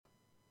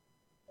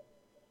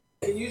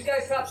Can you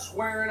guys stop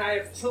swearing? I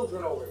have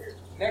children over here.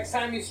 Next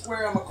time you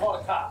swear, I'm gonna call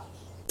a cop.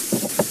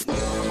 Fuck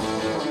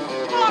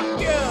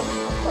you!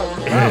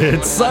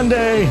 It's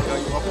Sunday.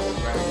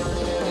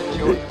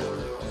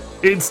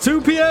 It's 2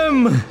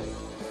 p.m.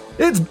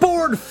 It's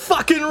Bored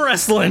Fucking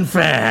Wrestling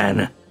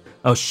Fan.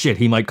 Oh shit,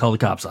 he might call the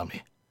cops on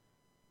me.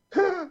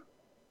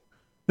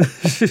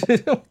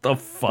 What the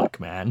fuck,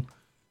 man?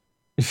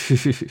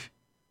 Stop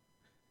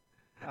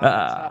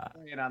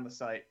playing on the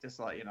site, just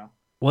to let you know.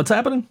 What's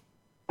happening?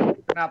 We're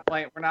not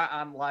playing. We're not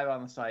on live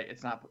on the site.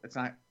 It's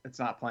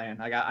not playing.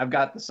 I've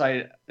got the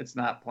site. It's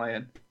not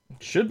playing.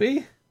 Should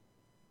be.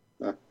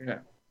 Yeah.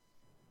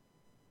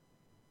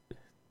 It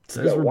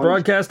says we're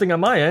broadcasting on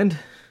my end.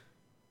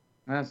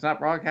 It's not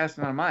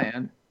broadcasting on my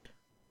end.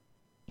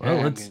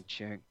 Well, let's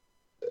check.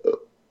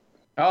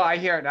 Oh, I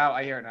hear it now.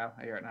 I hear it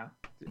now.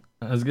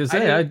 I was gonna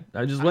say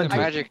I just went The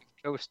to magic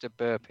toaster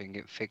burping,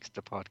 it fixed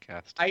the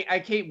podcast. I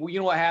can't. Well, you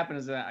know what happened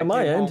is that on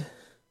my end. home.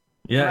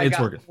 Yeah, When I it's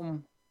got working.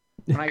 home-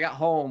 when I got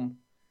home,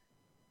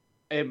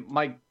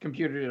 my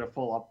computer did a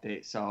full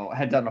update, so I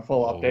had done a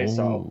full update,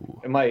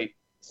 so it might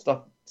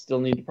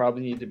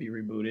probably need to be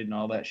rebooted and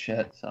all that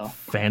shit. So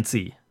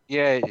Fancy.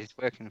 Yeah, it's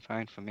working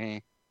fine for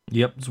me.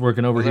 Yep, it's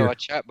working over Although here. our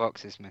chat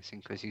box is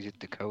missing because you did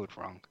the code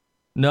wrong.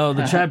 No,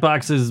 the chat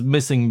box is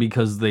missing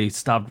because they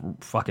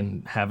stopped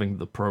fucking having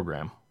the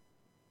program.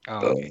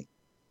 Oh, okay.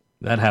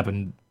 That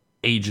happened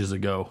ages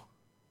ago.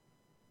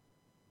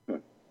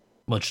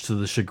 Much to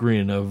the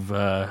chagrin of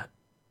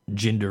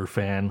Jinder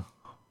Fan.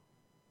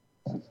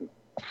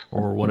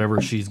 Or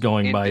whatever she's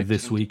going by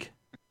this week.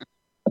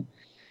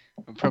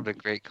 I'm probably a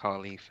great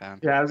Carly fan.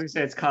 yeah, I was gonna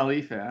say it's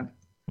Kali fan.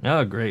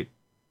 Oh, great.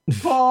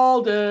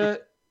 Called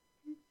it.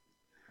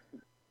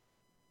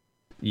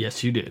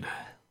 Yes, you did.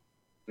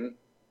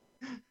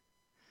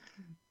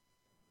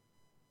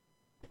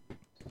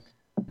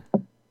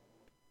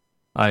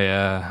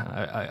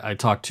 I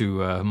talked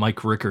to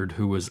Mike Rickard,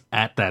 who was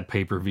at that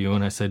pay-per-view,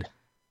 and I said,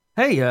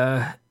 hey,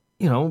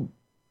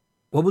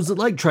 what was it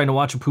like trying to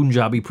watch a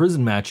Punjabi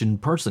prison match in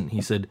person?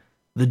 He said,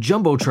 the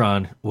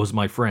Jumbotron was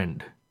my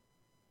friend.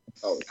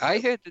 Oh, I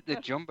heard that the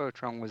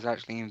Jumbotron was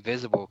actually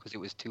invisible because it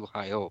was too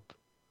high up.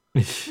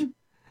 So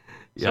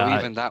Yeah,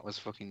 even that was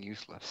fucking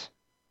useless.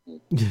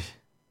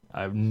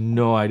 I have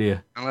no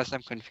idea. Unless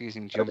I'm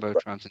confusing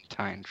Jumbotrons and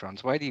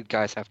Titantrons. Why do you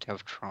guys have to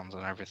have trons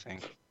on everything?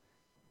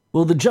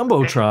 Well, the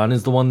Jumbotron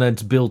is the one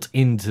that's built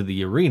into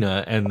the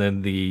arena, and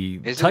then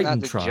the Isn't that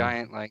the Titantron.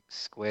 giant, like,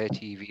 square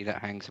TV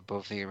that hangs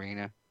above the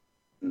arena?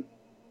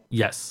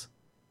 Yes.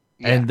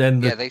 Yeah. And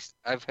then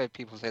I've heard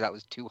people say that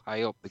was too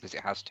high up because it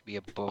has to be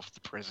above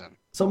the prison.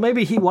 So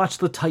maybe he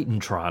watched the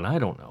Titantron. I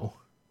don't know.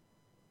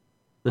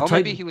 Or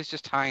maybe he was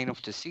just high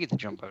enough to see the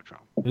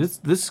Jumbotron.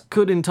 This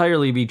could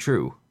entirely be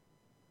true.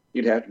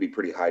 you'd have to be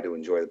pretty high to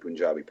enjoy the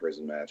Punjabi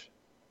prison match.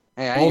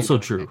 Hey, I Also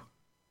enjoyed true.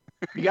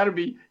 it. You gotta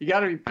be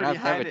And pretty I've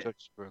high. never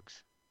touched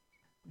Brooks.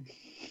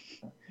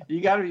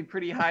 You gotta be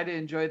pretty high to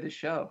enjoy the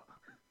show,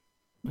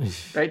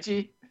 right,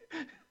 G?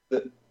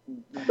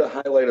 The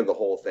highlight of the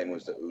whole thing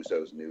was the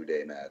Usos New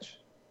Day match.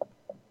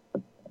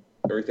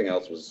 Everything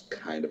else was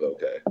kind of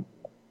okay.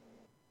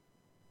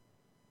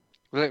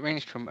 Well, it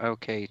ranged from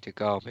okay to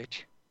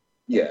garbage.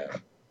 Yeah.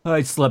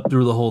 I slept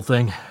through the whole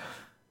thing,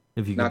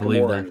 if you can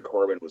believe Nakamura that. and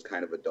Corbin was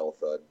kind of a dull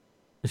thud.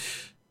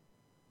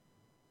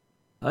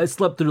 I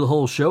slept through the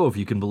whole show, if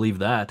you can believe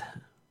that.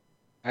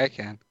 I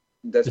can.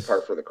 That's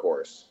par for the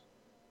course.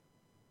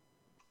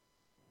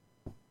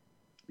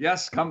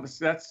 Yes,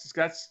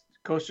 that's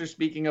Coaster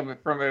speaking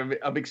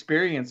of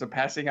experience of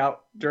passing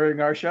out during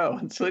our show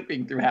and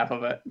sleeping through half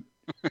of it.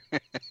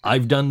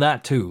 I've done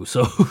that too,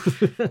 so...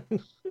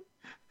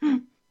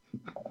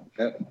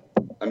 Yep.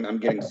 I'm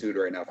getting sued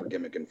right now for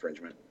gimmick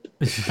infringement.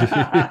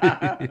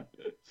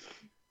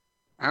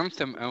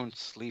 Anthem owns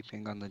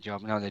sleeping on the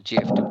job. No, the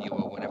GFW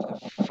or whatever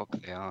the fuck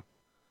they are.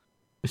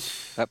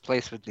 That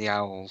place with the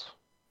owls.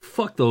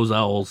 Fuck those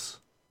owls.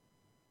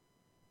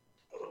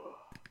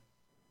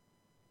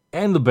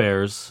 And the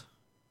Bears.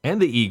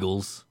 And the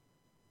Eagles.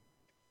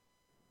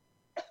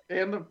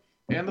 and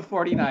the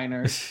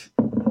 49ers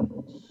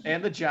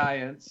and the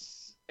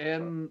Giants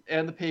and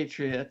the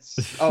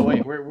Patriots. Oh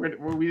wait,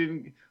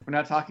 we're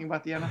not talking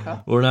about the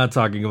NFL. We're not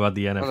talking about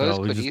the NFL. Well, those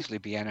We could just- easily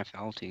be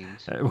NFL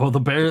teams. Well, the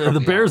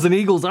Bears and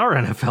Eagles are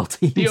NFL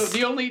teams.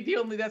 The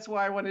only that's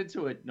why I went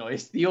into it.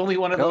 Noise. The only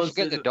one of Don't those.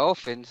 forget the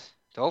Dolphins.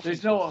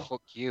 Dolphins no- will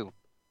fuck you.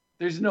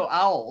 There's no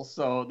Owls,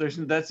 so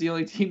that's the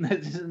only team that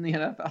is in the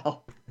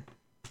NFL.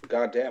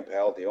 Goddamn,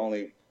 pal. The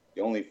only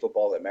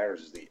football that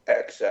matters is the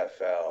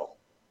XFL.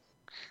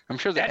 I'm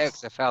sure the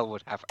That's- XFL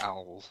would have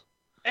owls.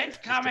 It's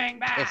Just to coming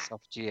back. piss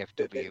off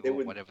GFW They or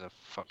would- whatever the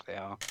fuck they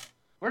are.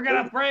 We're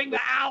gonna bring the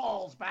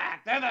Owls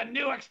back. They're the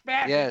new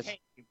expansion Yes.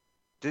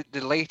 team.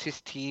 The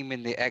latest team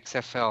in the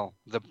XFL,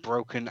 the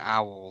Broken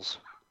Owls.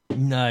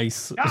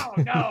 Nice.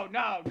 No.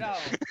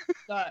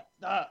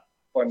 The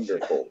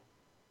Wonderful.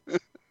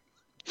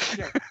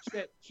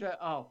 shit.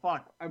 Oh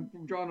fuck! I'm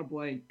drawing a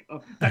blank.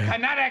 The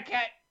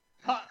Connecticut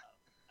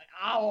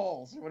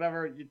Owls,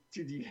 whatever you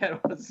get.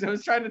 I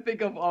was trying to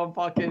think of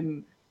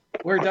fucking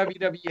where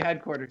WWE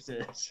headquarters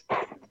is.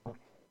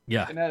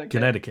 Yeah,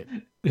 Connecticut.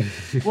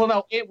 Well,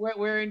 no,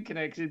 we're in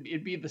Connecticut.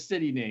 It'd be the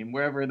city name,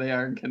 wherever they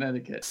are in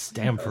Connecticut.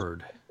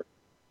 Stamford.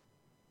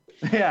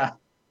 Yeah.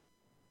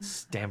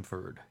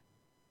 Stamford.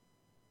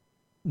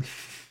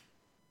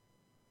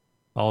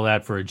 All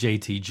that for a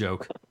JT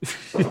joke.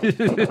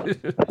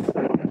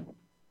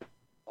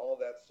 All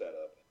that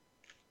setup.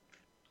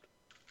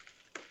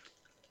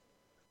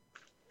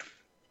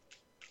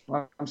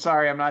 Well, I'm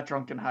sorry, I'm not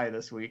drunk and high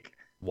this week.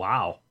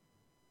 Wow.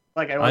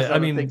 Like I was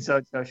on the Think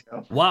So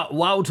show.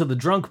 Wow to the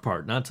drunk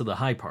part, not to the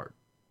high part.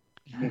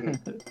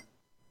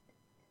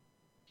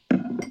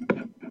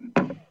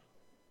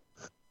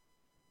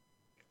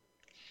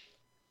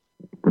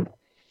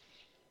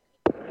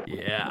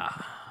 Yeah.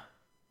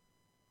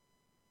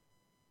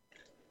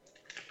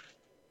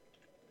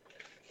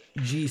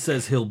 G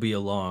says he'll be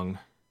along,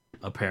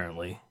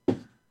 apparently.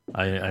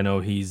 I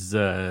know he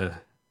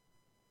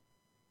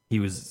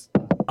was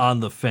on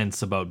the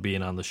fence about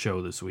being on the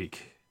show this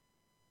week.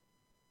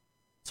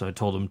 So I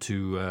told him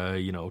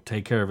to,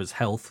 take care of his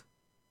health,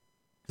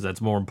 because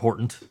that's more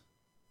important.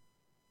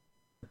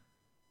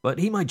 But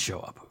he might show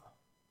up.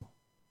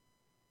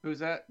 Who's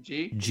that?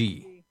 G?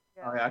 G.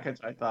 Oh, yeah,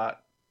 I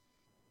thought.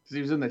 Because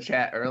he was in the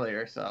chat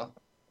earlier, so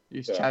he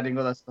was chatting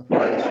with us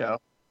before the show.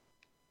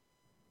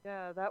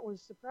 Yeah, that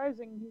was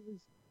surprising. He was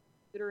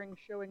considering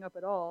showing up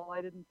at all.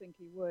 I didn't think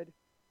he would.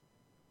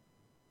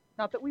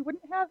 Not that we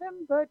wouldn't have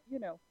him, but,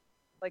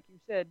 like you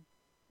said,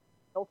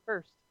 health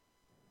first.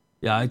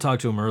 Yeah, I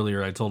talked to him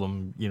earlier. I told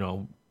him,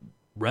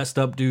 rest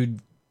up,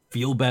 dude.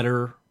 Feel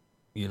better.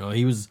 He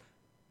was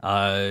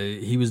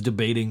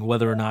debating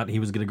whether or not he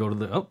was going to go to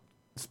the... Oh,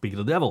 speaking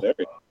of the devil.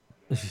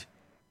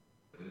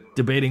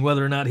 Debating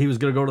whether or not he was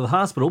going to go to the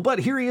hospital, but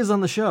here he is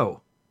on the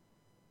show.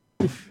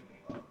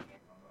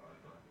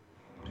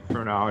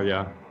 For now,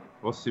 yeah.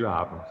 We'll see what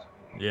happens.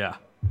 Yeah.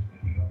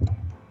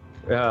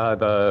 Yeah,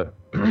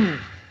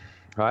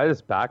 I had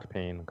this back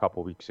pain a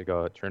couple weeks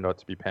ago. It turned out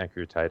to be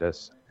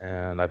pancreatitis,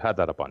 and I've had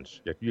that a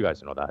bunch. You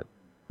guys know that.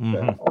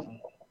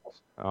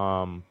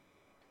 Mm-hmm.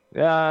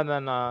 Yeah, and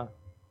then I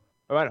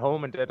went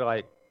home and did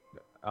what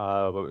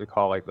we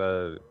call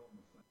the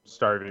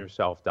starve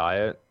yourself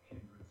diet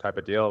type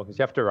of deal, because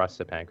you have to rest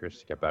the pancreas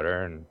to get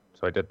better, and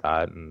so I did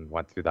that and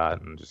went through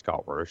that and just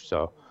got worse.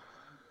 So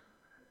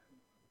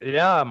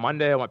yeah,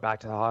 Monday I went back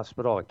to the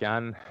hospital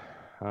again.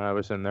 I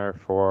was in there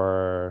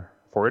for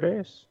 4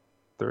 days.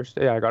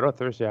 Thursday, I got out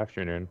Thursday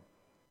afternoon.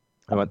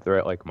 I went through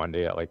it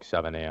Monday at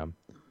 7 a.m.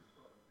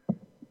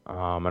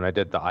 And I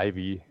did the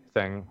IV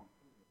thing,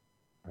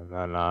 and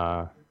then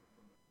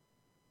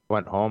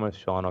went home. I was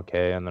feeling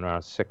okay, and then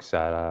around 6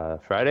 at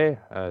Friday,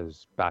 I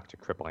was back to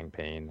crippling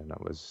pain, and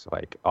it was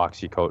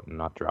oxycodone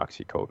after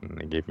oxycodone.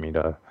 They gave me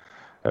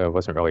it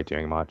wasn't really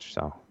doing much,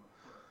 so.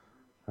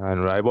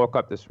 And I woke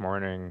up this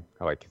morning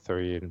at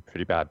 3 in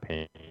pretty bad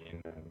pain,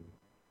 and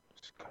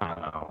just kind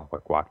of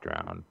walked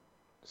around.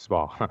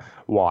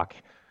 Walk.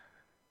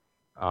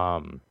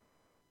 I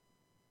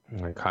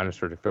kind of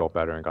sort of feel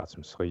better and got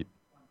some sleep.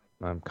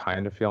 I'm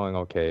kind of feeling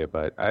okay,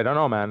 but I don't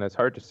know, man. It's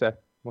hard to say.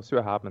 We'll see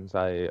what happens.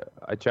 I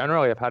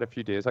generally have had a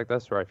few days like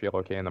this where I feel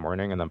okay in the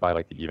morning, and then by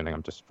the evening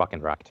I'm just fucking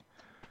wrecked.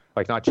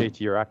 Not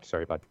JT wrecked,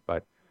 sorry,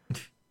 but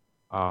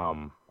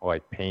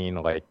pain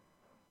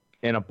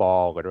in a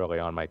ball literally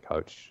on my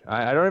couch.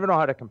 I don't even know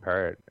how to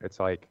compare it. It's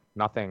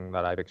nothing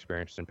that I've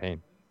experienced in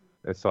pain.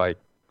 It's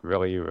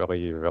really,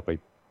 really, really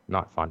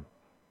not fun.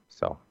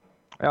 So,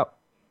 yep,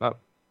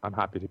 I'm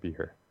happy to be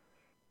here.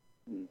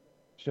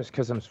 Just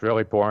because it's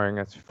really boring.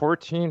 It's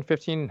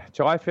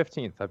July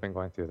 15th I've been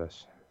going through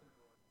this.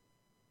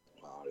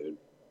 Wow, dude.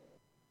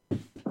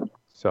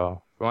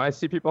 So when I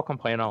see people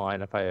complain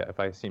online, if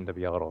I seem to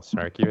be a little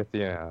snarky with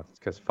you, it's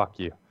because fuck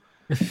you.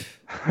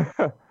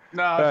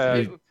 No,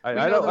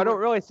 I don't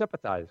really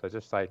sympathize. I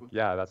just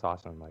yeah, that's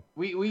awesome.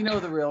 We know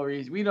the real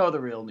reason. We know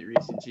the real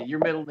reason. G. Your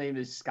middle name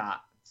is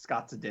Scott.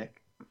 Scott's a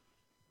dick.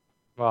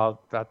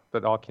 Well,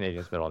 but all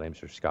Canadians' middle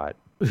names are Scott.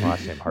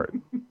 Last name Hart.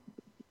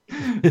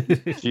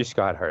 G.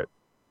 Scott Hart.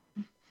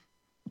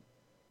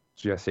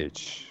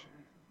 GSH.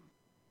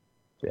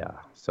 Yeah,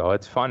 so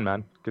it's fun,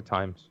 man. Good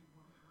times.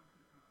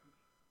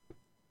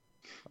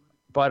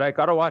 But I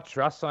gotta watch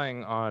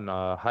wrestling on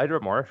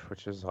Hydromorph,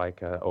 which is an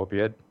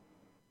opiate.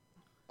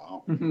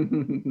 Wow.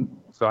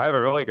 So I have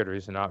a really good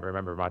reason not to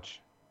remember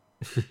much.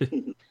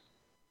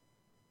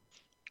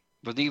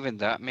 Would even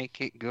that make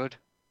it good?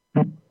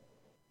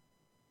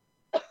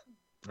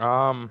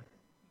 No.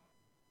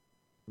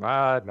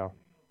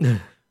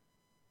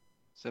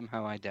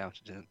 Somehow I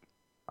doubted it.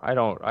 I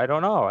don't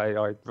know.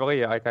 I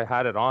really I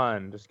had it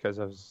on just because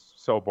I was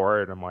so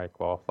bored. I'm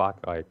well, fuck,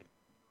 I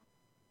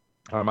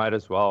might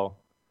as well.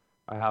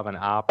 I have an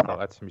app that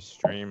lets me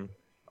stream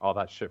all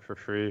that shit for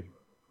free,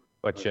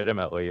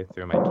 legitimately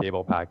through my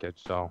cable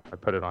package. So I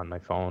put it on my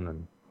phone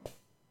and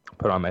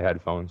put on my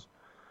headphones.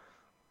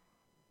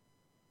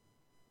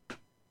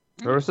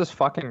 There was this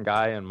fucking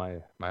guy in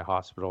my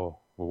hospital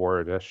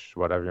ward-ish,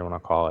 whatever you want to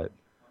call it.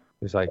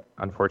 He's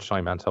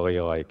unfortunately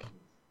mentally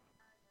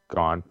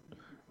gone.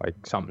 Like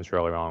something's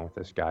really wrong with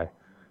this guy,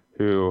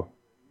 who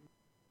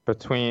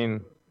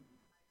between,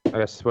 I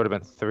guess it would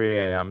have been 3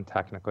 a.m.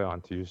 technically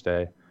on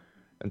Tuesday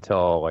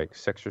until like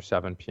 6 or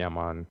 7 p.m.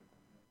 on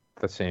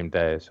the same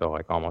day. So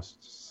like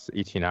almost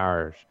 18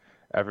 hours.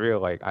 Every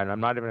and I'm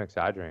not even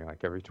exaggerating,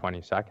 like every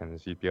 20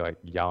 seconds, he'd be like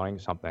yelling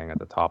something at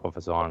the top of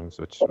his lungs,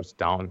 which was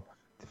down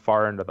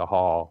far into the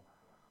hall.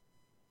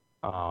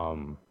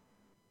 And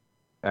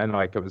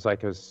like it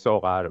was so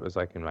loud, it was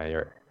like in my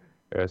ear.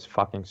 It was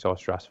fucking so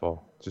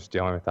stressful just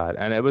dealing with that.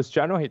 And it was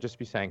generally he'd just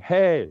be saying,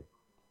 hey.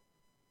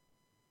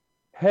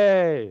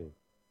 And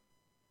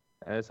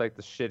it's like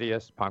the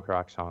shittiest punk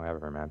rock song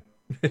ever, man.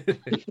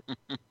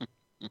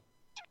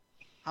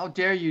 How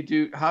dare you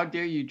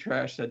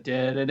trash the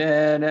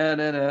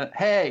da-da-da-da-da-da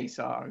hey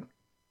song.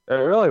 It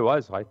really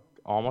was like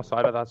almost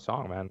out of that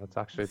song, man.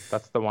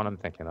 That's the one I'm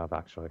thinking of,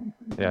 actually.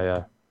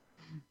 Yeah,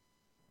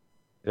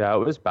 it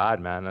was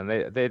bad, man. And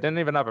they didn't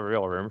even have a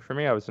real room for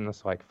me. I was in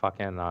this like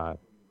fucking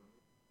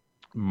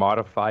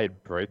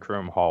modified break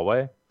room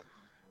hallway.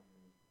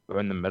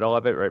 In the middle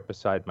of it, right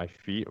beside my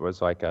feet,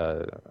 was like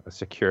a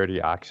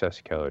security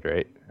access code,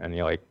 right? And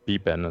you like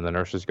beep in, and the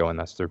nurses go in,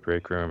 that's their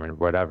break room or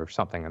whatever,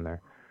 something in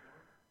there.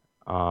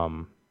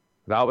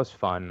 That was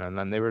fun. And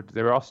then they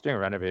were also doing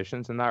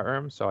renovations in that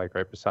room. So like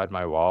right beside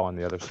my wall on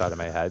the other side of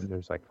my head,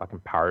 there's like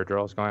fucking power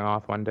drills going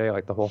off one day,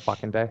 like the whole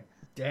fucking day.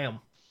 Damn.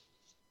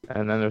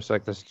 And then there's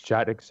like this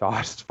jet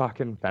exhaust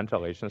fucking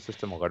ventilation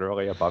system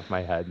literally above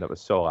my head that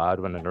was so loud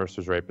when the nurse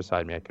was right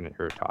beside me, I couldn't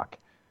hear her talk.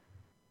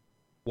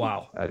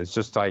 Wow. It's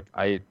just like,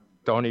 I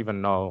don't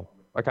even know.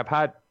 Like I've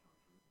had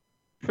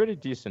pretty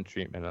decent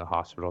treatment in the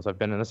hospitals. I've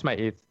been in, this is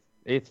my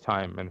eighth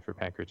time in for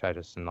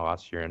pancreatitis in the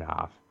last year and a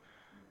half.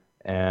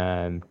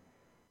 And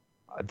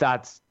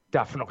that's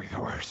definitely the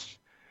worst.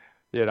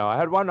 You know, I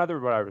had one other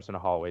where I was in a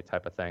hallway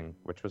type of thing,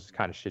 which was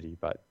kind of shitty,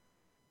 but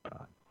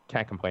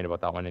can't complain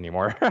about that one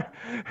anymore.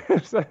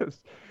 It's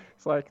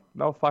like,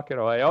 no fucking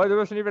way. Oh, there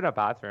wasn't even a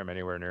bathroom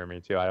anywhere near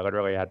me, too. I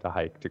literally had to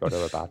hike to go to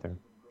the bathroom,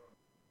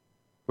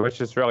 which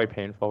is really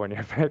painful when you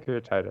have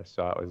pancreatitis.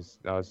 So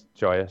that was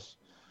joyous.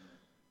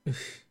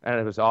 And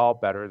it was all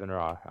better than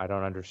raw. I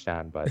don't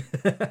understand, but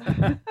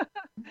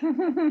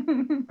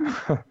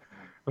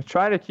I'm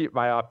trying to keep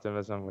my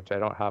optimism, which I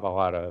don't have a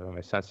lot of,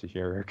 my sense of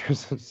humor,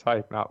 because it's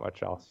like not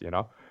much else, you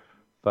know?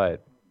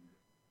 But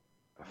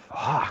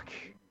fuck.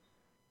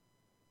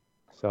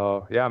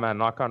 So yeah, man,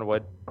 knock on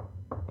wood.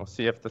 We'll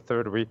see if the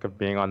third week of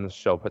being on this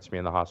show puts me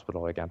in the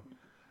hospital again.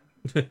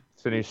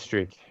 It's a new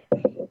streak.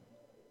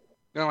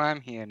 Well,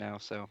 I'm here now,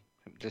 so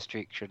the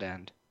streak should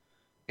end.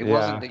 It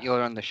wasn't that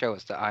you're on the show,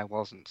 it's that I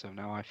wasn't, so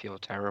now I feel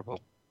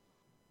terrible.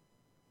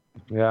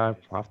 Yeah,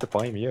 I'll have to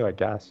blame you, I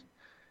guess.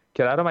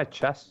 Get out of my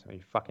chest,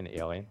 you fucking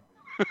alien.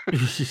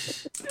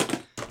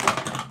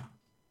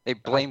 They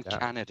blame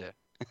Canada.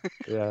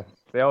 Yeah,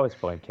 they always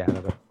blame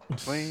Canada.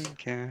 Blame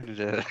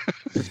Canada.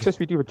 It's because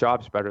we do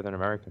jobs better than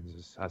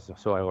Americans,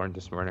 so I learned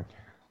this morning.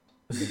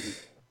 It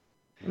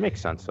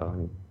makes sense, though. I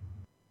mean,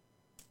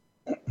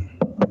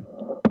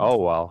 oh,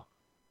 well.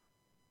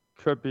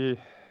 Could be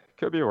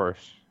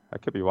worse. I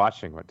could be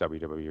watching what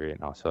WWE right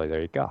now, so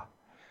there you go.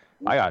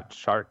 I got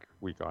Shark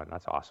Week on.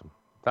 That's awesome.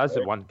 That's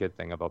the one good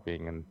thing about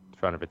being in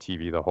front of a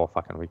TV the whole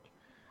fucking week.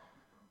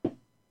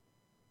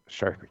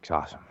 Shark Week's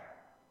awesome.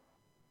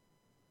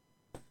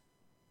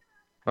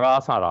 Well,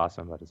 it's not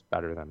awesome, but it's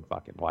better than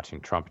fucking watching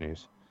Trump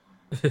news.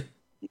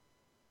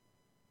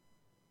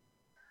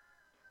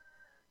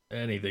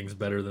 Anything's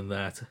better than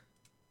that.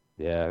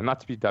 Yeah, not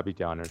to be Debbie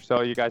Downer.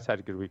 So you guys had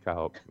a good week, I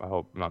hope. I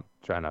hope I'm not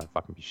trying to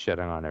fucking be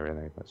shitting on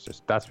everything. It's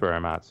just, that's where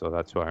I'm at, so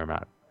that's where I'm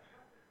at.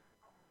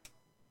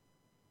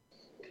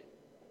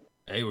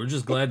 Hey, we're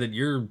just glad that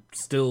you're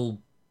still...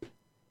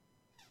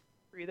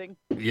 breathing.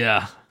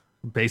 Yeah,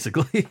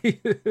 basically.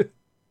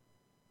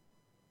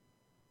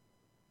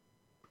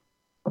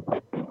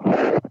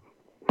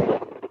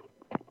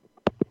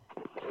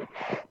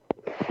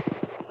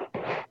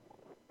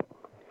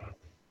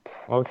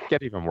 Well, we could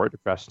get even more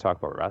depressed to talk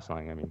about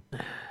wrestling. I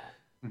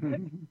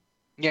mean,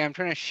 Yeah, I'm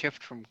trying to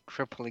shift from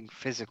crippling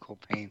physical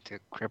pain to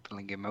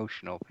crippling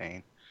emotional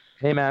pain.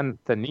 hey man,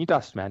 the Knee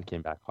Dust Man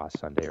came back last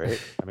Sunday,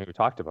 right? I mean, we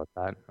talked about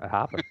that. It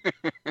happened.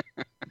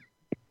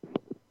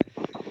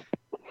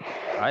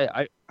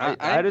 I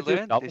had to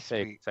do double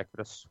take because I could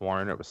have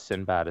sworn it was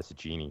Sinbad as a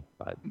genie,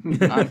 but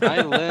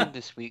I learned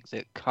this week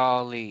that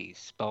Kali,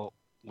 spelled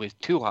with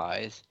 2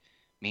 I's,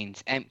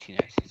 means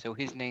emptiness. So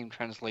his name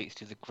translates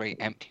to the Great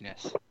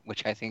Emptiness,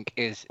 which I think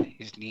is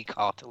his knee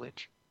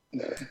cartilage.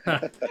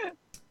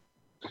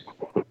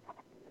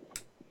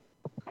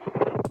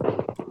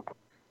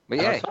 But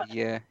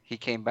yeah, he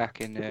came back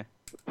and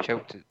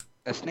choked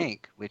a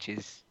snake, which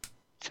is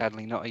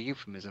sadly not a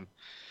euphemism.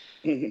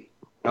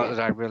 Not that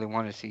I really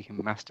want to see him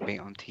masturbate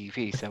on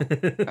TV, so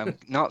I'm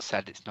not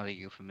sad it's not a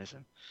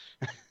euphemism.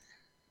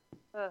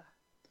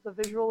 The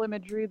visual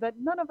imagery that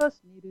none of us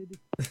needed.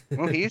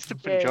 Well, he is the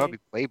Punjabi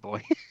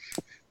playboy.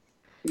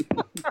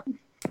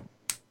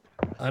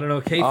 I don't know,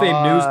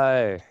 kayfabe news.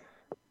 I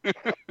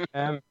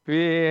am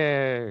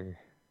being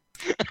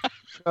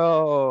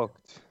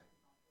choked.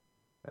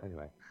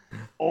 Anyway.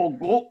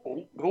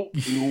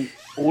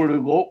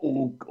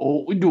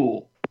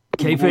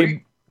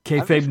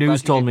 Kayfabe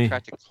News told me. He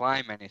tried to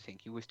climb anything.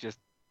 He was just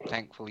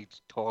thankfully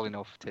tall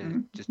enough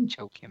to just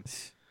choke him.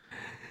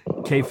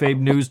 Kayfabe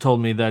News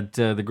told me that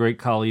the Great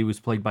Khali was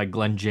played by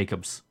Glenn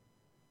Jacobs.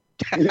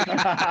 Now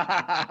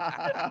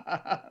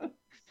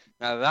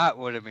that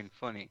would have been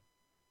funny.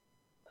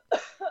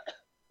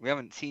 We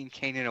haven't seen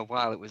Kane in a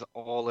while. It was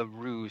all a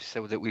ruse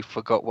so that we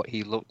forgot what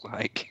he looked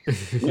like.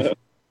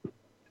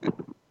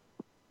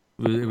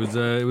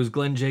 It was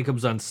Glenn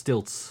Jacobs on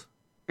stilts.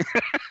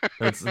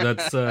 That's what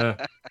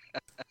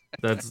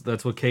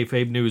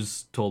Kayfabe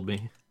News told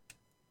me.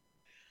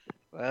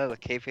 Well, the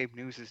Kayfabe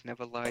News has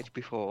never lied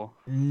before.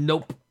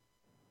 Nope.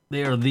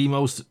 They are the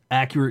most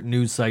accurate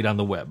news site on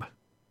the web.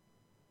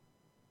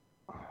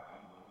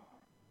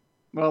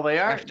 Well, they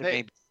are. After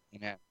maybe, you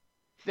know.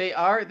 They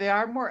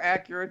are more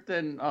accurate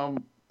than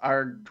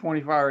our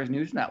 24 Hours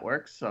News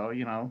Network. So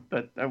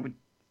that I would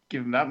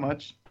give them that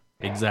much.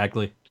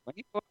 Exactly.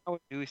 24-hour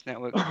news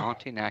networks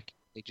aren't inaccurate.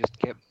 They just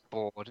get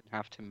bored and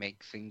have to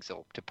make things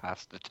up to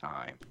pass the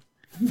time.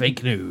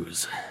 Fake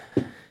news.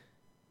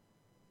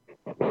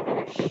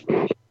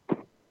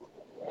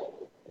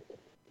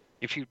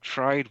 If you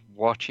tried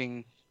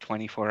watching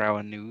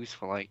 24-hour news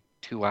for like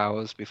 2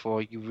 hours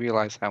before, you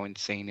realize how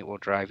insane it will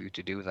drive you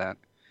to do that.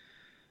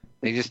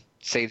 They just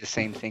say the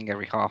same thing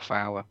every half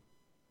hour.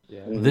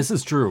 Yeah. This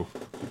is true.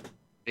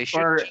 They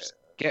should just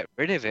get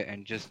rid of it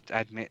and just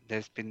admit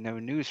there's been no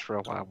news for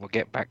a while. We'll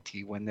get back to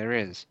you when there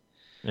is.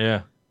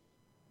 Yeah.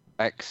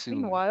 Back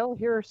soon. Meanwhile,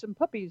 here are some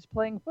puppies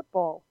playing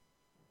football.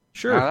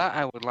 Sure. Now that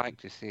I would like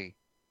to see.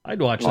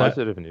 I'd watch that.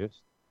 Positive news.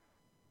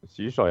 It's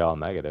usually all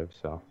negative,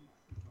 so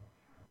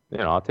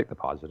I'll take the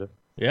positive.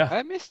 Yeah.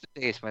 I miss the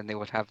days when they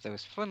would have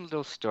those fun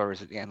little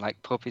stories at the end,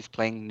 like puppies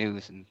playing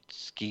news and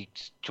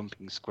skeets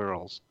jumping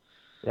squirrels.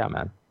 Yeah,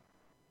 man.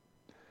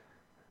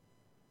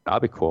 That'll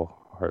be cool.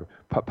 Or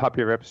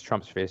puppy rips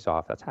Trump's face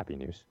off. That's happy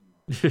news.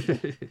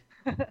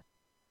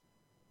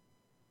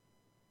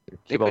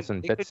 Kibbles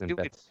and bits and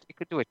bits. They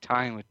could do a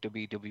time with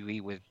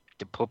WWE with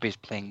the puppies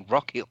playing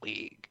Rocket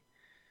League.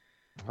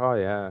 Oh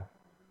yeah.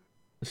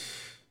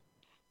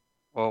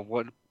 Or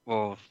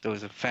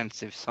those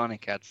offensive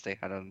Sonic ads they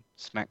had on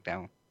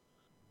SmackDown.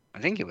 I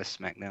think it was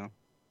SmackDown.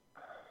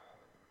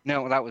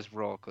 No, that was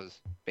Raw because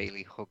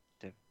Bailey hugged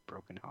the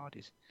Broken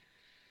Hardys.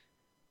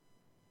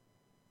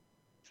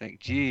 It's like,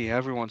 gee,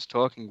 everyone's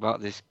talking about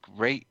this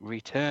great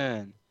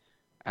return.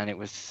 And it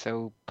was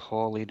so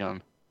poorly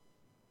done.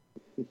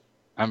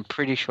 I'm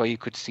pretty sure you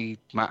could see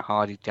Matt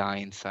Hardy die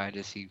inside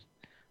as he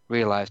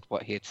realized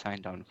what he had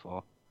signed on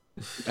for.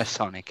 A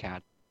Sonic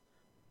ad.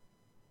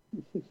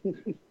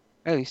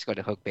 At least got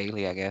to hug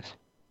Bailey, I guess.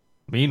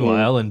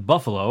 Meanwhile, in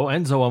Buffalo,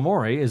 Enzo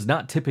Amore is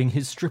not tipping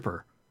his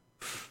stripper.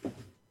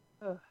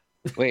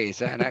 Wait, is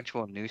that an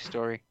actual news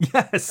story?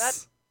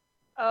 Yes.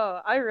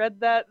 I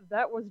read that.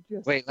 That was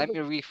just. Wait, let me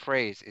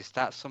rephrase. Is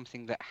that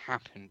something that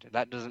happened?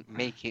 That doesn't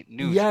make it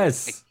news.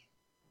 Yes.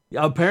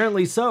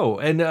 Apparently so.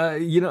 And,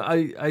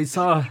 I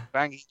saw...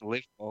 Banging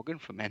Liv Morgan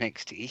from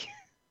NXT.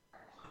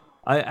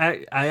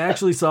 I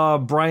actually saw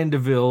Brian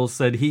DeVille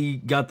said he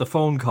got the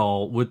phone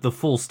call with the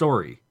full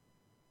story.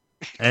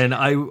 And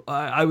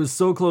I was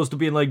so close to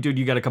being like, dude,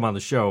 you got to come on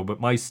the show.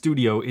 But my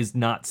studio is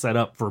not set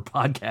up for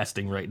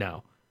podcasting right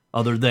now,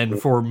 other than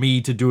for me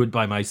to do it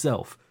by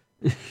myself.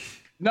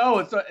 No,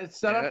 it's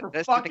set up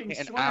for fucking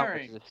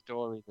swearing. Out of the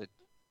story that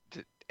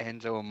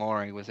Enzo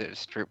Amore was at a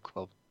strip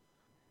club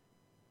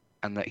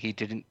and that he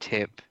didn't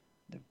tip,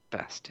 the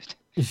bastard.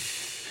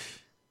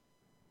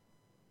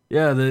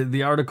 Yeah,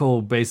 the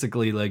article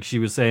basically, like, she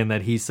was saying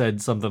that he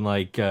said something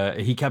like,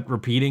 he kept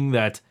repeating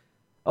that,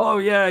 oh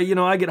yeah,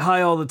 I get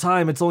high all the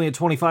time, it's only a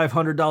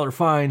 $2,500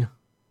 fine.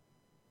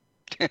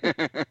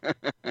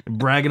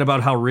 Bragging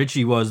about how rich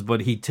he was,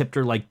 but he tipped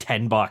her like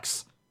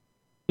 $10.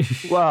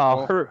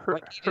 Well,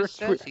 he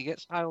says he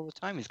gets high all the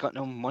time. He's got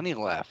no money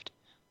left.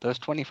 Those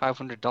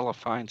 $2,500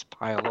 fines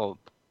pile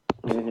up.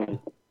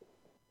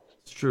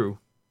 It's true.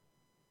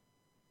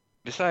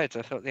 Besides,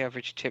 I thought the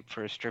average tip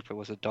for a stripper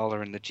was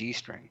 $1 in the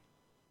G-string.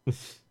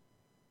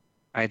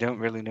 I don't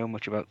really know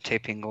much about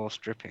tipping or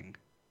stripping.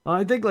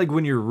 I think like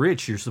when you're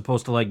rich, you're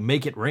supposed to like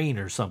make it rain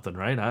or something,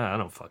 right? I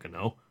don't fucking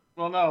know.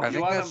 Well, no.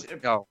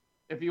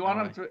 If you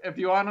want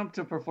them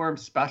to perform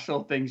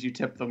special things, you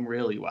tip them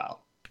really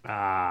well.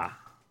 Ah.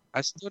 I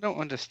still don't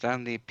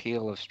understand the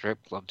appeal of strip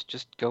clubs.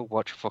 Just go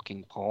watch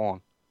fucking porn.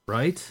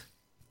 Right?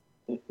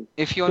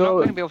 If you're not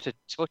going to be able to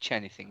touch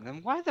anything, then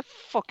why the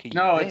fuck are you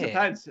No, there? it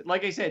depends.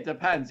 Like I said, it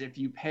depends. If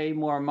you pay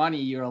more money,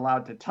 you're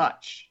allowed to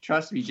touch.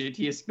 Trust me,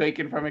 JT is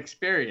speaking from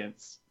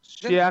experience.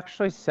 She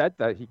actually said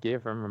that he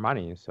gave her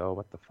money, so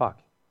what the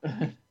fuck?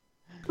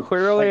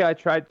 Clearly, I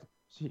tried...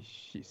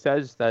 She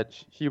says that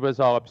she was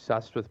all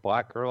obsessed with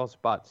black girls'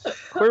 butts.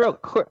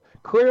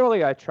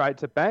 Clearly, I tried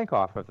to bank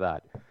off of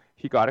that.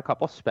 He got a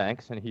couple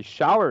spanks, and he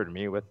showered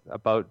me with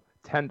about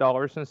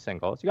 $10 in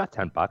singles. You got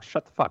 $10.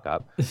 Shut the fuck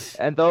up.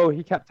 And though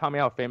he kept telling me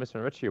how famous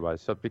and rich he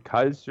was, so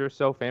because you're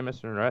so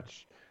famous and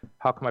rich,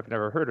 how come I've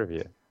never heard of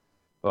you?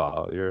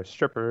 well, you're a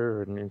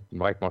stripper, and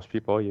like most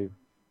people, you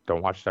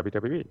don't watch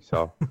WWE.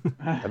 So,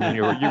 I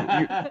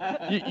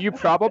mean, you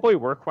probably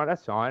work when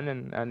it's on,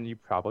 and you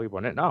probably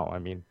wouldn't know. I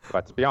mean,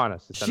 let's be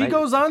honest. She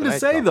goes on to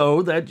say,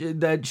 though,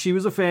 that she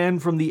was a fan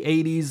from the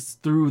 80s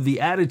through the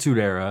Attitude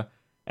Era,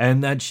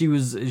 and that she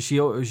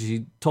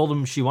told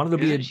him she wanted to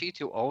be Isn't she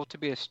too old to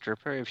be a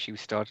stripper if she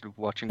started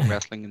watching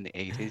wrestling in the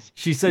 80s?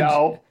 She said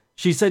No.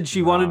 She said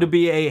she wanted to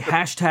be a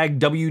hashtag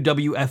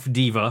WWF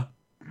diva.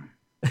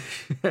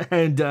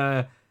 And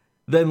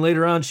then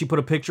later on, she put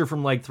a picture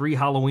from like 3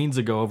 Halloweens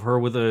ago of her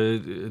with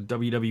a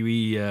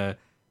WWE,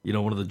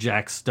 one of the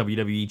Jack's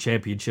WWE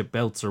Championship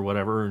belts or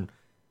whatever. And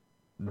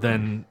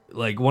then,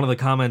 like, one of the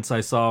comments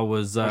I saw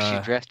was... Was she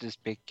dressed as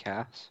Big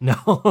Cass?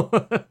 No.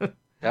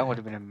 That would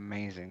have been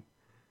amazing.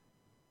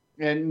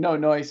 And no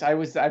noise.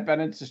 I've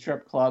been into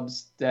strip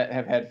clubs that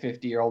have had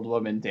 50-year-old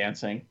women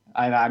dancing.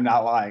 I'm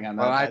not lying on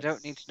that. Well, I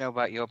don't need to know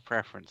about your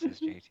preferences,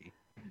 JT.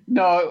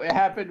 No, it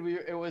happened.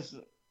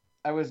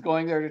 I was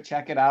going there to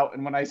check it out,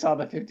 and when I saw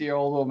the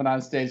 50-year-old woman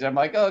on stage, I'm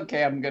like,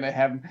 okay, I'm gonna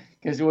have,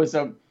 because it was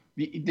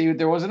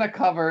there wasn't a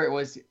cover.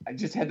 I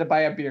just had to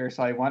buy a beer,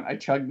 so I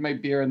chugged my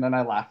beer and then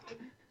I left.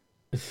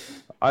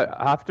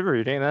 After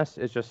reading this,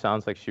 it just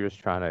sounds like she was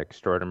trying to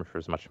extort him for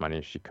as much money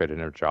as she could in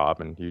her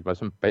job, and he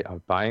wasn't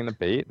buying the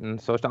bait, and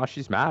so now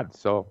she's mad.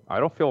 So I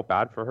don't feel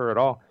bad for her at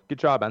all. Good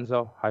job,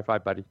 Enzo. High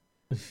five, buddy.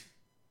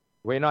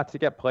 Way not to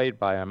get played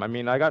by him. I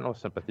mean, I got no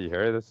sympathy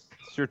here. This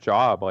is your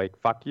job. Like,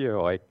 fuck you.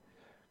 Like,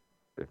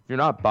 if you're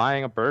not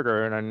buying a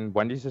burger, and then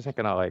Wendy's isn't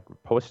gonna like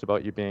post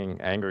about you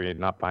being angry and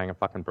not buying a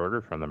fucking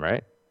burger from them,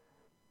 right?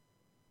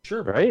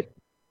 Sure. Right?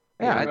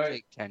 Yeah, Yeah. I'd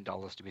take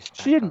 $10 to be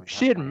spent.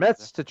 She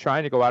admits to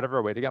trying to go out of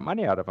her way to get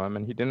money out of him,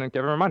 and he didn't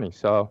give her money.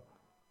 So,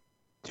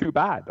 too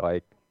bad.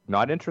 Like,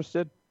 not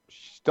interested.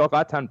 She still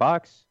got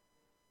 $10.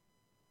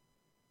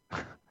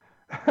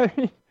 I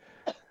mean,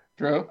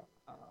 True.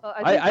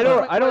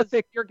 I don't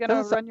think you're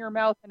gonna run your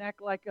mouth and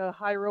act like a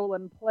high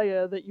rolling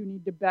playa that you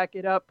need to back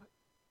it up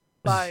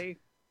by.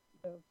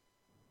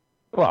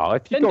 Well,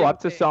 if you Then go they up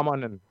to pay.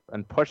 someone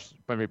and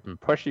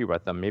pushy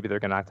with them, maybe they're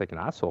gonna act like an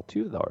asshole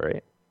too, though,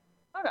 right?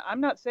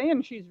 I'm not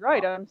saying she's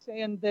right. I'm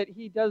saying that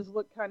he does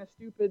look kind of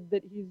stupid.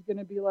 That he's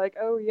gonna be like,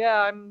 oh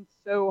yeah, I'm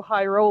so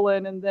high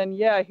rolling, and then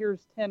yeah,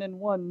 here's 10 and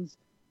 1s.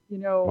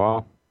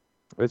 Well,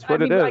 it's I what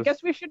mean, it is. I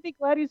guess we should be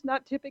glad he's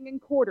not tipping in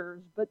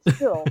quarters, but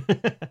still.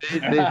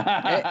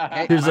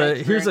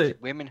 Here's a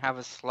Women have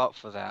a slot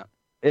for that.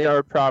 In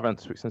our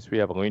province, since we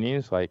have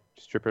loonies, like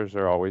strippers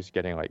are always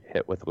getting like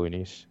hit with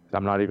loonies.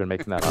 I'm not even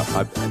making that up.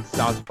 It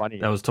sounds funny.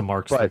 that was to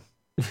Mark's. But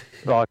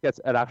well, it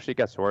actually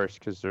gets worse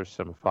because there's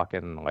some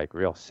fucking like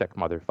real sick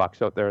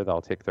motherfuckers out there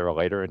that'll take their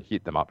lighter and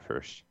heat them up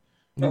first.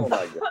 Oh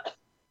my god.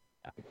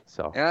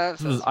 So Yeah,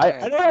 that's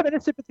I don't have any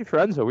sympathy for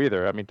Enzo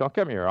either. I mean, don't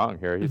get me wrong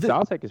here. He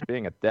sounds like he's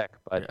being a dick,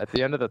 but at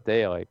the end of the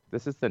day, like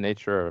this is the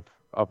nature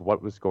of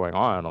what was going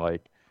on.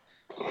 Like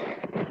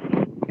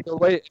the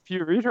way if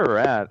you read her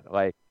rant,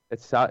 like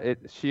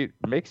she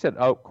makes it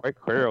out quite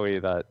clearly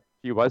that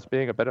he was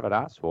being a bit of an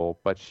asshole,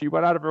 but she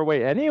went out of her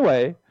way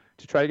anyway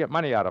to try to get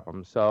money out of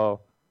him.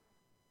 So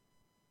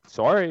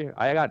sorry,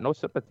 I got no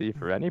sympathy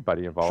for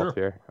anybody involved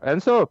here.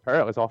 And so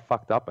apparently it's all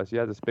fucked up as he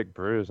had this big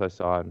bruise I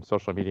saw on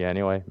social media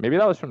anyway. Maybe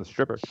that was from the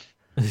stripper.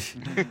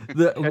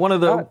 One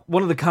of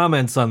the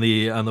comments on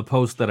the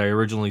post that I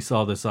originally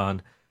saw this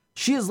on,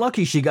 she is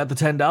lucky she got the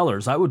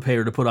 $10. I would pay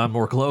her to put on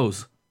more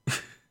clothes.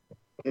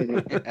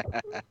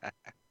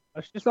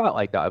 She's not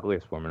like the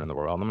ugliest woman in the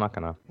world. I'm not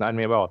gonna. I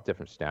mean, well,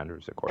 different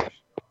standards, of course.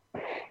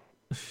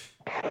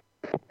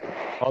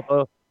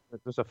 Although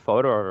there's a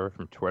photo of her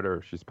from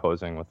Twitter. She's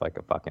posing with like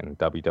a fucking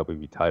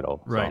WWE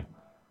title. Right.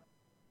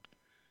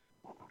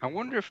 So. I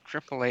wonder if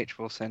Triple H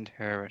will send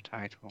her a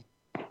title.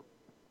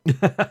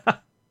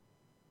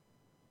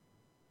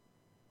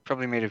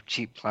 Probably made of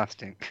cheap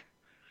plastic.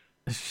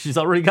 She's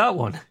already got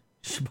one.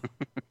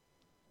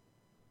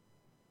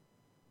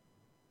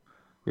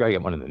 We gotta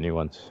get one of the new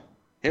ones.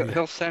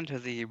 He'll send her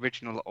the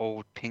original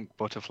old pink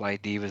butterfly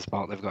Divas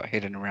belt they've got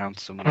hidden around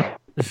somewhere.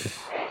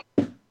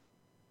 And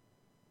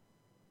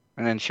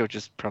then she'll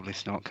just probably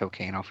snort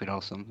cocaine off it or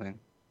something.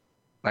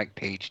 Like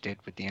Paige did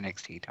with the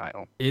NXT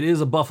title. It is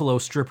a Buffalo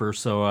stripper,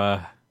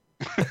 so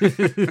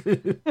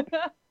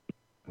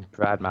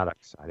Brad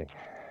Maddox, I think.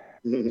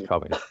 It's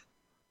probably.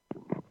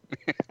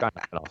 It's got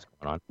nothing else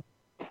going on.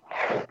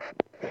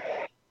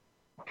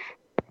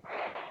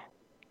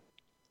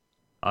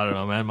 I don't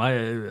know, man.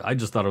 I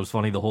just thought it was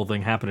funny the whole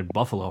thing happened in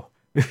Buffalo.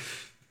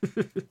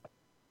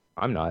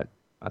 I'm not.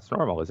 That's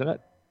normal, isn't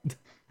it?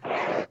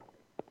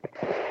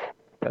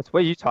 That's the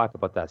way you talk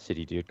about that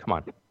city, dude. Come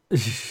on.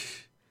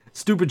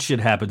 Stupid shit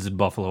happens in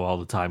Buffalo all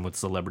the time with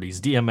celebrities.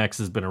 DMX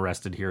has been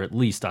arrested here at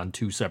least on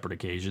 2 separate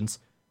occasions.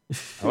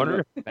 I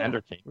wonder if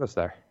Vander King was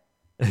there.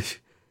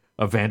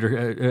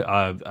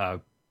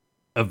 Evander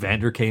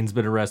Kane's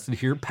been arrested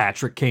here.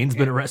 Patrick Kane's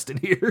been arrested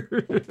here.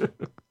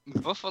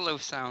 Buffalo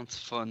sounds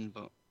fun,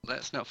 but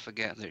let's not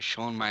forget that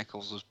Shawn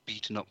Michaels was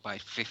beaten up by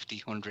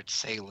 1,500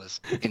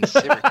 sailors in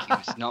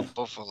Syracuse, not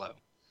Buffalo.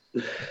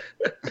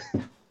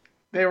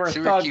 They were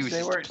Syracuse thugs. They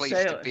is the weren't place to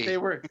sailors. be.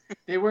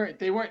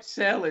 They weren't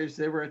sailors.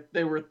 They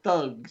were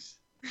thugs.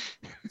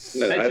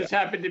 No, They I- just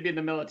happened to be in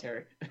the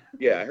military.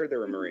 yeah, I heard they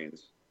were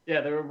Marines,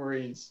 Yeah, they were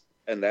Marines.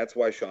 and that's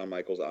why Shawn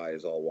Michaels' eye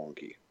is all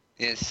wonky.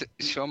 Yes,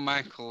 Shawn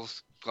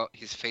Michaels got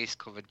his face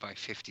covered by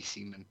 50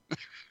 seamen.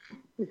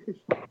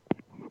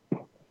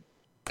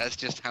 That's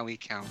just how he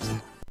counts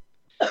it.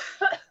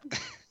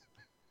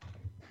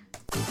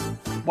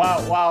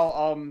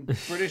 Wow,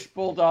 British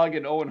Bulldog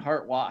and Owen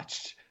Hart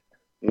watched.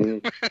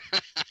 Mhm.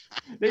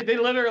 They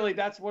literally,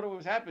 that's what it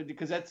was happening,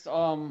 because that's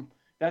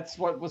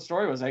what the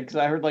story was like. Because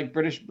I heard like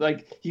British,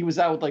 like he was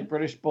out with like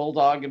British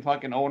Bulldog and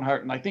fucking Owen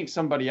Hart and I think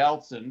somebody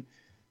else, and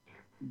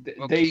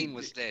Well, they Kane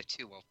was there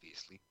too,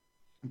 obviously.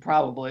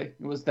 probably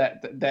it was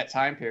that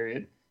time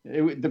period.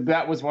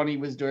 That was when he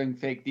was doing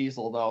Fake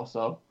Diesel though,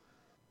 so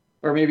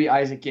or maybe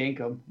Isaac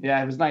Yankem.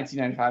 Yeah, it was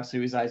 1995, so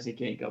he was Isaac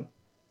Yankem.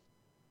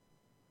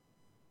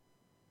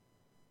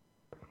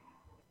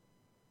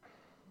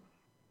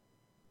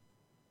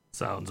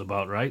 Sounds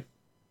about right.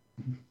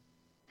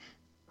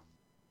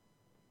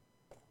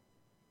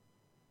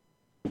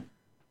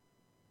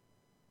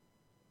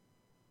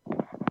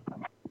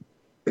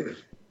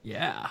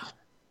 Yeah.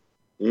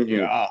 Mhm.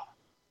 Yeah.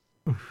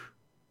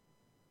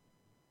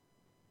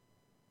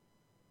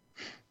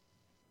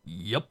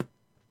 Yep.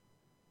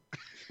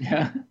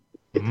 Yeah.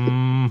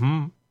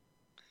 Mm-hmm.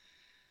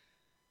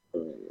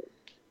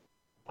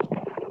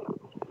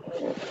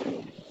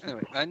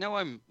 Anyway, I know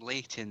I'm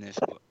late in this,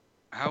 but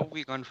how have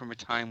we gone from a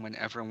time when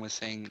everyone was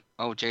saying,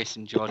 "Oh,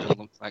 Jason Jordan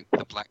looks like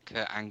the Black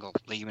Kurt Angle,"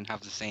 they even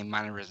have the same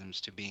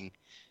mannerisms, to being,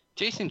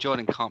 Jason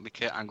Jordan can't be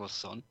Kurt Angle's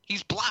son.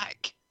 He's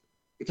black.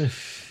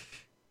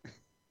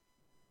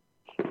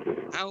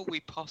 How are we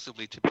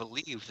possibly to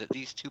believe that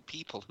these two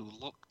people who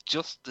look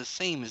just the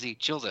same as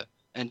each other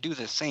and do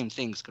the same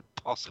things could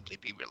possibly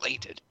be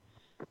related?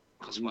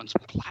 Because one's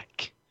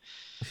black.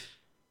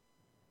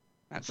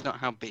 That's not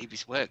how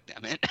babies work,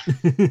 damn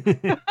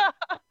it.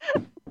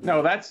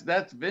 No, that's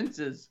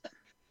Vince's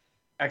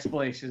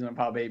explanation of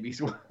how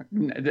babies work,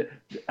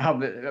 how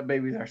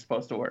babies are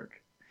supposed to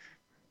work.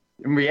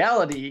 In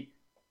reality,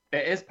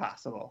 it is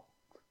possible.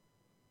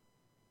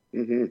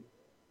 Mm-hmm.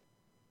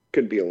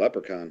 Could be a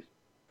leprechaun.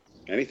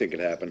 Anything could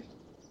happen.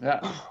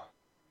 Yeah.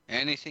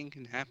 Anything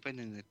can happen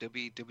in the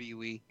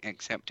WWE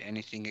except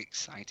anything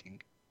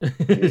exciting.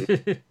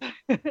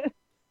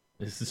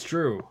 This is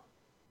true.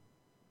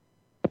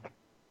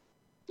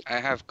 I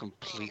have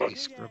completely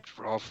scrubbed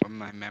Raw from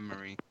my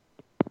memory.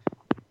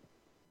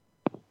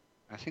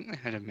 I think they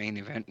had a main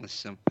event with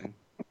something.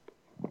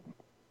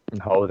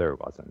 No, there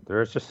wasn't. There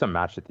was just some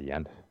match at the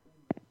end.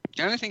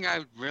 The only thing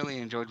I really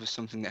enjoyed was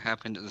something that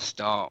happened at the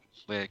start,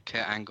 where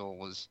Kurt Angle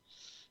was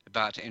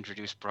about to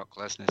introduce Brock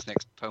Lesnar's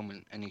next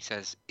opponent, and he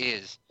says,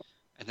 "is,"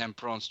 and then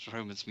Braun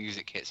Strowman's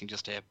music hits, and you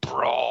just hear,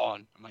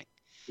 "Braun!" I'm like,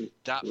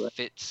 that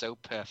fits so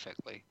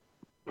perfectly.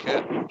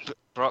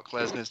 Brock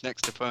Lesnar's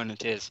next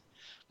opponent is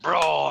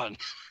Braun!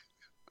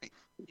 Like,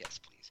 yes,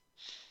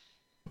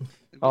 please.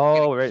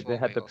 Oh, right. They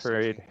had the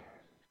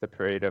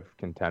parade of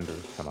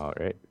contenders come out,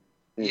 right?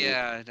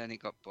 Yeah, then it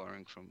got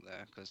boring from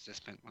there, because they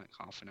spent like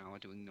half an hour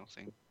doing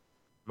nothing.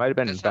 Might have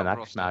been That's the how Raw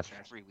next starts match.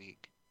 every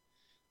week.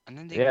 And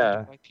then they Yeah.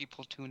 wonder why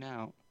people tune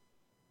out.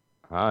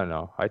 I don't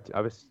know. I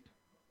was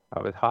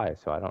high,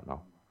 so I don't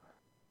know.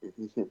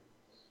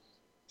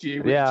 G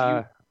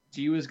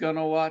was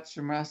gonna watch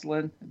some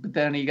wrestling, but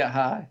then he got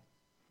high.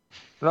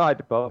 No, I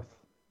did both.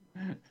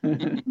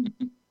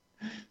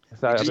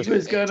 So He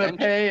was gonna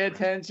pay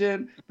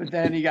attention, but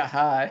then he got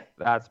high.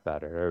 That's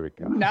better. There we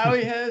go. Now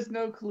he has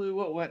no clue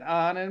what went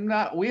on, and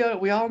we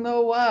all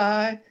know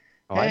why.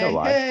 Oh, I know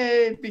why.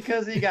 Hey,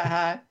 because he got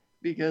high.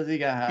 Because he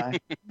got high.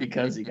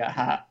 Because he got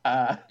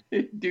high.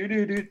 Do do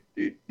do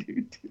do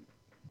do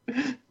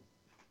do.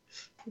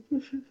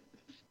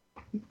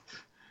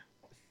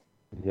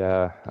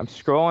 Yeah, I'm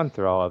scrolling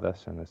through all of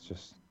this, and it's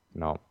just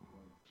no,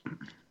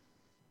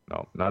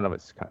 none of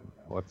it's kind.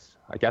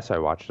 I guess I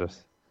watched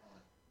this.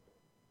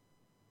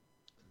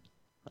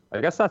 I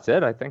guess that's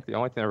it. I think the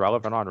only thing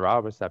relevant on Raw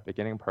was that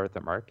beginning part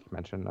that Mark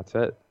mentioned. That's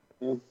it.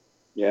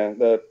 Yeah,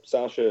 the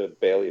Sasha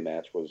Bailey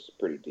match was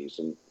pretty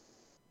decent.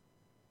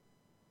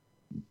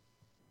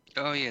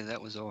 Oh yeah,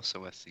 that was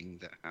also a thing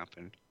that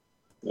happened.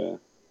 Yeah.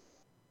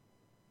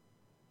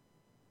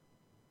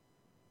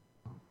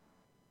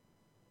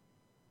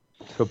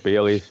 So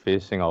Bailey's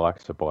facing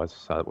Alexa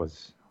Bliss. That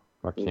was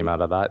what came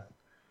out of that.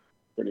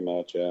 Pretty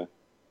much, yeah.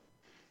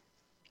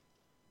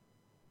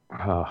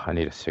 Oh, I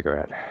need a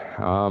cigarette.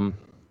 Oh,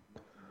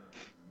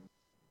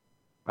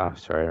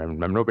 sorry.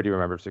 Nobody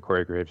remembers the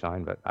Corey Graves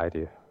line, but I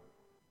do.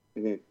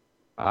 Mhm.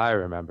 I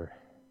remember.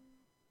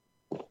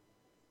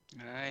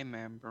 I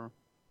remember.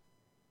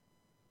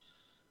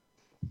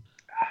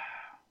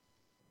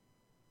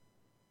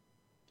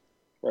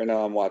 Right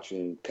now I'm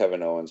watching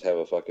Kevin Owens have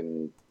a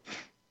fucking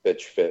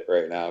bitch fit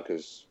right now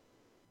because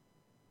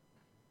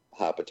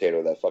hot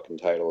potato that fucking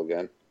title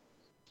again.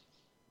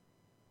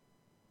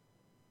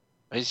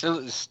 Are you still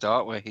at the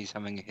start where he's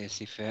having a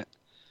hissy fit?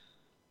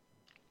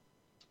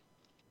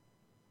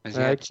 Has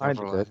he I had kinda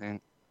several, I did.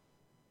 think.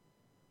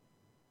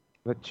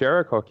 But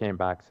Jericho came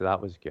back, so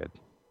that was good.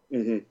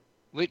 Hmm.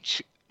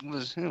 Which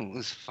was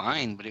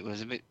fine, but it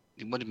was a bit.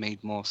 It would have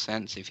made more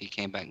sense if he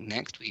came back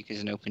next week as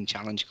an open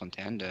challenge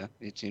contender.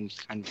 It seems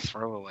kind of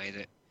throwaway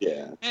that,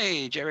 Yeah.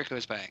 hey,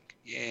 Jericho's back,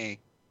 yay.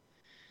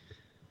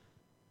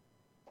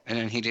 And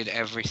then he did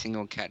every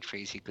single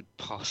catchphrase he could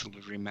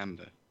possibly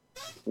remember.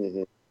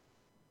 Hmm.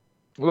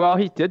 Well,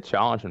 he did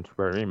challenge him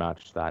for a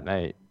rematch that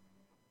night.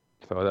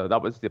 So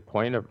that was the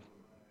point of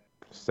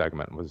the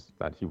segment, was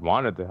that he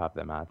wanted to have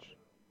the match.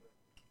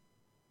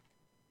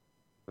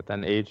 But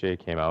then AJ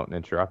came out and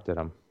interrupted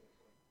him.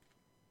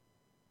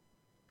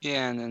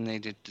 Yeah, and then they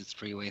did the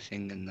three-way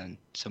thing, and then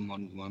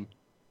someone won.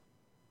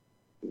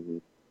 Hmm.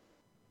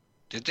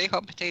 Did they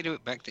hot potato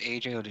it back to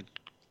AJ, or did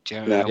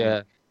Jericho? No.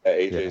 win? Yeah.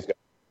 AJ's got.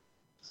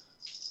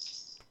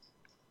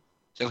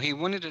 So he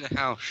won it at a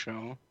house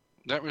show.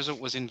 That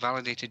result was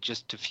invalidated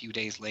just a few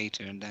days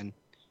later, and then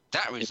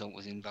that result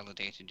was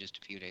invalidated just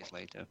a few days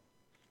later.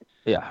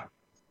 Yeah.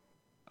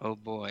 Oh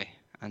boy.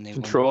 And they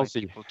wonder why Control-C.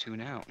 people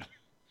tune out.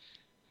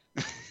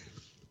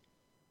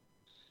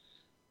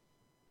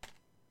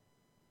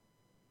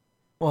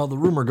 Well, the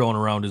rumor going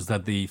around is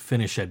that the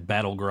finish at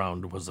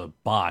Battleground was a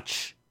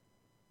botch.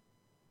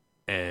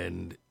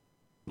 And,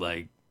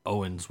 like,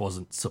 Owens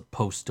wasn't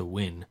supposed to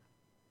win.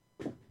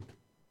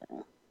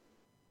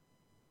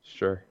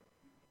 Sure.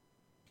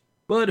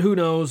 But who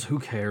knows? Who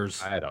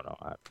cares? I don't know.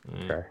 I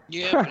don't care.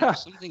 Yeah, but if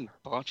something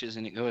botches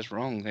and it goes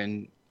wrong,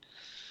 then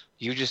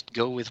you just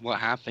go with what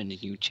happened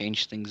and you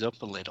change things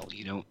up a little.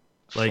 You don't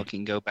Like-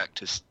 fucking go back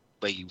to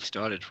where you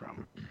started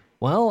from.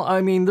 Well,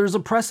 I mean, there's a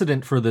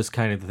precedent for this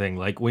kind of thing,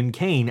 like when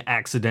Kane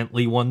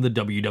accidentally won the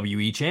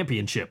WWE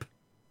Championship.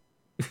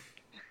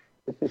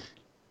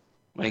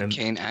 Like And-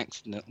 Kane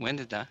accident. When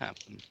did that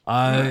happen?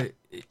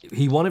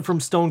 He won it from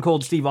Stone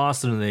Cold Steve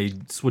Austin, and they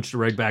switched it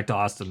right back to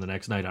Austin the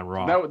next night on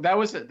Raw. That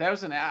was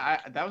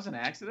an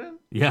accident.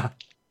 Yeah.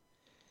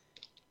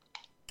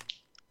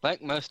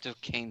 Like most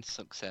of Kane's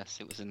success,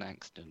 it was an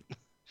accident.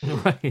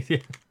 Right, yeah.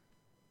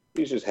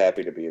 He's just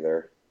happy to be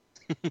there.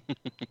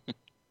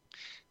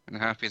 I'm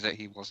happy that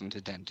he wasn't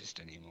a dentist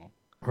anymore.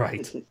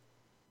 Right.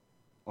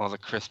 Or the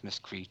Christmas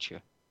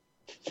creature.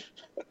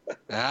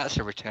 That's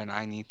a return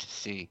I need to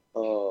see.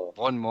 Oh.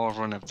 One more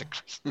run of the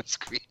Christmas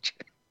creature.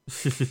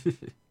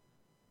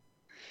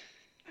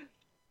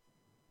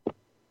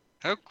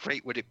 How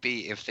great would it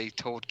be if they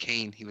told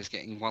Kane he was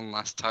getting one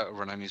last title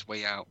run on his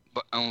way out,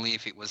 but only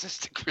if it was as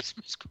the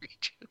Christmas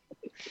creature?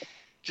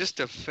 Just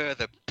to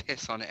further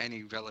piss on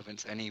any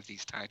relevance any of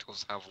these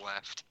titles have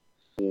left.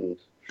 Mm.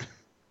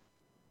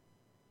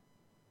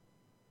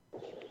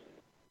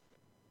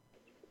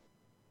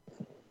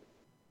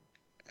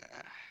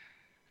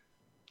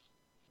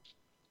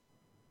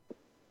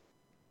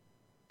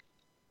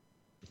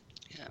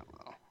 Yeah,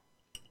 well.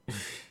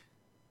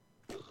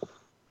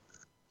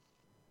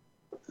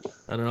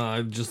 I don't know,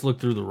 I just looked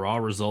through the Raw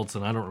results,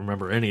 and I don't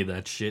remember any of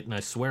that shit, and I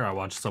swear I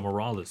watched some of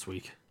Raw this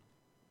week.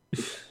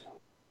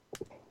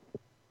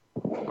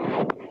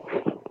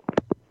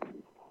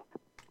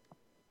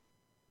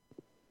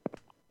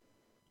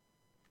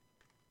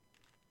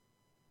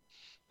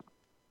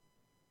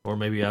 Or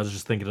maybe I was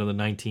just thinking of the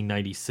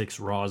 1996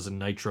 Raws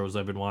and Nitros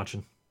I've been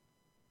watching.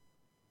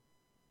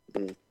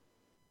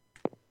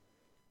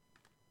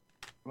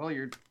 Well,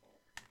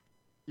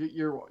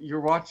 you're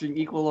watching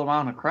equal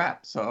amount of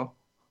crap, so.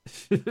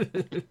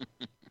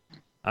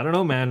 I don't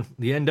know, man.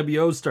 The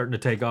NWO's starting to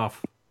take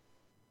off.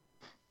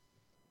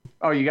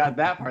 Oh, you got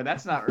that part.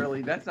 That's not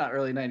early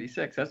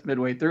 96. That's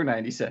midway through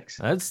 96.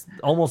 That's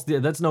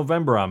that's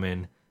November I'm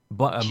in.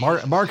 But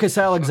Marcus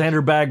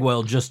Alexander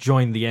Bagwell just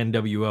joined the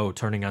NWO,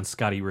 turning on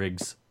Scotty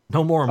Riggs.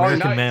 No more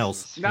American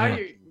males. Now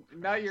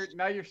Yeah.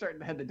 you're starting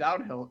to head the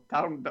down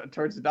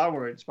towards the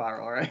downward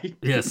spiral, right?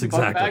 Yes, Buck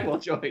exactly. Bagwell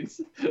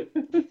joins.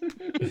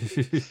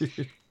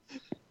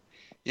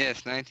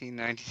 Yes,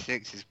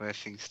 1996 is where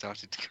things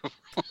started to go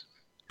wrong.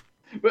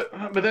 But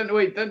then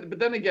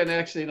again,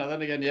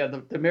 yeah,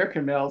 the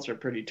American males are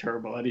pretty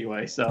turbo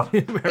anyway. So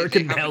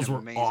American They have males an were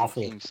amazing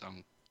awful. theme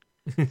song.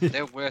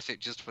 They're worth it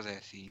just for their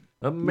theme.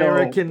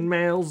 American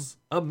males,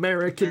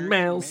 American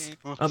males,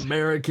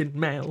 American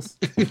males.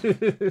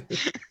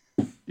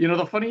 you know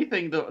the funny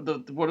thing,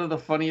 the one of the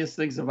funniest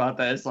things about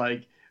that is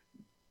like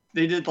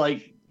they did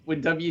like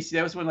when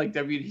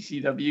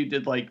WCW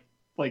did like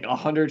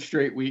 100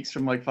 straight weeks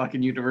from like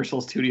fucking Universal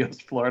Studios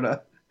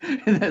Florida,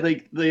 and then,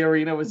 like the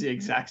arena was the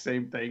exact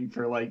same thing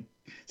for like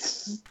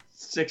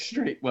 6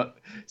 straight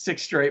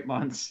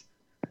months.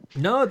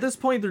 No, at this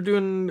point they're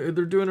doing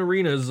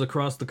arenas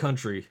across the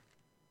country.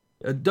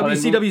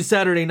 WCW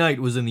Saturday Night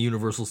was in the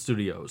Universal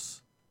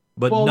Studios,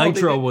 but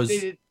Nitro was.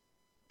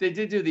 They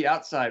did do the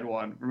outside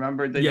one.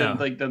 Remember, they Yeah. did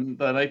like the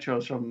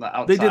Nitros from the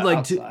outside. They did like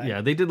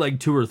outside. they did like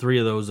 2 or 3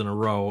 of those in a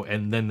row,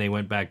 and then they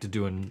went back to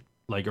doing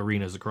like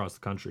arenas across the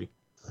country.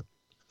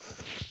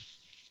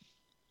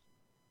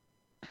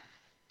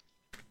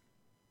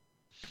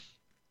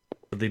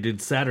 But they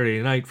did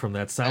Saturday Night from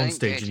that I think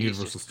soundstage in JT is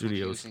Universal just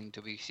Studios. confusing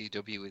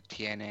WCW with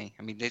TNA.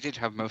 I mean, they did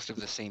have most of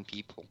the same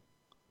people.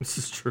 This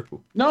is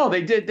true. No,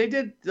 they did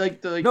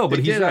No, but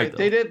he's right, though.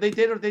 They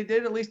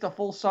did at least a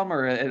full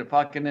summer at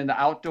fucking in the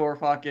outdoor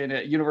fucking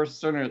at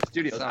Universal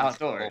Studios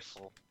outdoors.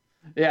 Awful.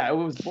 Yeah, it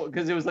was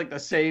because it was like the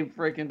same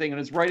freaking thing, and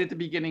it's right at the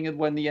beginning of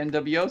when the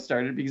NWO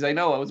started. Because I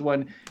know it was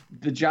when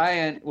the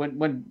Giant,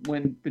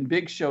 when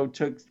Big Show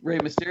took Rey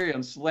Mysterio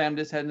and slammed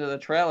his head into the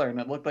trailer, and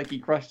it looked like he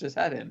crushed his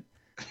head in.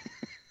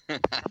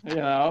 You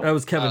know, That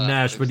was Kevin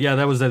Nash, but yeah,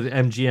 that was at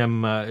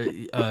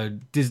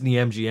MGM, Disney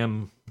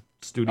MGM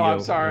studio. Oh, I'm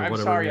sorry. or I'm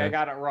whatever, sorry. yeah. I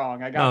got it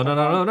wrong. I got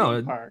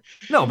No.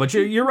 No, but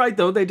you're right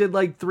though. They did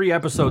like 3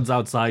 episodes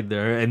outside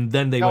there, and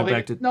then they went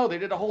back to. No, they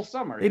did a whole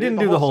summer. They didn't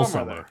do the whole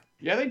summer. there.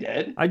 Yeah, they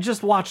did. I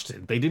just watched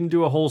it. They didn't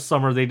do a whole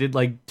summer. They did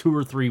like 2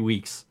 or 3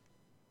 weeks,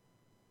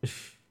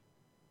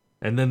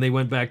 and then they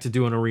went back to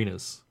doing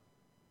arenas.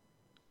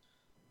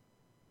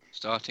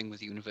 Starting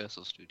with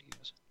Universal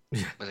Studios,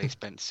 where they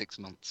spent 6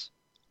 months.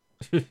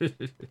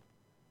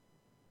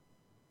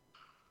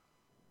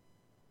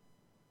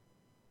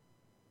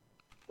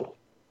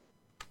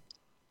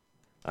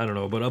 I don't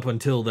know, but up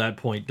until that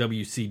point,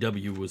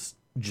 WCW was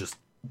just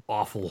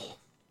awful.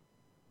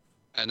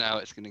 And now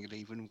it's going to get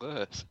even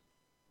worse.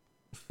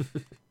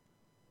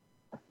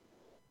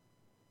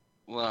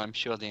 Well, I'm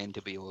sure the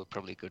NWO were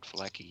probably good for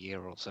like a year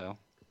or so.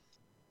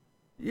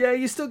 Yeah,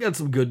 you still got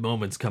some good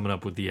moments coming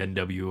up with the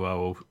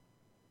NWO.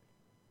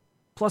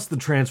 Plus the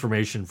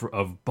transformation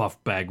of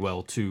Buff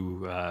Bagwell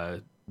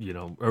to,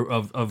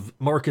 of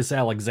Marcus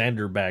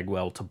Alexander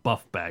Bagwell to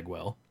Buff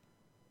Bagwell.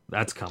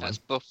 That's coming. That's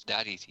Buff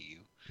Daddy to you.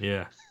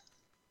 Yeah.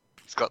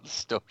 He's got the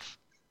stuff,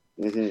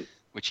 Mm-hmm.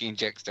 which he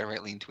injects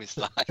directly into his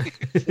thigh.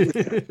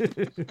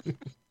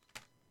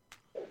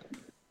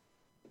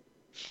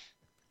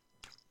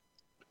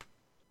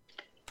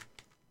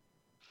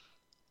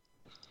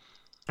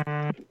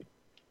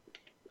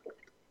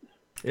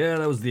 Yeah,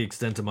 that was the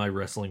extent of my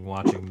wrestling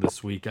watching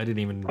this week. I didn't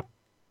even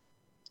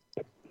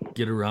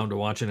get around to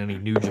watching any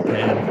New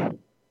Japan.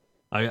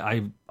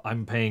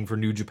 I'm paying for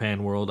New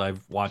Japan World.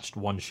 I've watched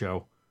 1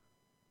 show.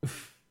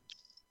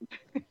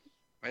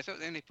 I thought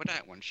they only put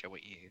out 1 show a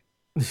year.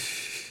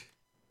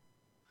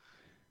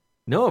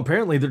 No,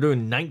 apparently they're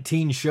doing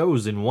 19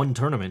 shows in 1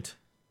 tournament.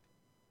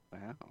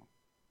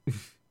 Wow.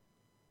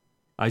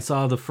 I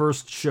saw the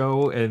first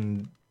show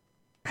and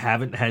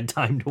haven't had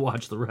time to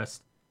watch the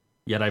rest.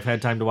 Yet I've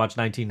had time to watch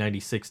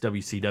 1996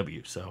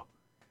 WCW, so.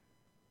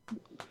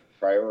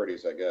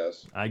 Priorities, I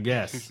guess. I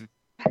guess.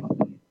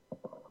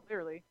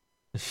 Clearly.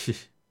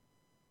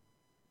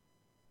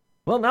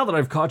 Well, now that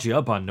I've caught you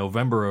up on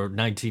November of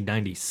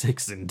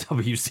 1996 in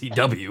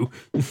WCW,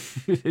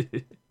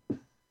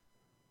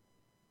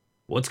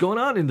 what's going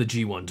on in the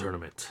G1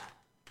 tournament?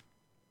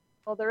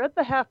 Well, they're at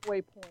the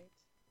halfway point.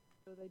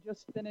 So they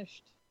just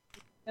finished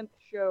the 10th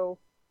show.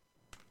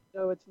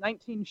 So it's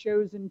 19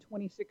 shows in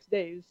 26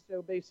 days.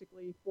 So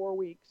basically 4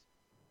 weeks.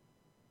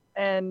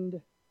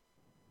 And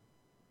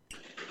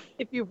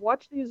if you've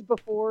watched these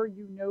before,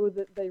 you know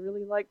that they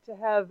really like to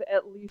have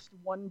at least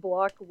 1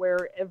 block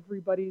where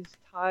everybody's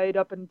tied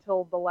up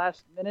until the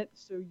last minute.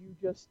 So you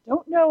just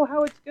don't know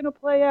how it's going to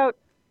play out.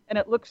 And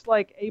it looks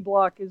like A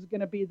block is going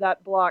to be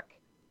that block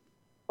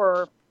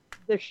for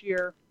this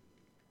year.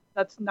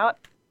 That's not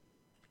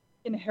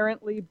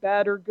inherently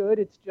bad or good.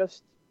 It's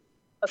just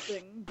a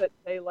thing that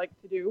they like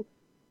to do.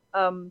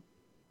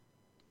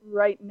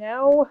 Right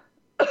now,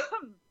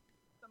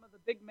 some of the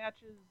big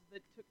matches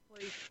that took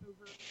place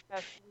over the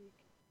past week,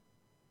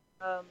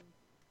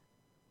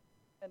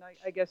 and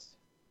I guess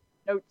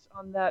notes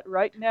on that.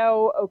 Right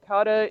now,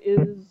 Okada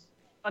is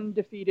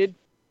undefeated,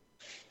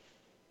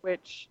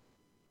 which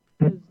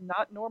is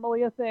not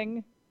normally a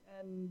thing,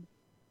 and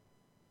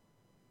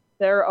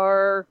there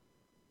are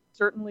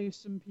certainly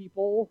some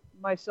people,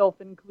 myself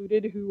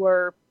included, who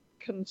are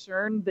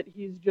concerned that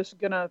he's just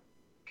gonna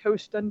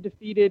coast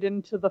undefeated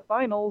into the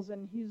finals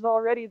and he's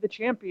already the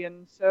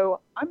champion. So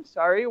I'm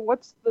sorry,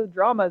 what's the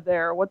drama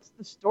there? What's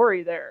the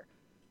story there?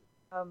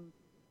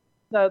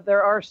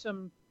 There are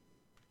some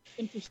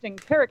interesting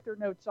character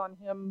notes on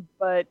him,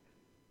 but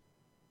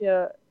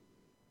yeah,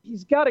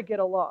 he's got to get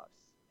a loss,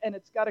 and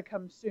it's got to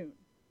come soon.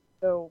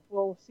 So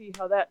we'll see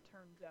how that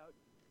turns out.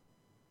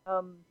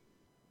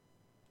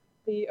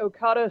 The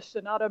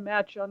Okada-Sonata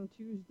match on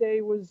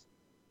Tuesday was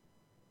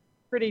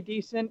pretty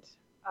decent.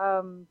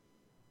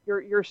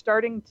 You're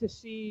starting to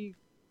see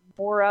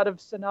more out of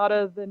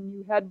Sonata than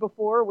you had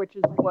before, which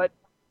is what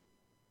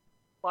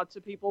lots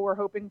of people were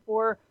hoping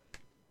for.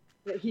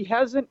 He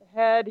hasn't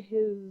had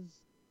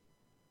his,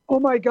 oh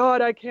my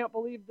god, I can't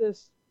believe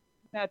this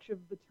match of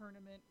the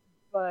tournament,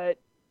 but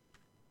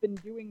been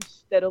doing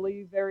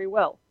steadily very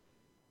well.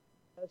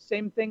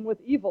 Same thing with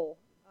Evil.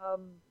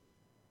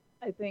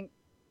 I think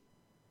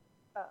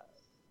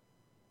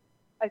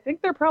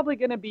they're probably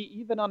going to be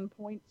even on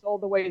points all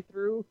the way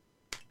through,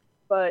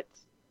 but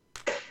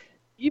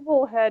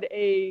Evil had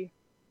a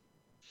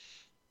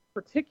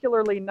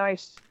particularly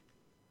nice,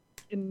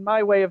 in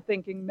my way of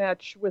thinking,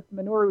 match with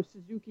Minoru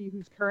Suzuki,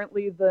 who's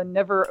currently the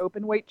never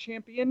openweight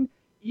champion.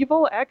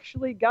 Evil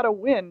actually got a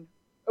win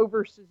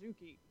over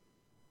Suzuki.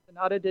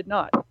 Sonata did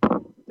not.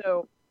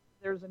 So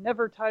there's a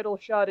never title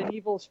shot in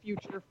Evil's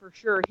future for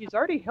sure. He's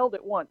already held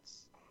it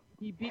once.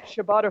 He beat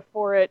Shibata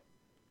for it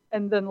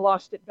and then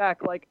lost it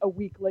back like a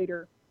week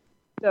later.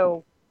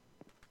 So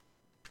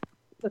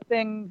the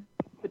thing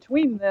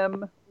between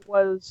them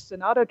was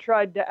Sonata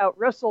tried to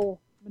out-wrestle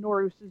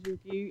Minoru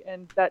Suzuki,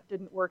 and that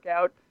didn't work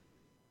out.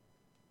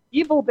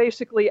 Evil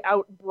basically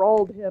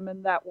out-brawled him,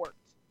 and that worked.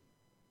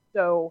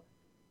 So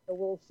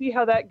we'll see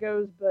how that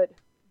goes, but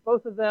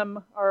both of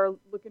them are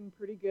looking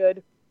pretty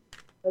good.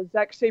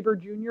 Zack Sabre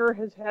Jr.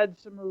 has had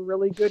some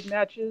really good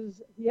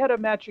matches. He had a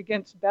match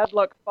against Bad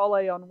Luck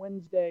Fale on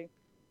Wednesday.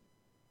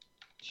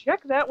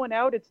 Check that one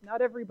out. It's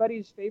not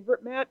everybody's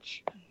favorite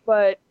match,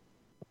 but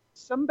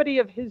somebody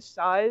of his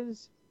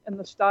size and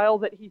the style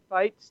that he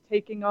fights,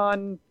 taking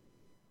on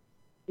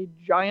a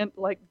giant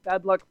like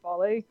Bad Luck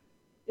Fale,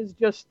 is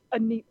just a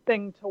neat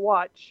thing to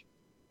watch.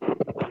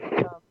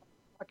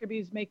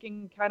 Wakabe's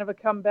making kind of a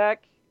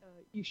comeback.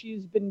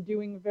 Ishii's been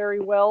doing very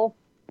well.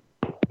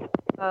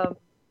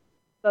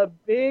 The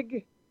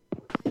big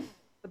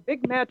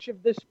match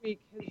of this week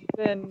has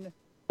been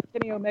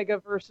Kenny Omega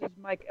versus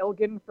Mike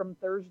Elgin from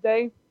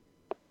Thursday.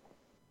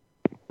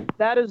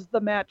 That is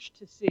the match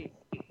to see.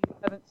 If you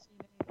haven't seen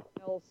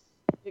anything else,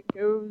 it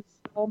goes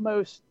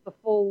almost the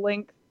full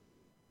length.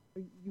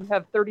 You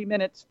have 30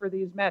 minutes for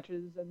these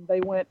matches, and they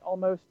went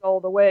almost all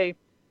the way.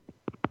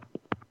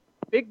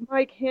 Big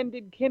Mike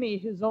handed Kenny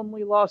his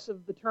only loss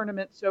of the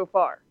tournament so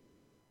far.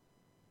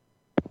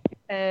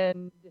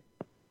 And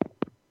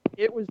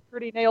it was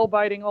pretty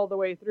nail-biting all the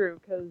way through,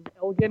 because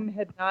Elgin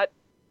had not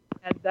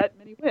had that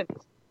many wins.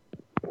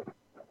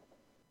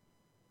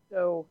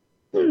 So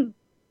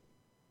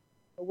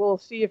we'll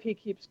see if he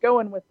keeps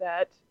going with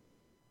that.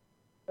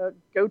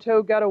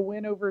 Goto got a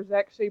win over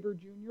Zack Sabre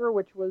Jr.,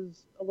 which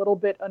was a little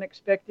bit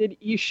unexpected.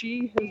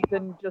 Ishii has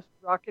been just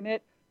rocking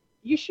it.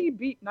 Ishii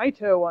beat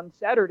Naito on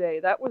Saturday.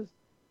 That was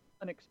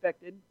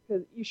unexpected,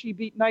 because Ishii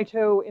beat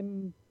Naito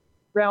in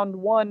round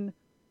 1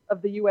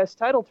 of the U.S.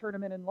 title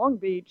tournament in Long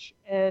Beach,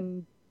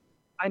 and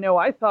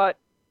I thought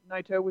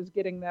Naito was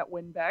getting that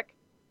win back,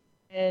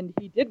 and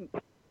he didn't.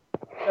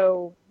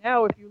 So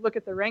now if you look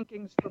at the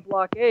rankings for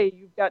Block A,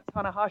 you've got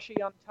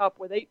Tanahashi on top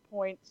with 8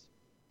 points,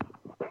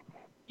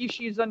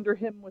 Ishii's under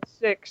him with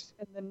 6,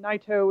 and then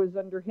Naito is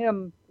under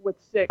him with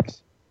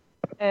 6.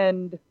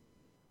 And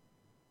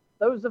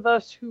those of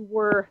us who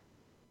were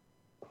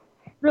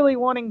really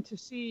wanting to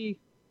see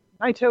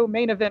Naito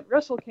main event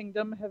Wrestle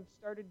Kingdom have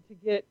started to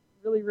get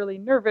really, really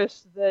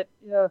nervous that,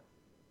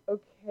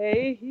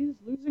 okay, he's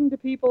losing to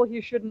people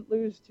he shouldn't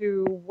lose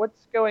to.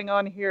 What's going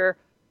on here?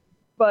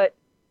 But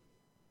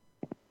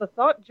the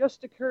thought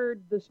just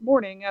occurred this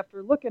morning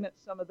after looking at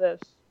some of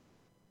this.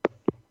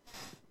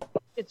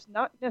 It's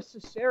not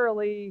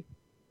necessarily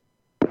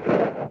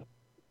the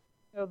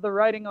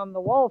writing on the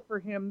wall for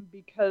him,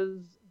 because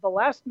the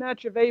last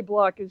match of A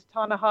Block is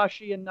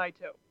Tanahashi and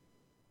Naito.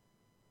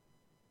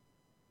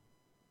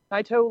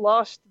 Naito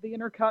lost the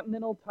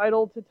Intercontinental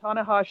title to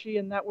Tanahashi,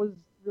 and that was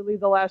really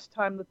the last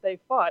time that they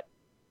fought.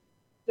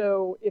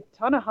 So if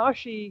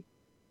Tanahashi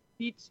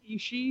beats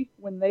Ishii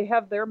when they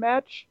have their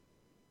match,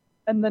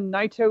 and then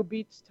Naito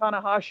beats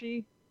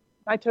Tanahashi,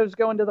 Naito's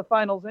going to the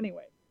finals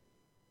anyway.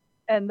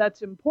 And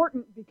that's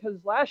important because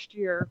last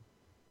year,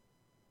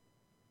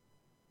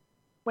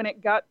 when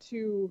it got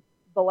to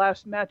the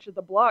last match of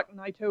the block,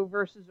 Naito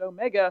versus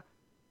Omega,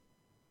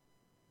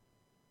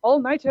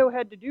 all Naito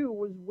had to do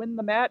was win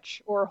the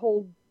match or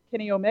hold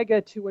Kenny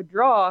Omega to a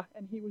draw,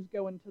 and he was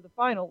going to the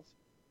finals.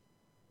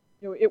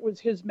 It was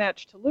his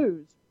match to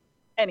lose,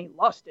 and he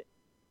lost it.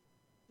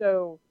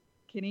 So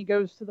Kenny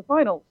goes to the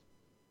finals.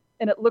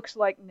 And it looks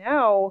like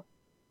now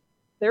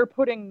they're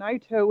putting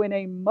Naito in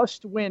a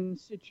must-win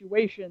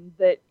situation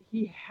that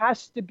he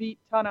has to beat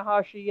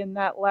Tanahashi in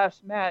that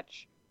last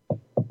match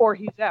or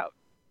he's out,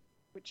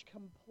 which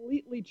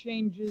completely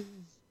changes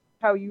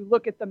how you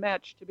look at the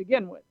match to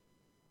begin with.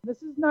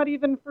 This is not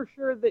even for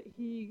sure that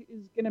he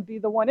is going to be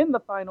the one in the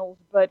finals,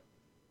 but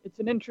it's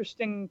an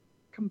interesting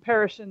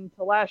comparison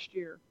to last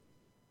year.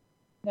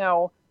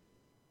 Now,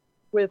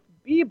 with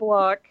B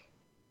Block,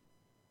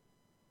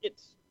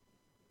 it's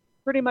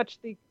pretty much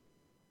the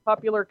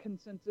popular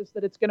consensus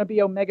that it's going to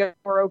be Omega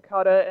or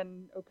Okada,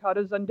 and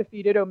Okada's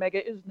undefeated,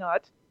 Omega is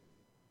not.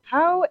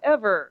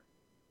 However,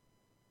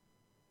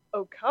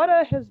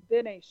 Okada has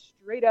been a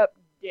straight-up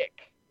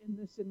dick in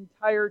this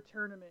entire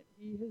tournament.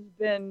 He has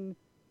been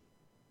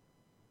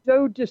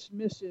so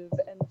dismissive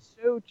and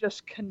so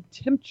just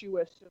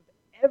contemptuous of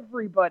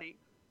everybody.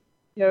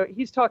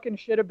 He's talking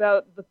shit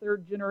about the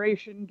third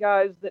generation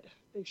guys that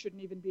they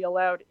shouldn't even be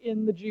allowed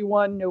in the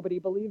G1. Nobody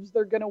believes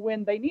they're going to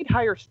win. They need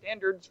higher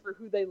standards for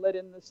who they let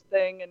in this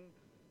thing. And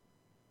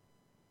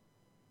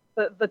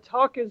the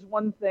talk is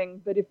one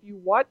thing, but if you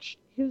watch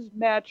his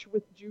match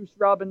with Juice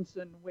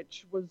Robinson,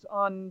 which was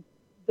on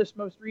this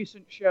most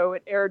recent show,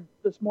 it aired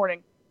this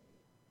morning,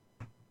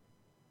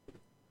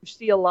 you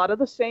see a lot of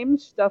the same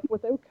stuff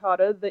with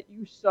Okada that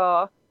you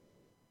saw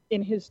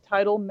in his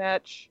title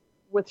match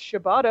with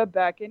Shibata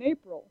back in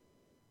April.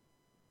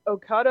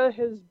 Okada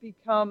has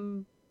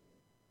become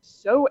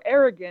so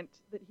arrogant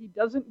that he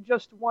doesn't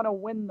just want to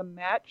win the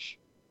match.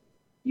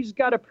 He's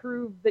got to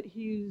prove that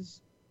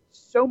he's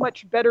so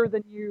much better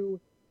than you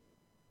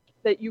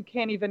that you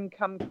can't even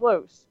come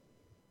close.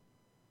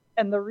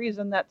 And the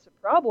reason that's a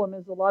problem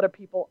is a lot of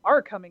people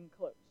are coming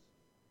close.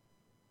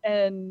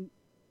 And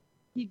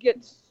he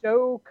gets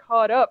so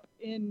caught up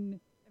in,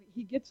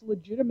 he gets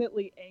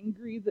legitimately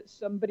angry that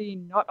somebody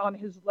not on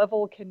his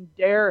level can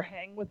dare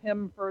hang with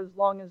him for as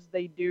long as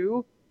they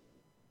do.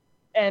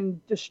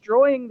 And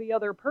destroying the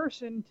other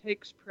person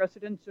takes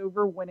precedence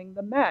over winning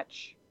the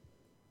match.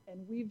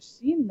 And we've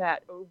seen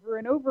that over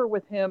and over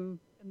with him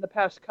in the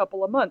past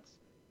couple of months.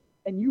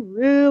 And you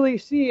really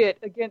see it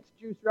against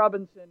Juice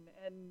Robinson.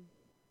 And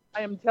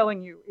I am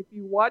telling you, if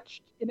you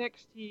watched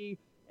NXT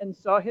and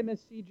saw him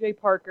as CJ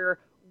Parker,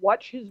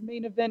 watch his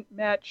main event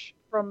match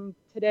from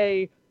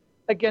today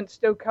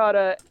against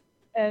Okada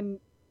and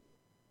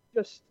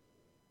just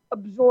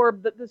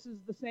absorb that this is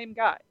the same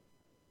guy.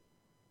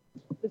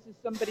 This is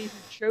somebody who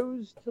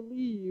chose to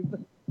leave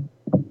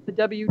the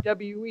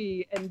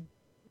WWE and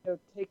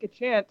take a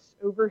chance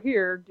over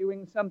here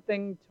doing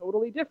something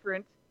totally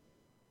different.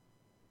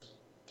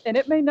 And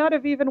it may not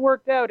have even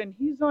worked out, and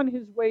he's on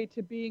his way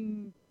to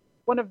being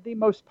one of the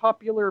most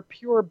popular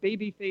pure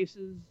baby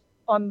faces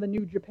on the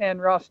New Japan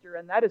roster,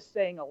 and that is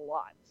saying a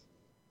lot.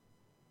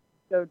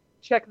 So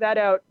check that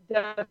out,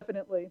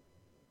 definitely.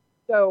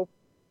 So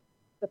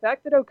the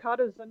fact that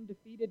Okada's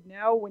undefeated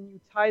now, when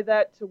you tie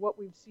that to what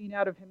we've seen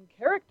out of him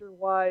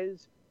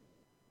character-wise,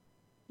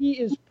 he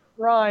is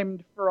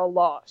primed for a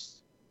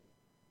loss.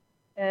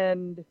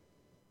 And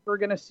we're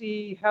going to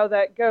see how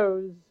that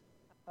goes.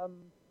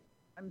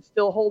 I'm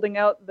still holding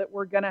out that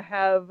we're going to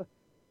have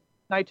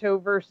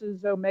Naito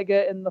versus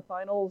Omega in the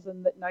finals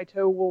and that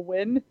Naito will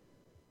win.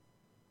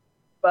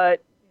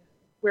 But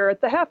we're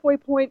at the halfway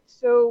point,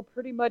 so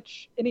pretty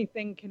much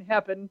anything can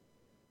happen.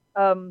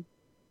 One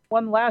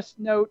last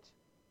note.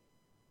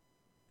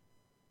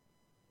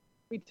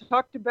 We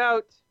talked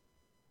about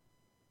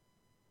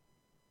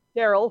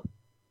Daryl,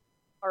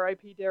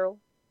 R.I.P. Daryl.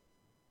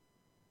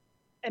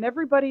 And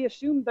everybody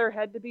assumed there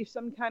had to be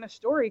some kind of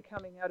story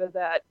coming out of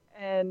that.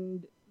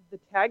 And the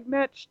tag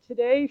match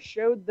today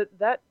showed that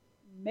that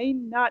may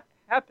not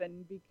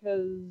happen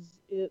because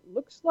it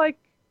looks like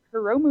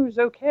Hiromu's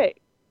okay.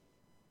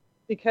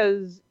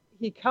 Because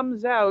he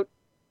comes out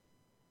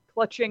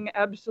clutching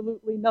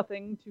absolutely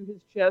nothing to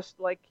his chest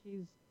like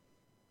he's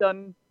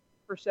done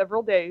for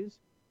several days.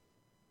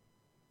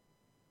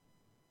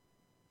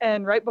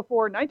 And right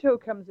before Naito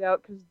comes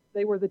out, because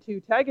they were the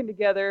two tagging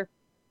together,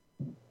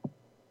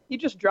 he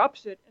just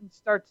drops it and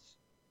starts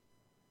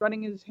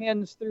running his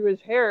hands through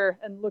his hair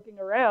and looking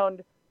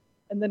around.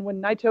 And then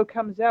when Naito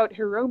comes out,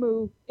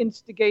 Hiromu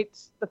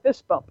instigates the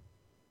fist bump.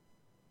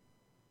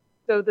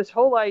 So this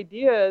whole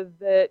idea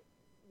that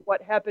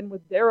what happened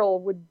with Daryl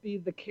would be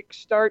the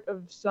kickstart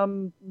of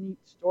some neat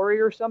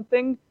story or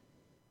something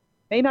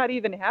may not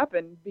even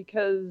happen,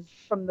 because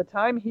from the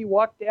time he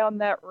walked down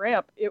that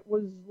ramp, it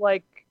was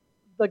like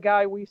the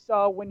guy we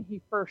saw when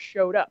he first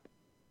showed up.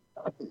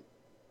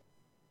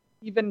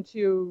 Even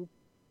to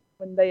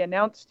when they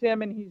announced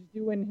him and he's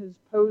doing his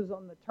pose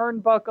on the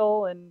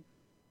turnbuckle and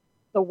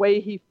the way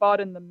he fought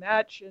in the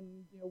match, and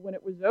when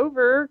it was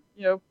over,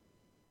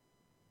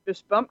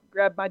 fist bump,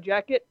 grab my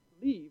jacket,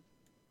 leave.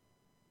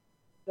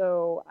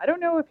 So I don't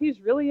know if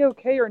he's really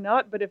okay or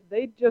not, but if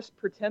they just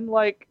pretend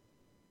like,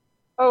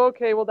 oh,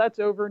 okay, well, that's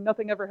over,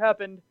 nothing ever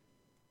happened,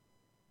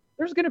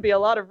 there's going to be a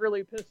lot of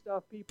really pissed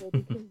off people,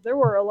 because there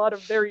were a lot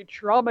of very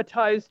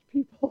traumatized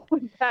people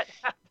when that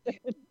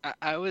happened.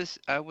 I was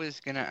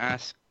going to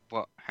ask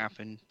what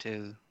happened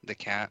to the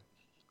cat,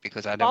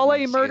 because I don't Fale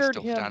want to see a murdered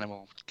stuffed him.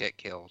 animal get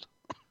killed.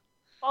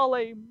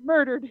 Fale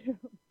murdered him.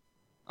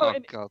 Oh,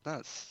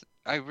 God,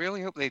 I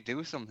really hope they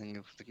do something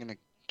if they're going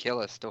to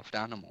kill a stuffed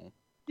animal.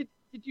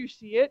 Did you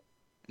see it?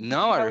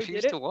 No, I How he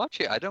refuse did to it? watch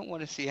it. I don't want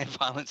to see any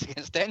violence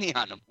against any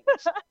animals.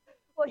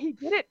 Well, he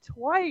did it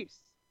twice.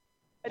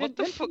 I What didn't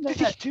the mention fuck did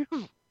that. he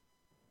do?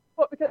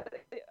 Well, because,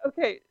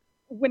 okay,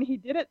 when he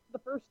did it the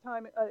first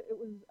time, it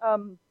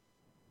was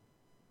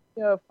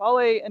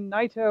Fale and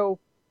Naito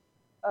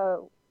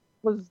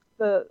was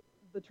the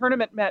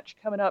tournament match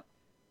coming up,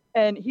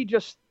 and he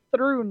just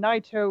threw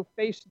Naito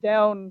face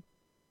down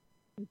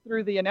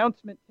through the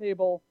announcement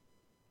table,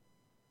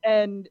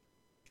 and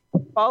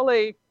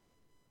Fale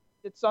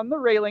sits on the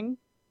railing,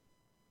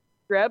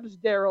 grabs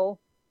Daryl,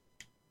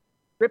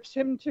 rips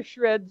him to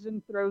shreds,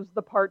 and throws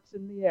the parts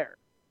in the air.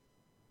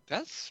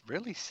 That's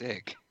really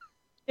sick.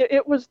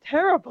 It was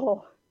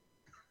terrible.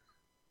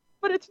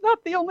 But it's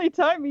not the only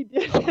time he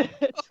did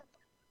it.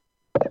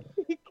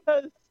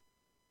 Because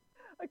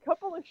a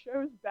couple of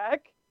shows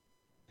back,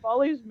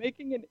 Fale's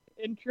making an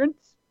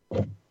entrance,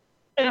 and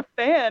a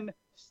fan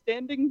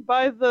standing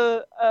by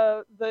the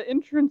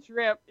entrance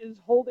ramp is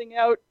holding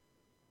out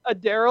a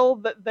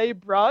Daryl that they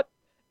brought,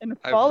 and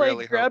I Fale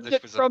really hope grabbed this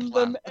it was a from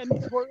them plan.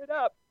 and tore it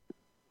up.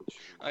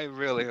 I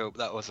really hope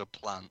that was a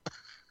plan.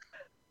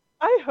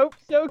 I hope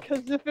so,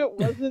 because if it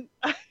wasn't,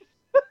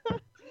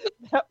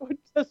 that would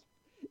just,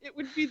 it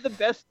would be the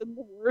best and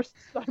the worst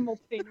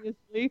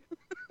simultaneously.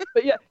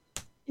 But yeah,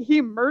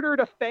 he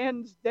murdered a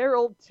fan's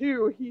Daryl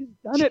too. He's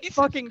done it Jesus.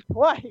 fucking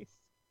twice.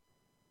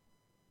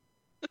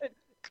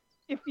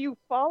 If you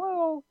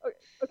follow,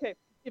 okay,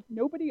 if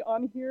nobody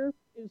on here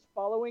is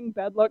following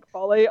Bad Luck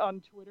Fale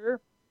on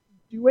Twitter,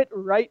 do it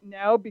right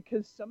now,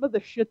 because some of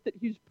the shit that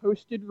he's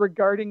posted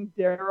regarding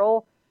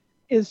Daryl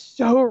is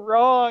so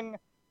wrong,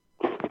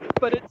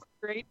 but it's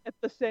great at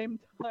the same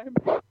time.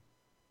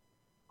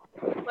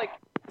 Like,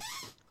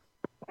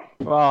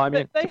 Well, I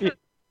mean,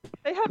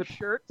 they have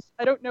shirts.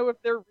 I don't know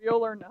if they're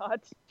real or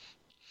not.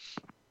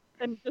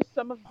 And just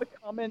some of the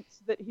comments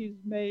that he's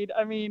made,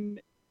 I mean,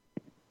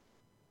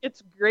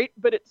 it's great,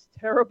 but it's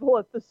terrible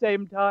at the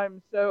same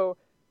time. So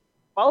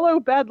follow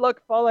Bad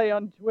Luck Fale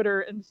on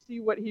Twitter and see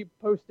what he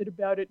posted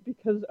about it,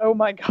 because oh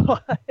my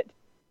god.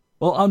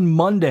 Well, on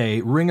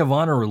Monday, Ring of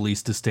Honor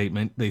released a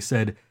statement. They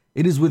said,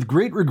 "It is with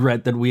great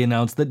regret that we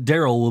announce that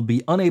Daryl will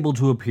be unable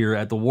to appear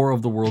at the War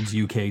of the Worlds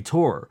UK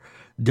tour.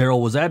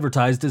 Daryl was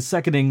advertised as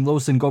seconding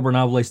Los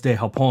Ingobernables de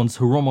Japon's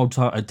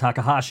Hiromu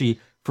Takahashi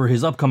for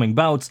his upcoming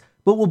bouts,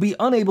 but will be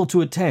unable to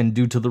attend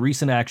due to the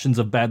recent actions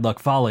of Bad Luck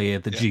Fale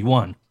at the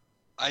G1.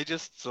 I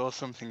just saw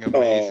something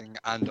amazing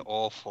and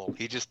awful.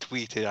 He just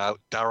tweeted out,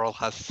 "Daryl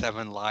has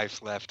 7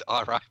 lives left.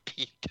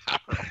 R.I.P.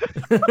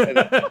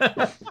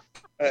 Daryl."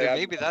 So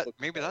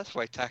maybe that's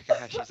why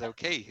Takahashi's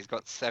okay. He's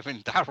got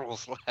 7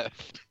 Daryls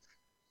left.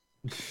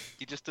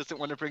 He just doesn't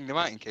want to bring them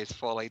out in case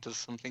Fale does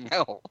something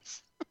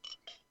else.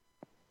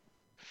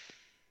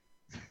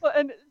 Well,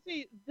 and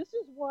see, this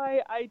is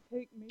why I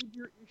take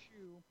major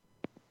issue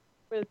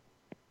with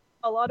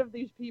a lot of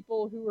these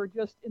people who are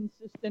just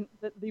insistent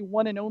that the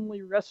one and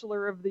only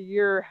wrestler of the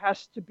year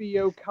has to be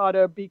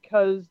Okada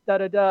because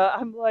da-da-da.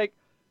 I'm like,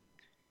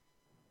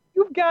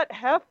 you've got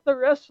half the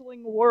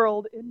wrestling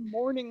world in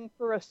mourning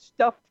for a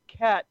stuffed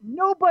cat.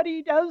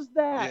 Nobody does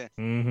that.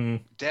 Yeah. Mm-hmm.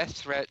 Death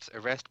threats,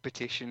 arrest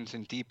petitions,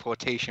 and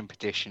deportation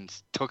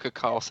petitions. Tucker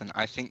Carlson,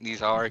 I think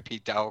these R.I.P.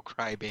 Daryl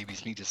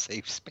crybabies need a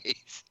safe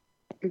space.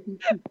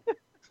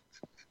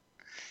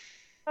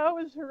 How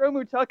is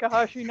Hiromu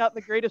Takahashi not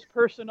the greatest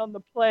person on the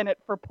planet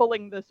for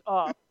pulling this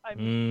off? I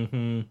mean,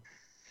 Mm-hmm.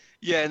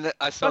 Yeah, and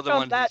I saw Fuck the on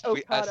one. that, I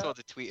Okada. saw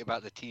the tweet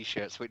about the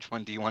T-shirts. Which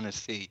one do you want to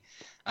see?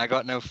 I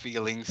got no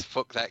feelings.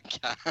 Fuck that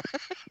cat.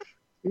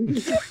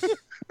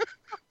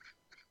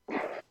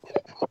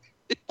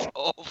 It's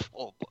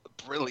awful, but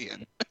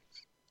brilliant.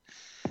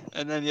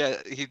 And then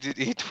he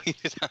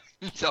tweeted out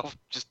himself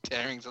just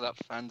tearing to that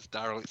fan's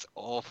Daryl. It's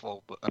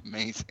awful, but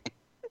amazing.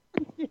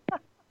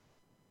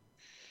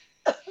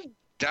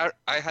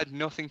 I had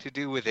nothing to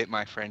do with it,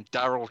 my friend.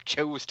 Daryl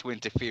chose to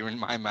interfere in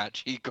my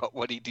match. He got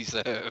what he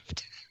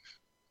deserved.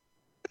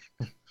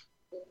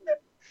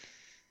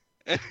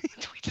 And he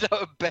tweeted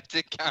out a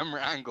better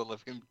camera angle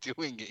of him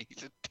doing it.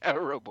 He's a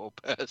terrible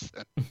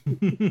person.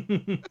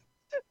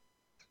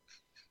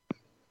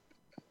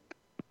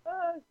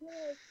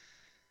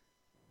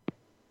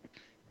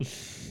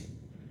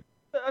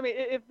 I mean,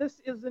 if this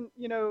isn't,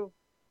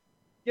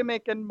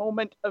 gimmick and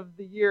moment of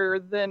the year,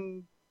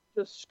 then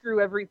just screw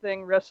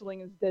everything.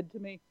 Wrestling is dead to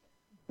me.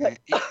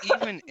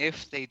 Even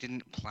if they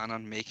didn't plan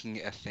on making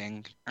it a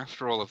thing,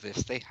 after all of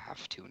this, they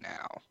have to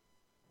now.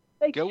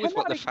 They Go with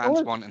what the cannot fans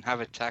ignore- want and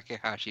have a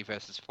Takahashi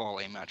versus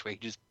Fale match where he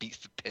just beats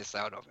the piss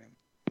out of him.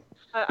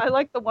 I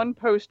like the one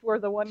post where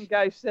the one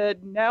guy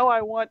said, "Now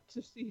I want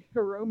to see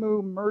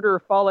Hiromu murder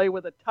Fale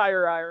with a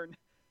tire iron."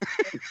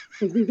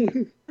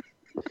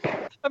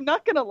 I'm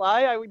not gonna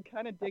lie, I would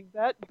kind of dig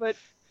that, but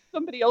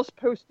somebody else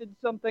posted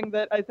something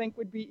that I think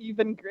would be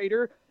even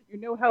greater. You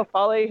know how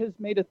Fale has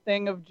made a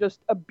thing of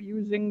just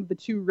abusing the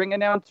 2 ring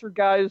announcer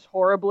guys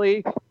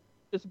horribly,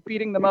 just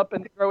beating them up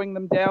and throwing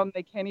them down.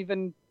 They can't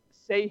even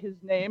say his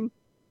name.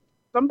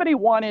 Somebody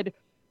wanted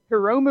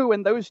Hiromu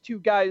and those 2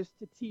 guys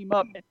to team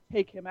up and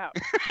take him out.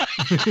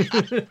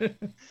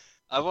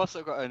 I've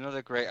also got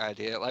another great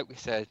idea. Like we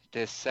said,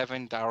 there's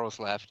 7 Daryls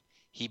left.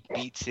 He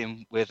beats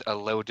him with a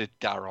loaded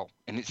Daryl,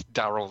 and it's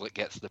Daryl that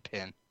gets the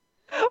pin.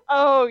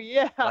 Oh,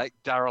 yeah. Like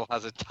Daryl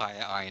has a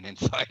tire iron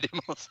inside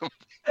him or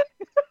something.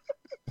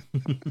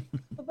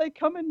 They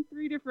come in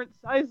 3 different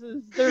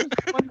sizes. There's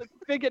one that's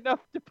big enough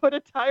to put a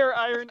tire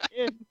iron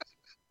in.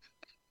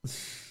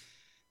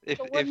 If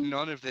one-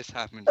 none of this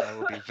happens, I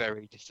will be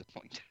very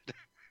disappointed.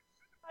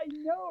 I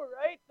know,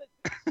 right?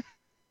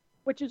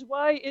 Which is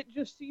why it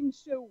just seems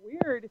so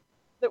weird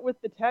that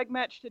with the tag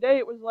match today,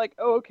 it was like,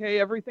 oh, okay,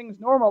 everything's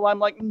normal. I'm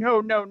like,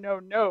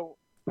 no.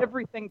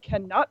 Everything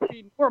cannot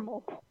be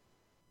normal.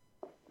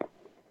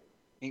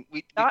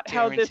 We'd Not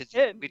how this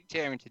ends. We'd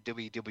tear into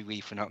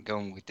WWE for not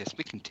going with this.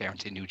 We can tear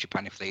into New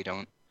Japan if they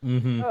don't.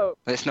 Mm-hmm. Oh,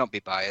 Let's not be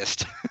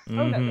biased.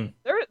 oh no.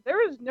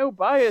 There is no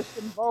bias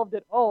involved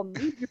at all.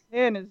 New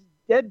Japan is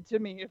dead to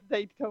me if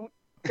they don't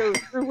go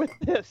through with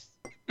this.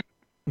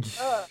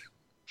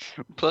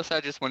 Plus, I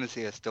just want to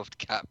see a stuffed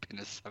cat pin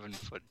a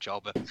 7-foot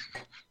jobber.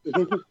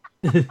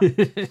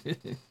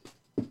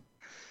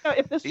 Now,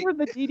 if this were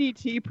the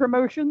DDT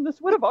promotion, this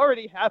would have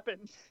already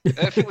happened.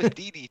 If it was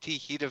DDT,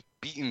 he'd have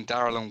beaten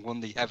Daryl and won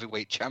the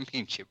heavyweight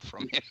championship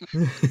from him.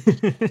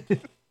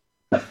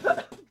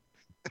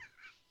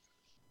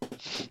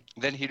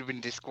 Then he'd have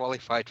been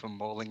disqualified for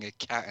mauling a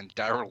cat, and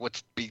Daryl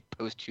would be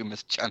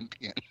posthumous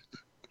champion.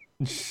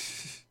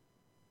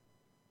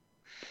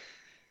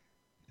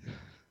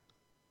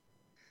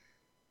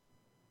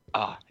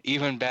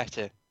 Even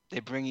better. They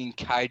bring in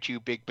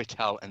Kaiju Big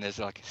Batal, and there's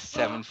like a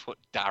 7-foot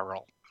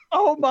Daryl.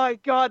 Oh my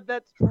god,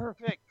 that's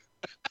perfect.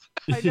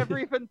 I never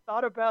even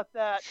thought about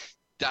that.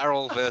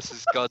 Daryl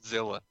versus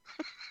Godzilla.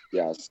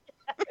 Yes.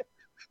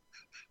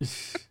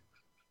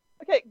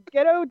 Okay,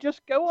 Ghetto,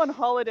 just go on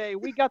holiday.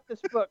 We got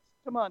this book.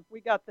 Come on,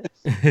 we got this.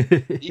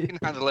 You can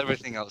handle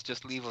everything else.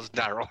 Just leave us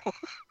Daryl.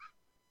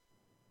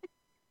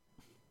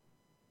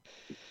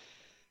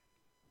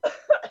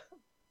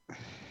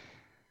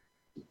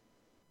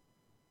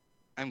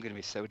 I'm gonna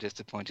be so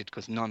disappointed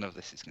because none of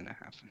this is gonna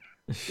happen.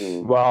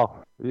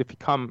 Well, if you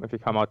come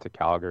out to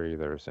Calgary,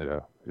 there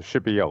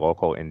should be a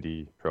local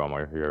indie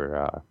promo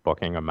here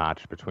booking a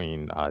match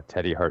between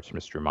Teddy Hart's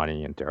Mr.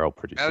 Money and Daryl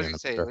pretty I was soon. gonna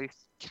say, at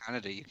least in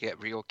Canada you get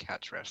real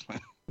cats wrestling.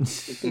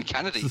 In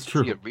Canada you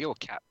see a real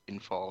cat in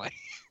Fale.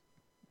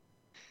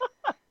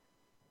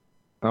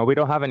 No, we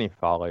don't have any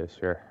Fales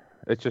here.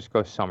 It just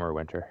goes summer,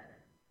 winter.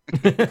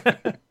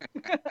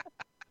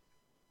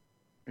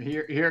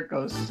 Here it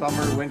goes.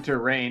 Summer, winter,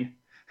 rain.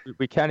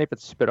 We can't even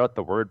spit out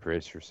the word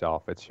brace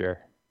yourself. It's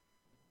here.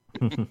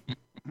 And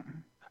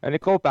to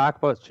go back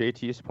about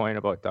JT's point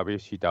about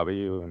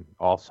WCW and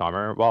all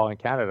summer, well, in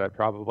Canada, it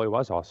probably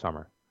was all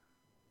summer.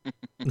 3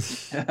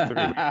 weeks.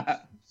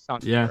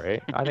 Sounds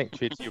right. I think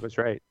JT was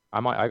right.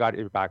 I got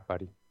your back,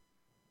 buddy.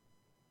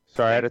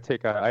 Sorry, I had to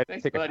take a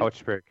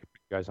couch break. Put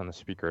you guys on the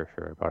speaker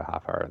for about a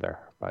half hour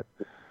there, but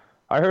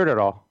I heard it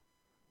all.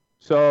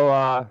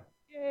 So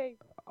Yay.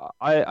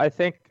 I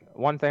think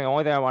only thing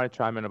I want to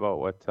chime in about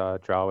what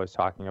Drow was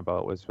talking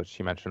about was what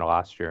she mentioned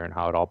last year and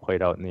how it all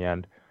played out in the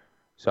end.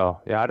 So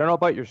yeah, I don't know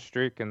about your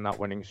streak and that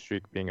winning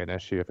streak being an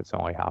issue if it's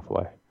only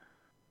halfway.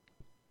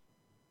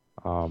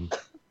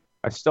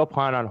 I still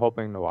plan on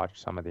hoping to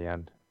watch some of the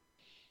end.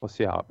 We'll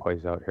see how it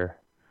plays out here.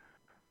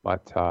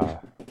 But yeah.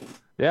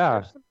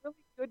 There's some really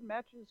good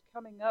matches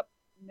coming up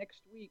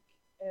next week,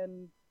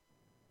 and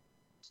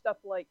stuff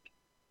like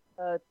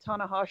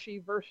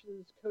Tanahashi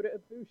versus Kota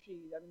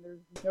Ibushi. I mean,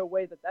 there's no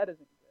way that isn't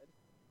good.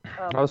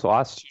 Those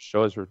last 2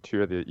 shows were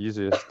 2 of the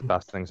easiest,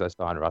 best things I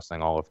saw in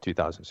wrestling all of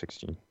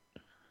 2016.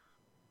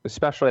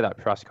 Especially that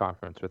press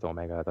conference with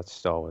Omega. That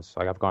still was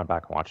like I've gone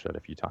back and watched it a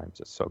few times.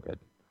 It's so good.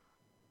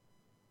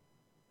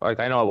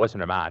 Like I know it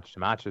wasn't a match. The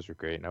matches were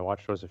great, and I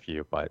watched those a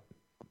few. But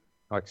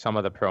like some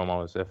of the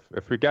promos,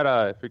 if we get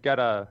a,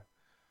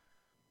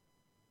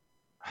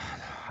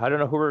 I don't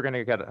know who we're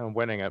gonna get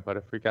winning it, but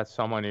if we get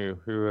someone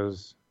who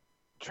is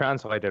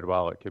translated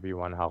well, it could be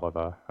one hell of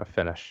a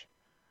finish.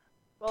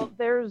 Well,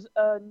 there's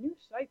a new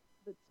site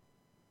that's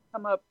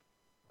come up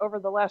over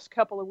the last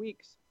couple of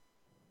weeks.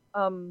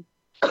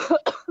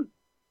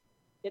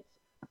 It's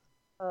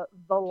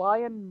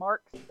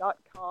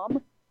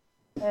thelionmarks.com,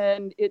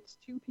 and it's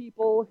 2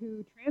 people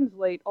who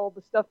translate all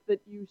the stuff that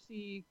you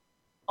see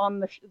on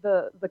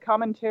the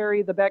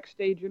commentary, the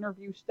backstage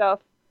interview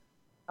stuff.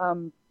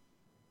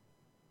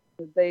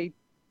 They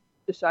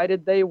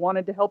decided they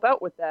wanted to help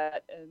out with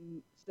that,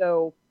 and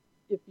so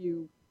if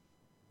you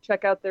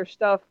check out their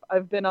stuff,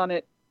 I've been on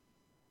it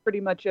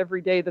pretty much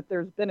every day that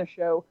there's been a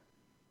show,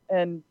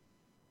 and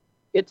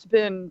it's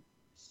been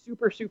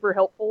super, super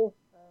helpful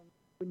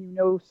when you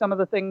know some of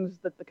the things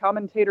that the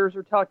commentators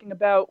are talking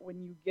about,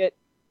 when you get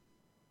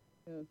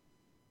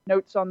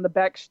notes on the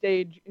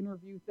backstage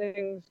interview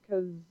things,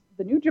 because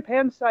the New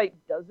Japan site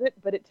does it,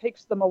 but it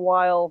takes them a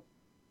while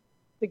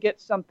to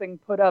get something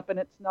put up, and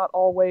it's not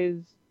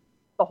always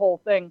the whole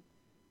thing.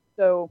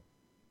 So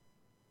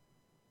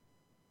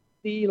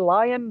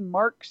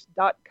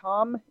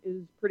thelionmarks.com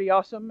is pretty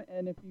awesome,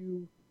 and if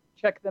you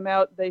check them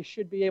out, they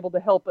should be able to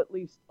help at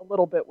least a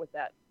little bit with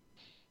that.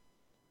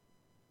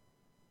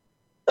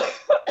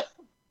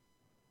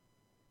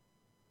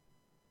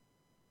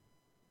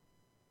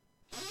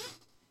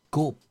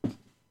 Cool.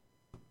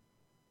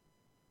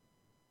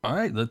 All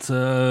right, let's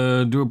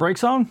do a break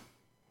song.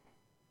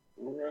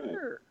 All right.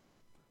 Sure.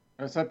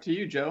 That's up to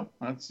you, Joe.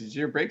 It's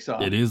your break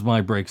song. It is my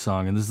break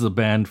song, and this is a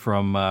band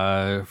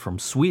from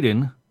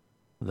Sweden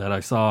that I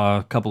saw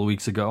a couple of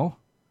weeks ago,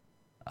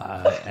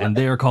 and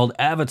they are called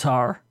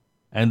Avatar,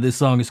 and this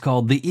song is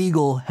called "The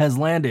Eagle Has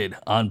Landed"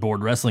 on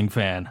Board Wrestling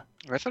Fan.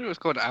 I thought it was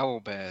called Owl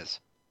Bears.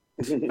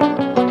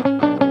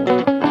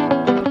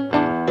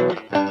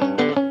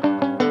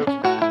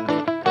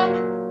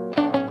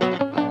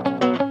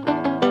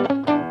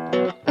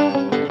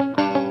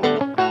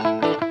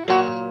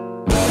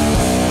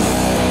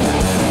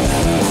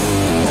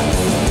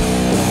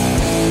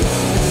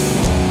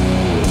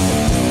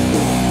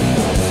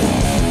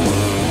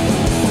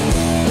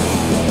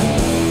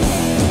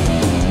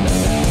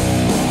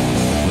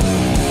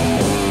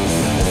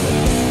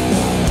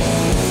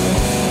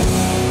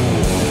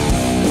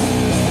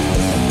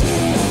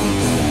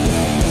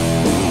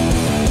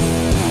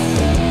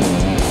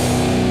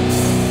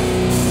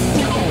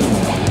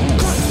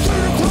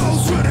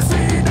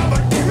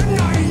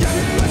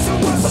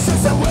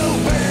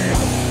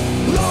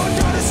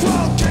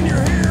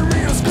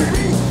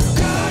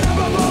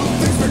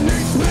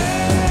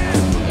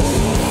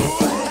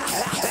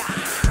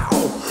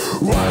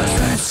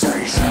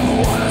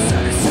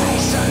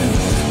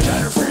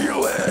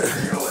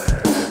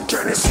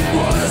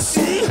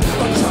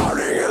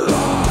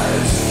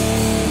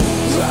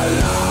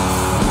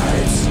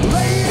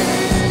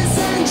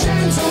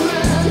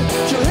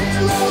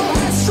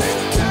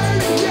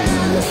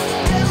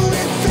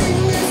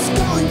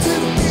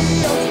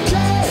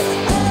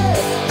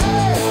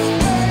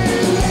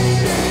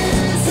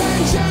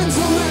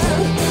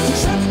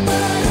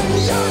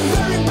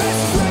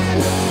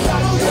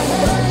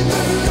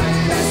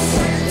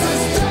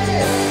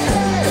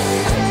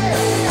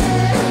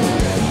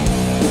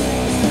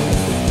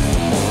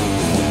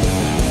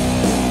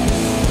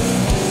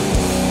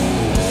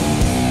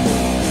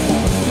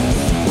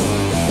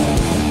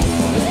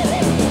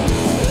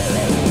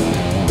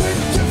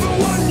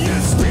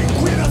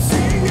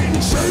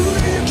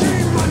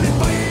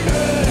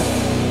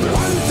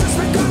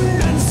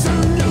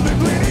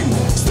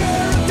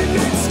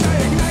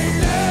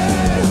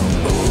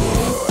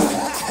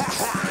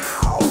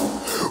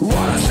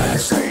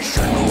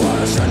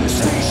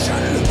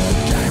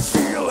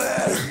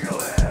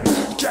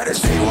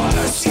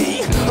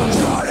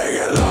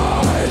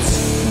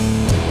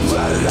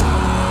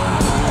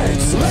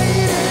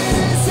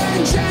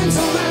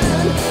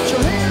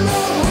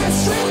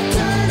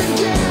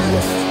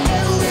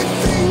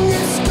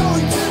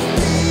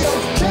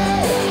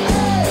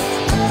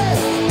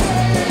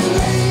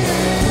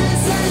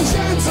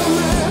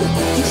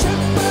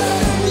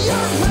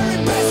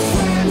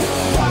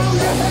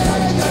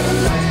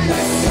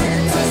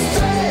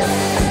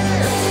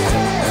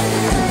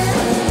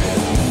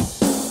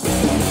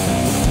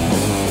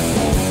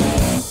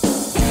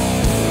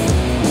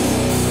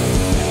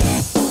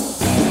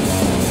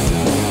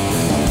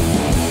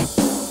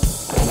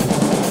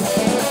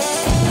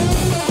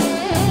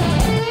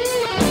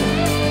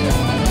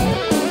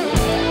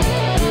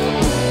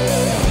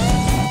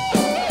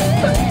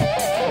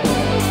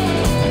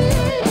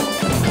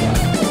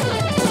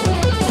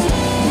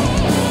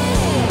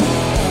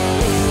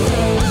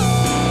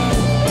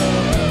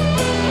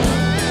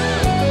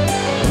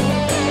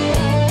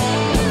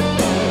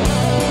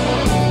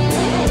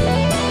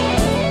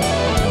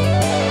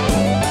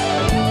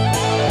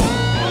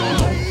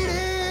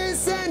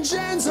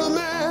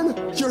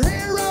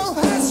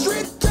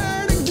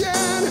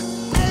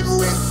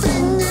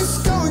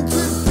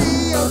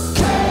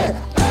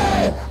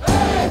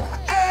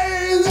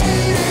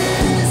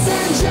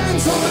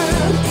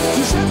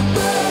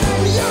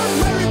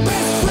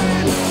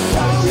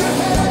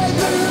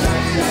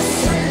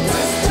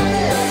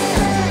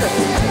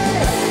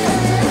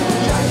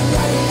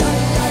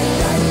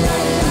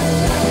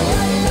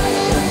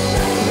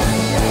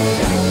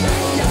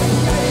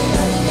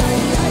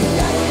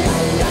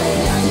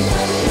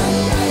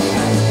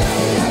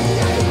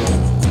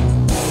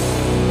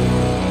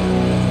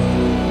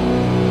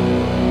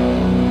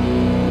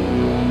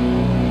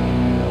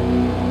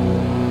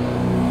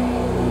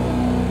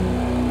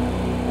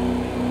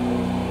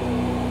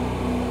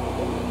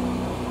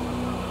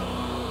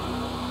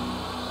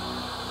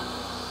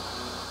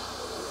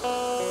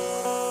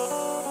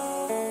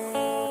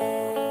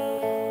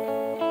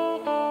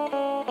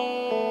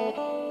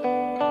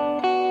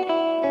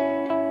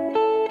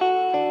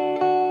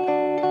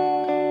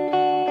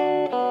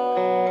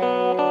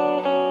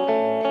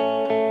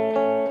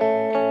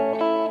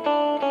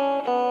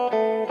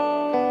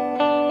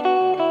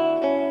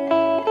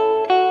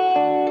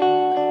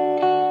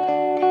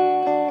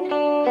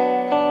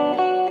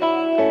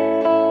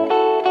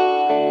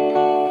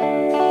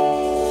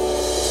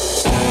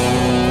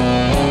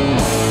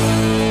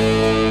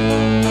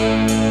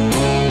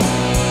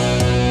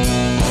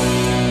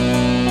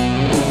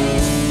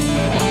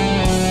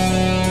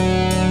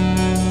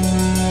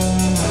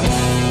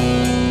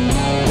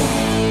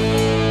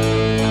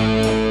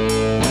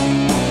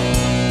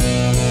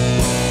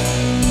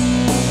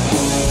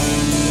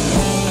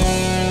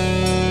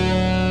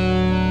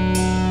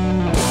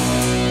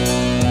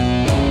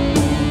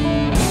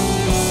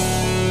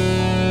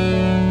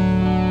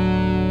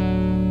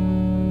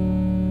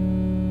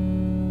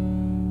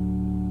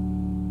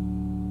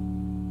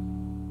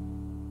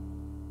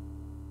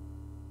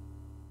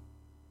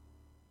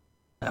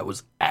 That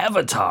was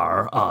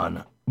Avatar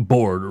on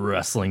Board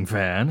Wrestling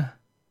Fan.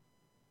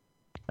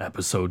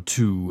 Episode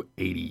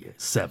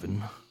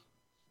 287.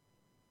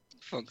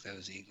 Fuck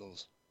those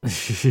Eagles.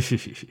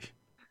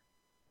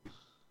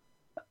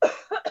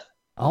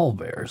 All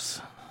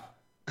Bears.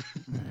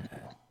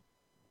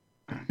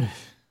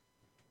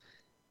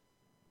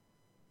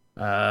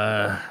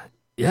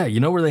 Yeah, you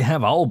know where they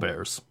have owl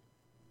bears?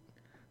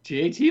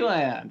 JT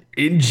Land.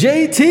 In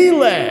JT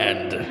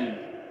Land.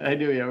 I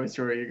knew you always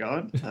where you're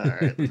going. All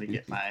right, let me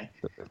get my.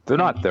 They're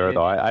not there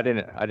though. I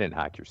didn't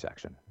hack your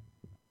section.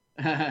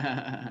 All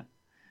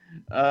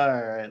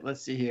right,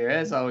 let's see here.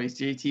 As always,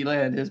 JT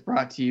Land is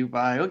brought to you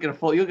by. You'll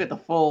get the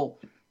full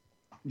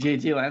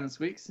JT Land this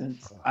week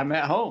since I'm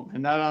at home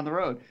and not on the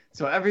road.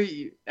 So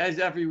every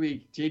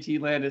week,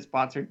 JT Land is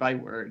sponsored by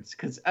words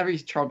because every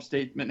Trump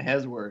statement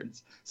has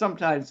words.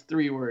 Sometimes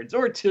 3 words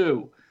or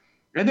 2,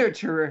 and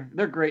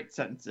they're great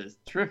sentences,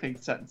 terrific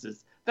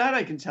sentences. That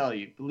I can tell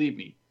you. Believe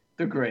me,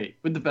 they're great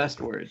with the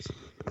best words.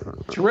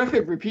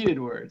 Terrific repeated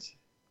words,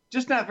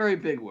 just not very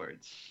big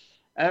words.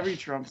 Every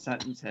Trump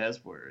sentence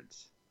has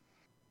words.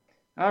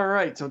 All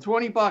right, so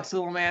 $20,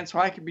 little man, so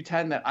I can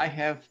pretend that I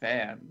have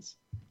fans.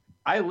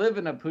 I live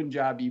in a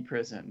Punjabi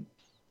prison.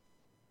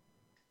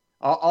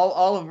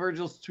 All of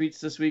Virgil's tweets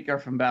this week are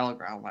from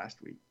Battleground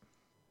last week.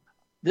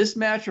 This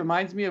match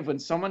reminds me of when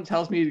someone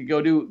tells me to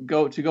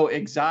go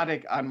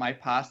exotic on my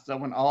pasta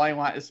when all I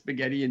want is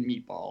spaghetti and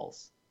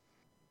meatballs.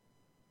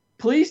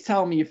 Please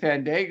tell me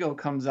Fandango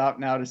comes out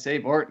now to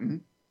save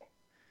Orton.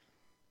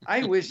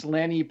 I wish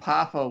Lanny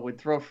Papa would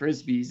throw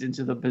frisbees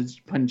into the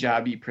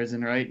Punjabi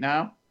prison right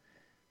now.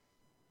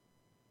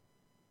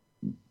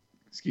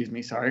 Excuse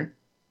me, sorry.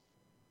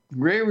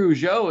 Ray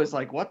Rougeau is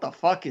like, what the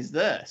fuck is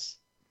this?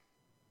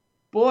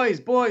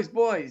 Boys,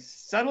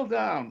 settle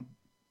down.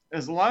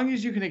 As long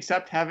as you can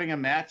accept having a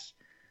match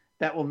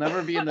that will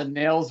never be in the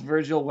Nails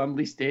Virgil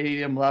Wembley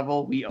Stadium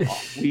level, we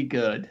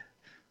good.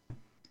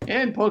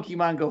 And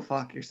Pokemon, go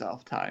fuck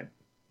yourself time.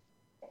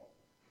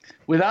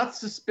 Without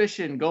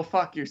suspicion, go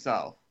fuck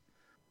yourself.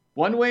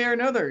 One way or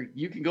another,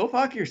 you can go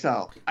fuck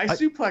yourself. I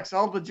suplex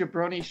all the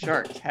jabroni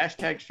sharks.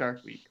 #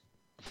 Shark Week.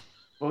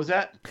 What was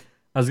that?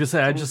 I was going to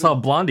say, I just saw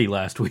Blondie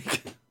last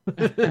week.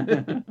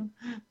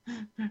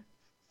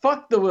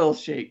 Fuck the Will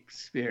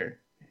Shakespeare.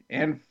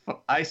 And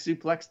I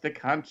suplex the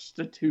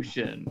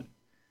Constitution.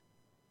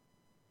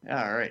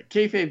 All right.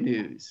 Kayfabe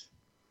news.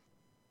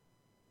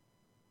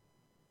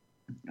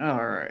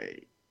 All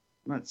right.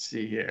 Let's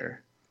see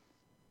here.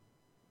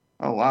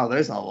 Oh, wow.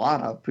 There's a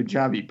lot of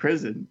Punjabi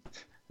prison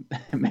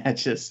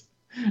matches.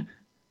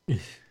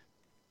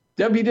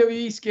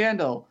 WWE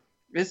scandal.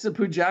 Is the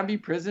Punjabi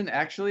prison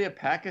actually a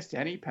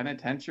Pakistani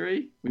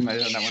penitentiary? We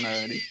might have done that one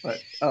already,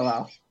 but oh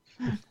wow.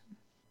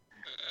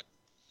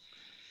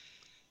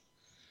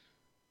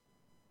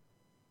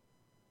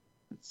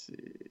 Let's see.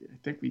 I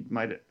think we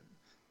might have.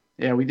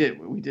 Yeah, we did.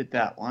 We did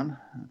that one.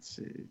 Let's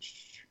see.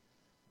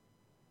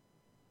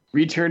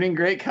 Returning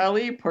Great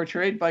Khali,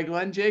 portrayed by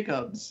Glenn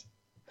Jacobs,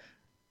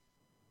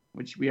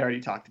 which we already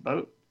talked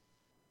about.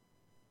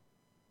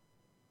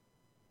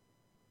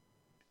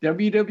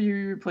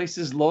 WWE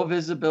replaces low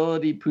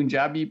visibility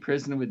Punjabi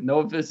prison with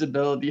no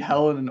visibility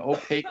hell in an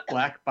opaque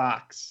black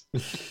box.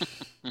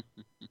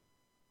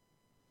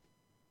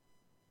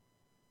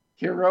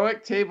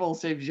 Heroic Table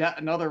saves yet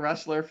another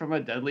wrestler from a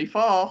deadly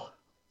fall.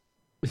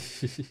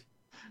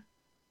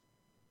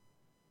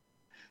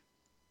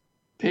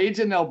 Paige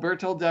and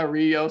Alberto Del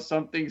Rio,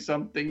 something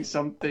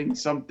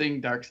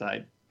dark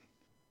side.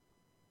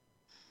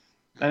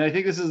 And I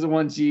think this is the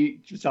one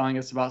she was telling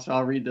us about, so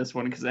I'll read this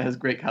one because it has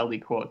Great Khali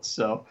quotes.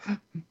 So,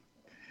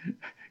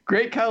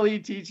 Great Khali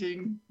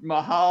teaching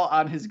Mahal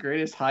on his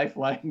greatest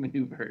high-flying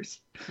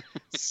maneuvers.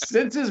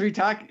 Since his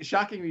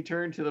shocking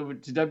return to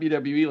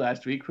WWE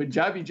last week,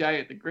 Punjabi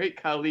giant the Great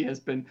Khali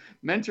has been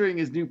mentoring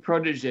his new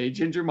protege,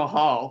 Jinder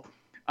Mahal,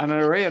 on an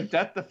array of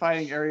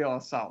death-defying aerial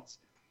assaults.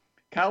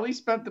 Khali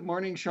spent the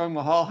morning showing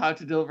Mahal how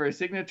to deliver a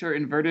signature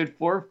inverted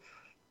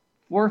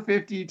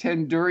 450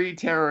 Tandoori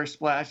Terror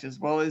Splash, as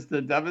well as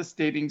the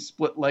devastating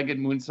split-legged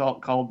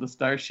moonsault called the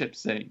Starship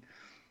Sing.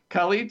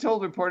 Khali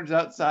told reporters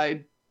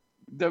outside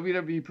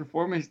WWE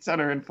Performance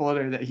Center in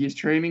Florida that he's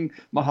training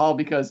Mahal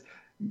because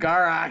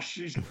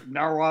Garash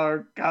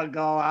Narwar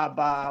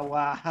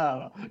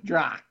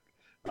Drak.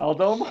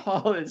 Although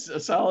Mahal is a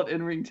solid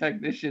in-ring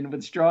technician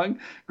with strong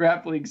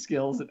grappling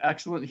skills and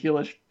excellent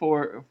heelish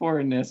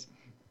foreignness,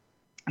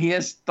 he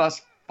has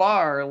thus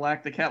far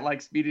lacked the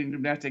cat-like speed and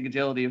gymnastic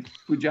agility of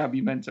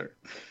Punjabi mentor.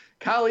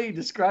 Khali,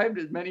 described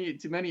to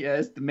many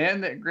as the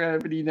man that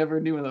gravity never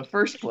knew in the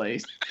first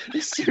place,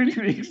 is soon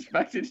to be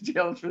expected to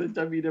challenge for the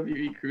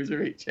WWE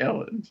Cruiserweight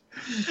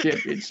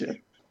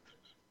Championship.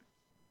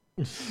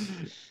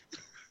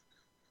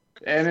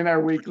 And in our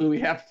weekly, we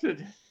have to...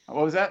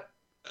 What was that?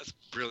 That's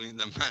brilliant.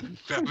 The man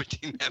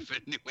gravity never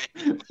knew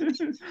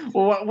anyone.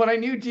 Well, when I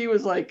knew G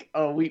was like,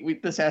 oh, we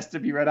this has to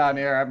be read on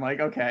air, I'm like,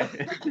 okay,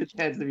 it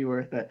has to be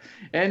worth it.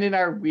 And in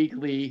our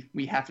weekly,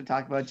 we have to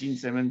talk about Gene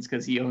Simmons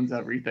because he owns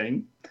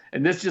everything.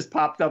 And this just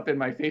popped up in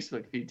my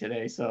Facebook feed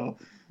today, so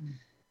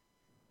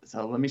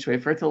So let me just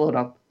wait for it to load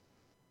up.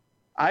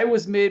 I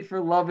was made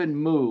for love and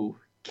moo.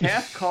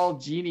 Calf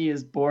called Genie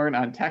is born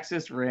on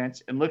Texas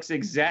Ranch and looks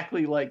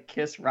exactly like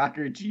Kiss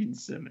rocker Gene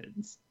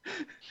Simmons.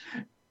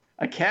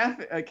 A calf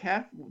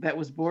that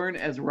was born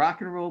as rock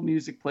and roll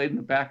music played in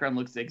the background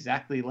looks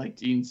exactly like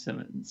Gene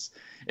Simmons.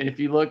 And if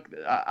you look,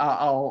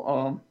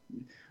 the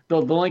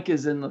link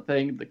is in the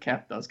thing. The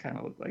calf does kind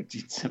of look like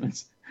Gene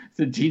Simmons.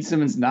 So Gene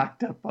Simmons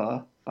knocked up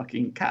a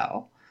fucking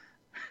cow.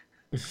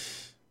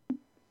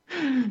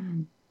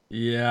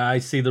 Yeah, I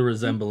see the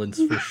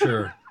resemblance for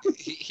sure.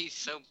 He's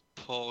so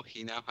poor,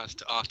 he now has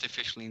to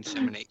artificially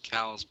inseminate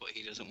cows, but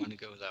he doesn't want to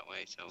go that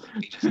way, so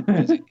he just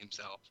does it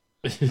himself.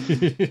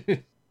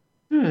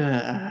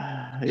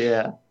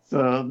 Yeah.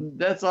 So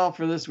that's all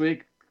for this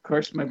week. Of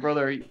course, my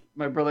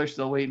brother's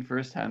still waiting for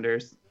his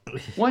tenders.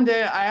 One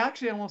day, I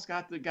actually almost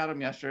got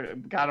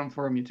him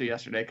for me too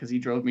yesterday because he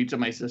drove me to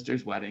my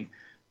sister's wedding,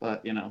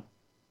 but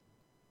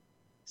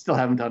still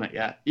haven't done it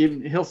yet.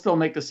 Even he'll still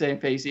make the same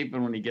face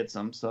even when he gets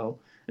them, so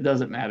it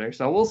doesn't matter.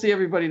 So we'll see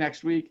everybody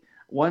next week.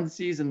 One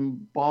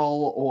season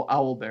ball or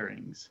owl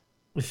bearings.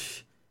 Did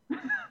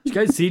you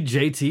guys see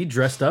JT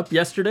dressed up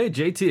yesterday?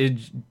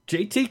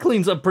 JT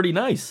cleans up pretty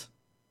nice.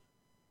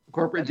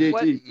 Corporate That's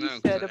what JT. he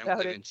said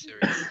about it.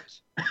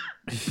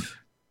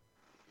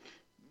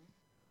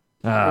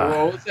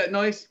 What was that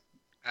noise?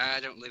 I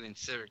don't live in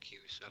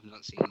Syracuse, so I've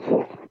not seen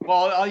that.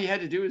 Well, all you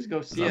had to do is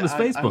go see on it his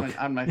Facebook.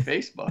 on my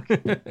Facebook.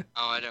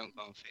 Oh, I don't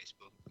go on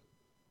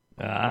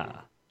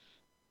Facebook.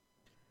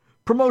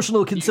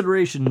 Promotional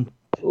consideration.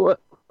 What?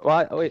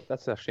 Well, wait,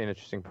 that's actually an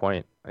interesting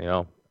point.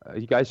 You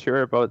guys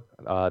hear about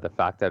the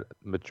fact that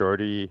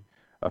majority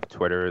of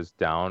Twitter is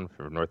down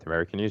for North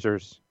American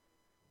users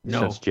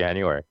since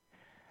January.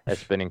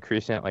 It's been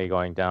increasingly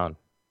going down.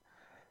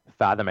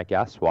 Fathom a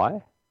guess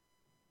why?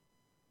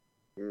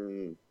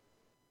 Couldn't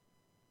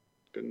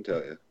tell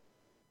you.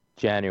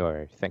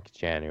 January. Think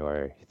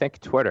January. Think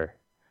Twitter.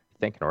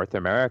 Think North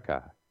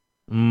America.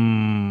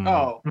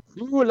 Oh,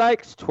 Who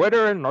likes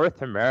Twitter in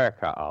North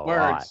America a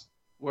lot?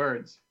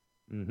 Words.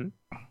 Mm-hmm.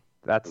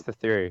 That's the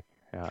theory.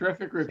 Yeah.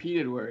 Terrific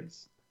repeated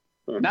words.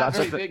 Not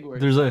very big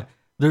words.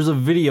 There's a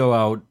video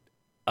out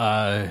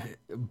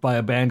by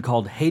a band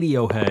called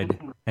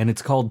Radiohead, and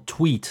it's called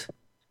Tweet,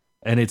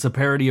 and it's a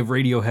parody of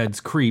Radiohead's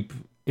Creep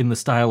in the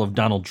style of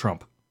Donald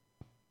Trump.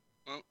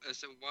 Well,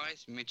 as a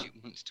wise midget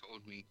once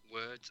told me,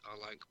 words are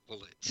like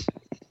bullets.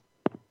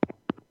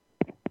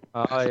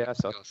 Oh, yes.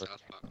 That's a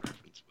South Park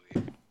reference for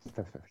you.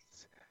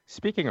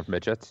 Speaking of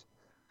midgets.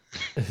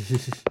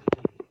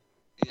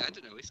 Yeah, I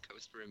don't know, East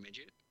Coast for a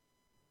midget.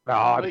 Oh,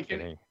 I'm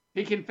kidding.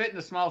 He can fit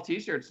into small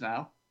T-shirts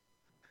now.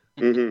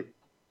 Mm-hmm.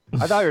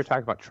 I thought you were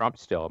talking about Trump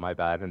still. My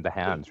bad. And the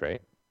hands,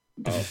 right?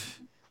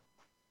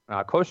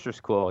 Coaster's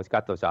cool. He's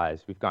got those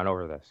eyes. We've gone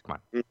over this. Come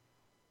on.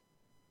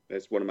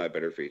 That's one of my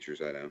better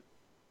features, I know.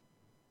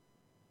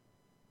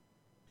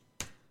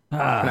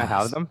 Can I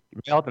have them?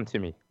 Mail them to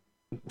me.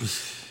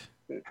 It's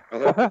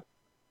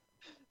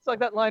like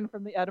that line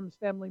from the Addams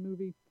Family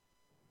movie.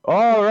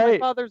 All right.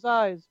 My father's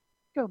eyes.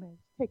 Gomez,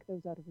 take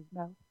those out of his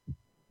mouth.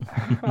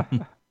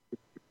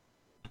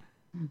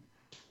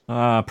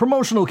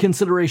 Promotional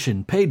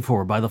consideration paid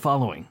for by the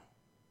following.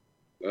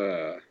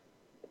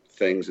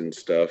 Things and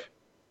stuff.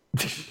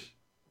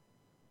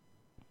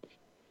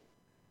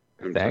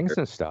 Things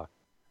and stuff.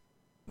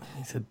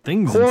 He said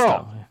things Cool. and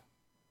stuff.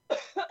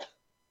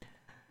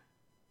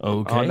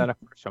 Okay. Oh, and then of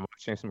course I'm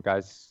watching some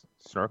guys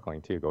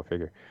snorkeling too. Go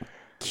figure.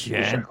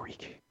 Shark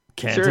Week.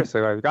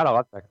 Seriously, I've got a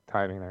lot of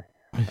timing there.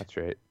 That's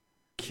right.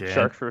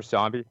 Shark for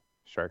zombie.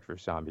 Shark for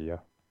zombie. Yeah.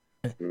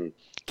 I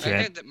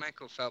heard that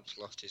Michael Phelps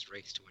lost his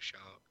race to a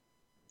shark.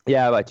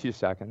 Yeah, like 2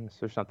 seconds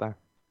or something.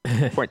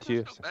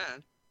 0.2. Not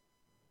bad.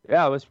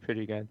 Yeah, it was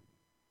pretty good.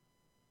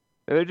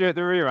 They're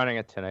rerunning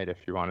it tonight if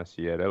you want to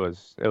see it. It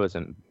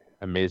wasn't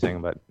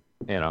amazing, but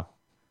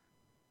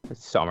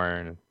it's summer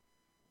and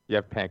you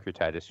have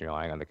pancreatitis and you're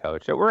lying on the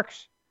couch. It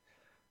works.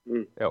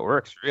 It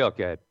works real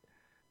good.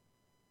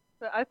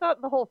 But I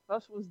thought the whole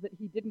fuss was that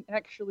he didn't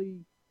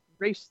actually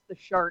race the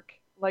shark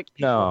like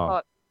people No.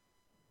 thought.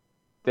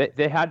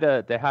 They had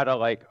to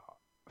like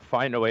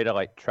find a way to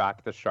like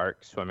track the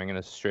shark swimming in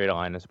as straight a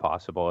line as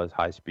possible, as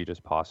high speed as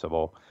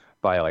possible,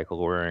 by like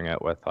luring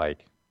it with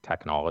like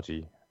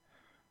technology.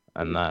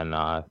 And then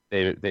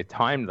they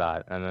timed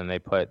that, and then they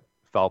put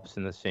Phelps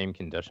in the same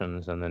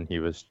conditions, and then he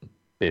was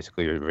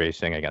basically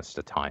racing against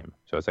the time.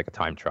 So it's like a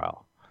time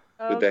trial.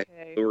 Did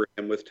they lure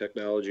him with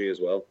technology as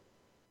well?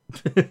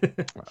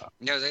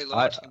 No, they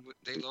lured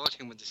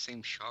him with the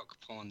same shark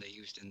porn they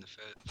used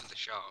for the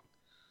shark.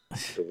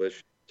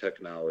 Delicious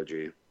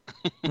technology.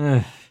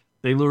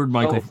 They lured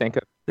Michael.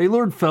 They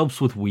lured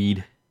Phelps with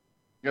weed.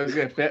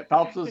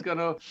 Phelps was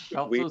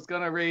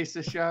gonna race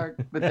the shark,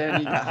 but then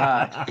he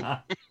got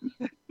high.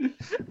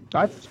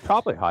 I was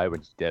probably high when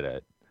he did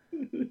it.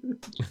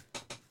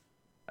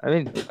 I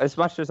mean, as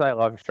much as I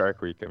love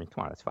Shark Week, I mean,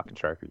 come on, it's fucking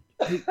Shark Week.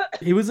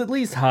 He was at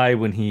least high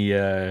when he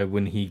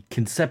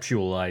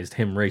conceptualized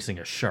him racing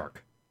a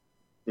shark.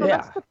 Well,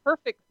 that's the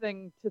perfect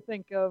thing to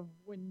think of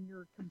when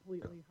you're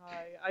completely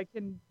high. I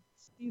can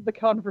see the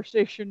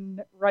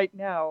conversation right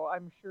now.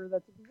 I'm sure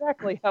that's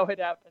exactly how it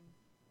happened.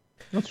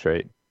 That's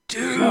right.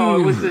 No,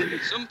 it was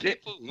Some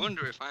people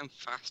wonder if I'm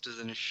faster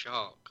than a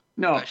shark.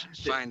 No, I should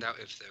find out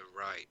if they're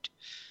right.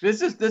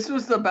 This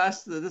was the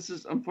best. This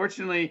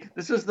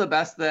was the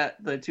best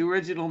that the two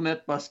original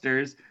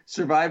Mythbusters,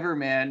 Survivor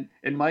Man,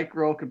 and Mike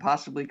Rowe could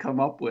possibly come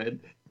up with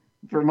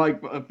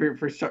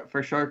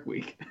for Shark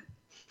Week.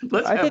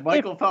 Let's have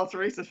Michael Phelps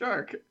race a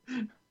shark.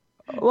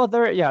 Well,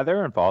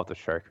 they're involved with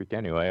Shark Week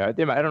anyway. I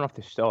don't know if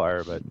they still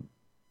are, but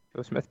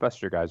those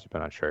Mythbuster guys have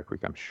been on Shark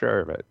Week, I'm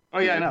sure. But oh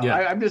yeah, no,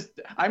 Yeah.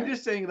 I'm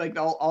just saying like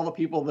all the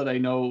people that I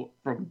know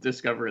from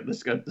Discovery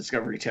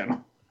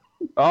Channel.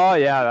 oh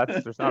yeah,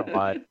 there's not a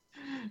lot.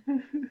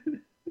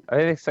 I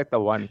think it's like the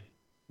one.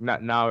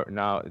 Not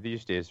now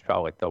these days,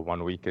 probably like the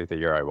 1 week of the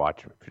year I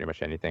watch pretty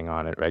much anything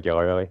on it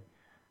regularly.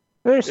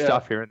 There's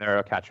stuff here and there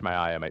that'll catch my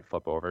eye. I might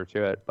flip over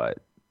to it, but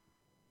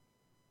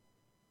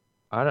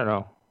I don't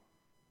know.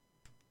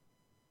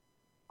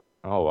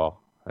 Oh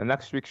well. And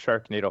next week's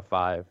Sharknado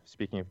 5.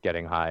 Speaking of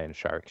getting high and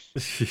sharks,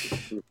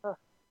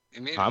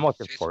 I'm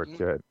looking forward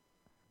to it.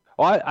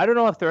 Well, I don't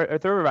know if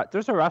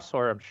there's a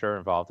wrestler I'm sure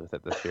involved with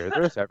it this year.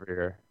 There's every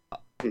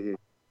year.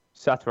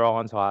 Seth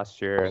Rollins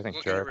last year. I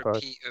think Jericho.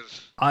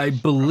 I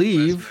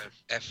believe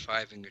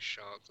F5ing a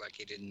shark like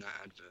he did in that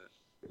advert.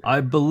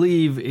 I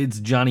believe it's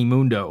Johnny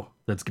Mundo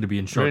that's going to be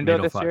in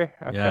Sharknado this 5. year?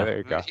 Okay, Yeah. there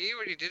you go. He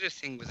already did a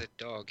thing with a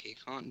dog. He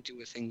can't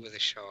do a thing with a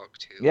shark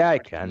too. Yeah, he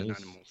Or can. An He's-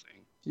 animal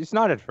thing. He's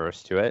not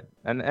adverse to it,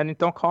 and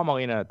don't call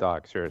Melina a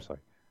dog. Seriously.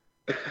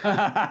 No,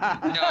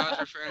 I was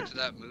referring to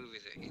that movie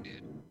that he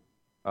did.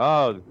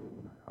 Oh,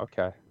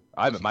 okay.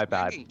 He's My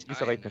bad. hanging He's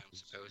tight like, now,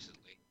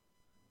 supposedly.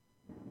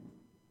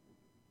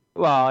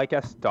 well, I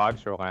guess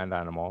dogs are land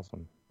animals,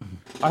 and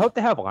I hope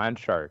they have land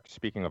sharks.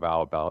 Speaking of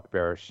owl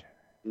bears,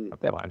 I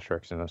hope they have land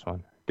sharks in this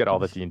one. Get all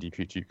the D&D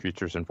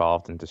creatures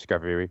involved in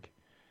Discovery Week.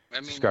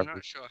 I mean, Discovery I'm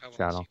not sure how else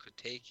Channel. you could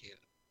take it.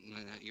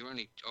 Your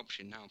only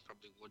option now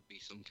probably would be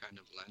some kind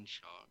of land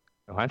shark.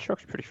 The land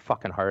shark's a pretty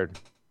fucking hard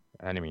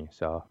enemy,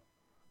 so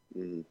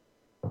Mhm.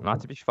 not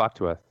to be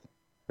fucked with.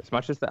 As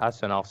much as the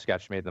SNL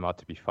sketch made them out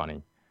to be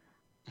funny.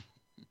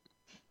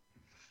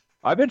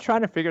 I've been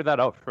trying to figure that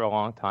out for a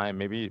long time.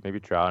 Maybe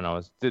Trow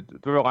knows.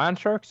 Were land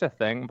sharks a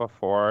thing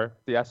before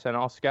the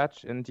SNL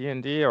sketch in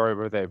D&D, or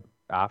were they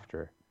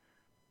after?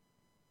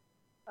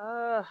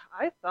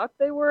 I thought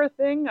they were a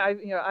thing.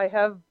 I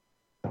have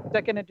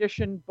second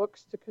edition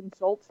books to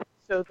consult,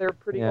 so they're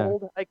pretty Yeah.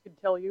 old. I could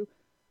tell you.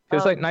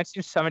 Because like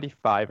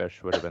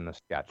 1975-ish would have been the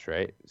sketch,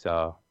 right?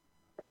 So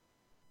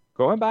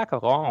going back a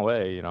long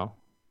way, you know.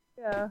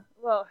 Yeah.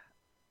 Well,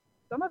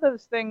 some of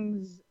those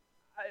things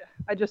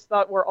I just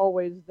thought were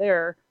always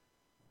there.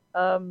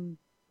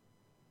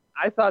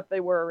 I thought they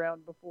were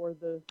around before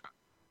the.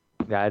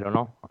 Yeah, I don't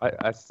know.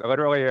 It's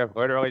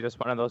literally just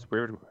one of those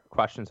weird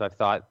questions I've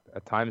thought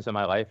at times in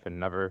my life and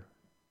never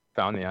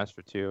found the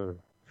answer to. Or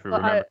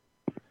remember.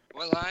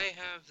 Well, I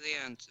have the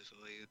answer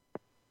for you.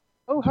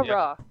 Oh,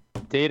 hurrah!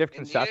 Date of In the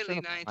conception.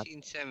 early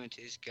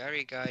 1970s,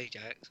 Gary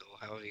Gygax, or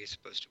however you're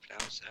supposed to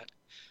pronounce that,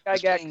 Gygax.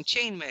 was playing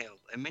Chainmail,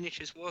 a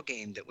miniatures war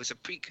game that was a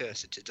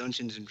precursor to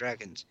Dungeons &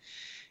 Dragons.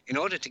 In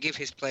order to give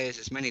his players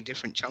as many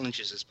different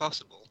challenges as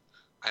possible,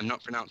 I'm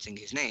not pronouncing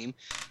his name,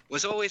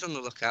 was always on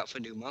the lookout for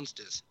new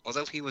monsters.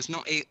 Although he was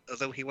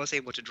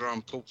able to draw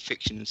on Pulp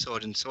Fiction and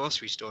sword and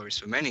sorcery stories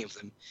for many of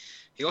them,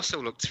 he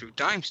also looked through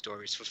dime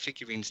stories for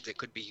figurines that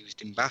could be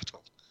used in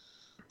battle.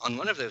 On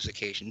one of those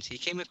occasions, he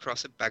came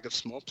across a bag of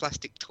small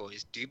plastic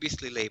toys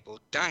dubiously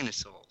labeled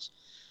dinosaurs.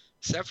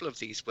 Several of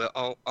these were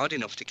all odd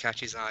enough to catch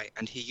his eye,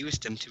 and he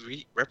used them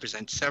to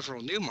represent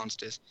several new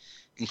monsters,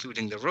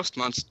 including the rust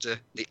monster,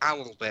 the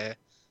owl bear,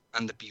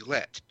 and the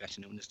bulette,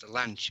 better known as the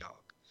land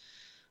shark.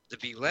 The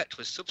bulette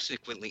was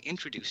subsequently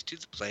introduced to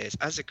the players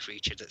as a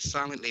creature that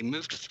silently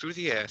moved through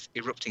the earth,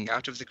 erupting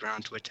out of the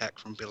ground to attack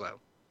from below.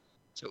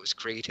 So it was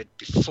created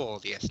before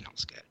the SNL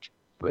sketch.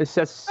 It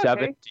says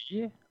Okay.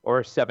 70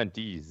 or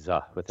 70s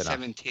with an S.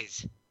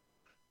 70s.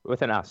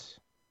 With an S.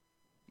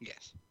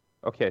 Yes.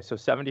 Okay, so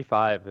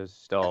 75 is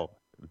still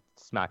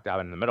smack dab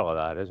in the middle of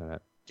that, isn't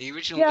it? The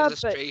original Yeah,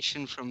 but-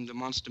 illustration from the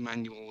Monster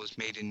Manual was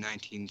made in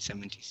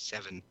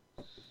 1977.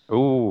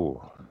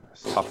 Ooh,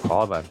 it's a tough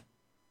call then.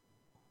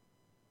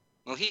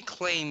 Well, he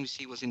claims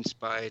he was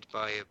inspired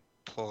by a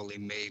poorly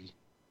made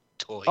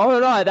toy. Oh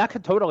no, that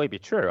could totally be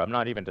true. I'm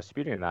not even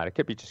disputing that. It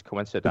could be just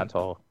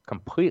coincidental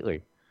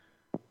completely.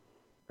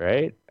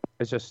 Right?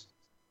 It's just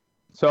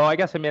so I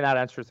guess that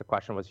answers the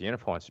question, was he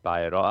influenced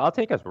by it? I'll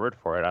take his word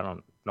for it. I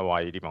don't know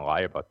why you'd even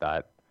lie about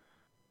that.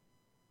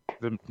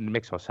 It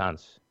makes no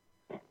sense.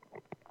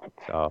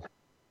 So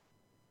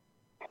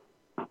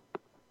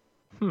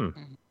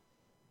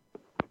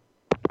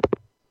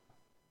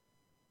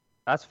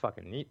That's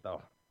fucking neat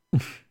though.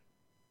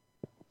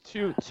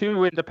 Two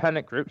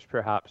independent groups,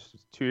 perhaps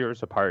 2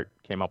 years apart,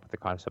 came up with the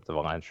concept of a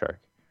land shark.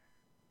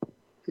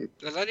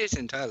 Well, that is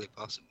entirely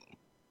possible.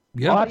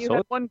 Yeah. Oh, You absolutely.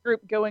 had one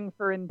group going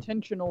for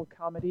intentional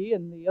comedy,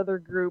 and the other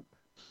group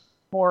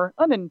more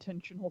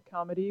unintentional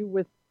comedy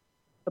with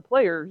the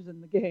players in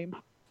the game.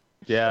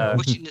 Yeah.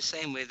 Much in the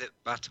same way that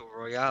Battle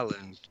Royale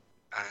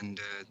and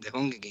the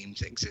Hunger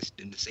Games exist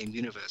in the same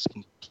universe,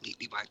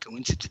 completely by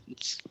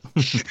coincidence.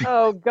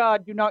 Oh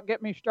God, do not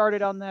get me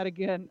started on that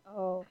again.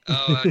 Oh.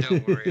 Oh,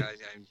 don't worry.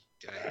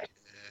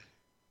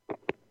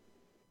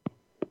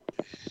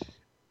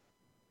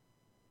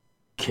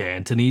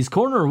 Cantonese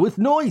Corner with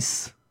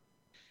Noise.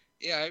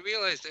 Yeah, I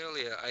realized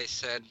earlier I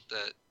said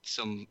that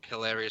some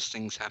hilarious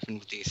things happened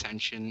with the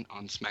Ascension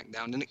on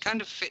SmackDown, and it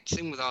kind of fits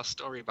in with our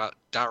story about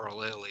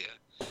Daryl earlier.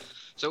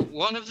 So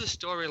one of the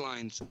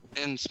storylines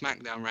in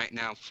SmackDown right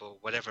now, for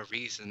whatever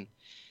reason,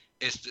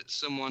 is that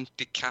someone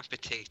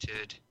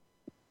decapitated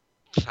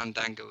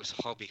Fandango's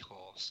hobby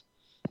horse.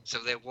 So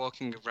they're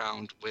walking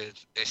around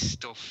with a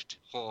stuffed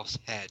horse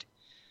head,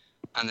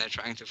 and they're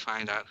trying to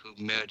find out who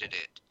murdered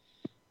it.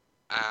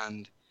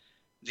 And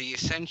the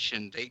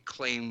Ascension, they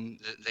claim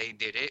that they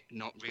did it,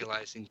 not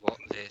realizing what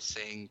they're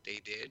saying they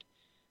did.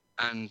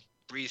 And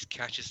Breeze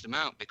catches them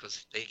out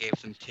because they gave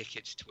them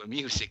tickets to a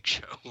music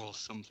show or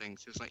something.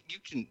 So it's like, you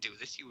didn't do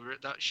this, you were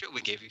at that show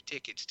we gave you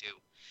tickets to.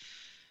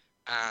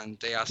 And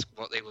they ask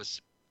what they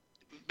was,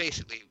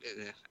 basically,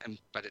 I'm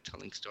bad at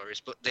telling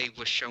stories, but they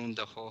were shown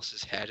the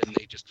horse's head and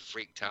they just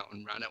freaked out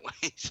and ran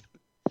away.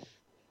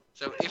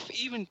 So if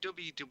even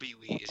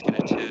WWE is going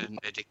to turn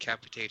a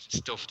decapitated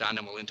stuffed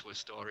animal into a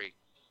story,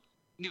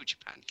 New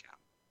Japan can.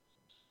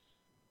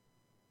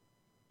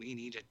 We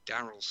need a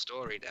Daryl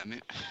story, damn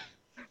it.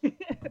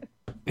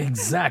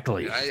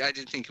 Exactly. I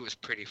did think it was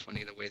pretty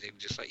funny the way they were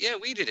just like, yeah,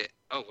 we did it.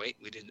 Oh, wait,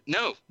 we didn't.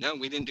 No,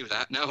 we didn't do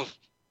that. No.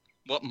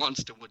 What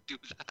monster would do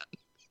that?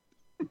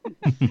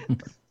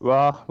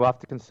 Well, we'll have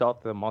to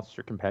consult the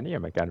Monster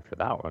Compendium again for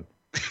that one.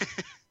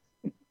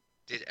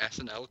 Did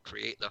SNL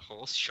create the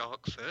horse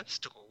shark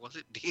first, or was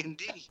it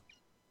D&D?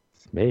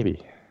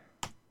 Maybe.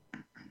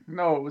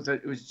 No,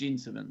 it was Gene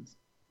Simmons.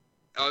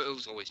 Oh, it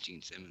was always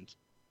Gene Simmons.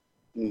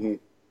 Mm-hmm.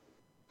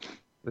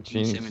 The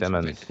Gene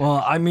Simmons.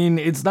 Well, I mean,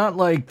 it's not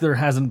like there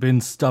hasn't been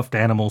stuffed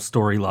animal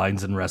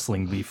storylines in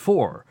wrestling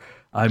before.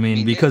 I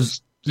mean,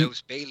 because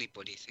those Bailey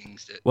Buddy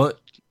things that, well,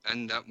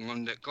 and that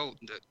one that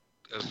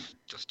of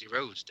Dusty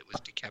Rhodes that was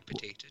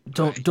decapitated.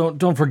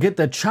 Don't forget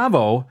that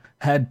Chavo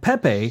had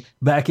Pepe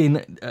back in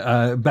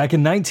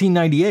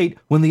 1998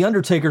 when the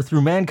Undertaker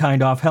threw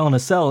Mankind off Hell in a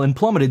Cell and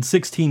plummeted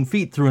 16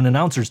 feet through an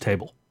announcer's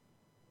table.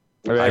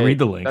 Right. I read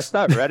the links.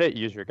 That's that Reddit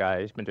user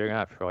guy. He's been doing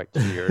that for like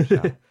 2 years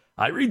now.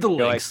 I read the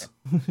links.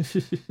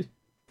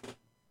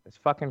 It's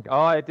fucking.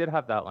 Oh, I did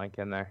have that link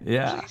in there.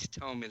 Yeah. Please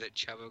tell me that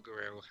Chavo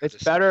Guerrero has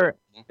It's better.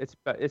 It's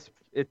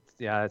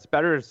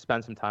better to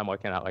spend some time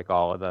looking at like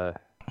all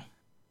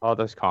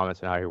those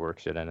comments and how he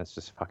works it in. It's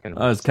just fucking.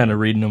 I was kind of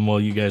reading them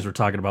while you guys were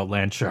talking about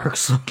land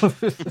sharks.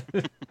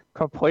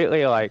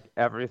 Completely like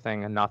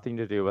everything and nothing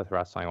to do with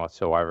wrestling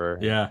whatsoever.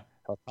 Yeah.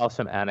 I'll tell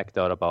some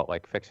anecdote about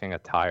like fixing a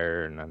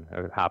tire, and then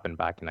it happened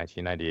back in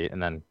 1998,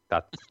 and then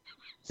that's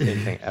same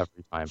thing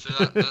every time. So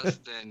that's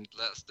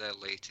their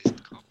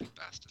latest copy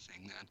pasta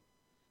thing then.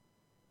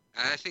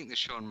 And I think the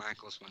Shawn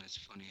Michaels one is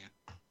funnier.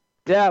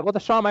 Yeah, well, the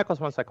Shawn Michaels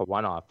one's like a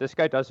one-off. This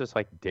guy does this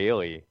like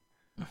daily,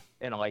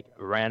 in like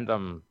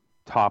random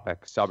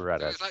topic subreddit.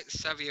 So it's like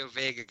Savio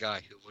Vega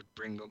guy who would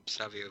bring up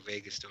Savio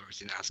Vega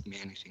stories and ask me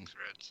anything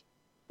threads.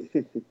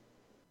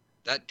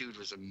 That dude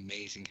was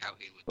amazing how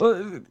he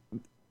would.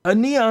 A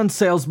neon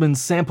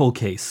salesman's sample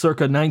case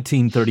circa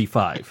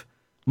 1935.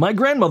 My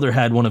grandmother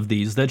had one of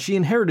these that she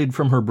inherited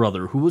from her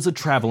brother, who was a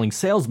traveling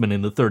salesman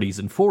in the 30s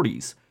and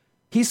 40s.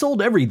 He sold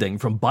everything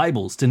from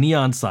Bibles to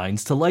neon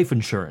signs to life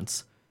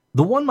insurance.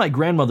 The one my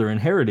grandmother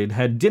inherited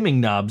had dimming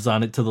knobs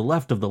on it to the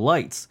left of the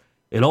lights.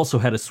 It also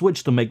had a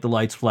switch to make the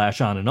lights flash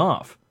on and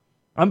off.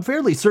 I'm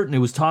fairly certain it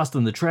was tossed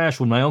in the trash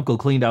when my uncle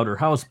cleaned out her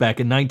house back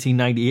in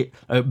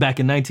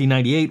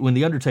 1998 when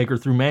The Undertaker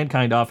threw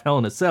Mankind off Hell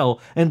in a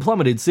Cell and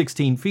plummeted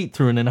 16 feet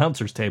through an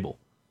announcer's table.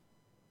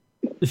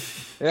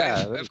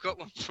 Yeah, I've got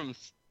one from.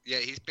 Yeah,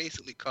 he's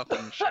basically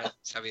copying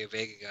Savio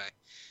Vega guy,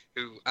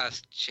 who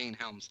asked Shane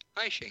Helms,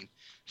 "Hi Shane.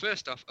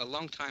 First off, a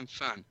long-time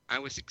fan. I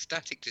was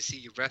ecstatic to see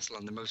you wrestle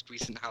on the most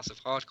recent House of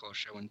Hardcore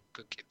show in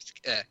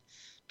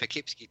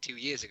Poughkeepsie 2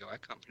 years ago. I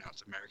can't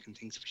pronounce American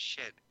things for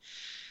shit.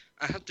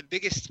 I had the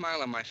biggest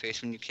smile on my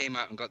face when you came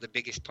out and got the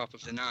biggest pop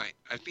of the night.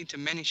 I've been to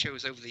many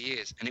shows over the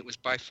years, and it was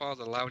by far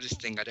the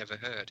loudest thing I'd ever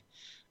heard.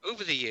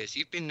 Over the years,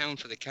 you've been known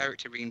for the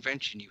character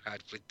reinvention you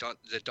had with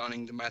the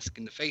donning the mask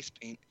and the face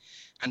paint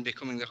and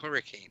becoming the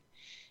Hurricane.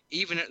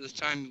 Even at the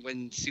time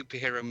when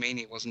Superhero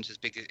Mania wasn't as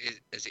big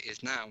as it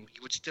is now,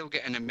 you would still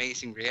get an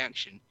amazing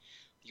reaction.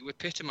 You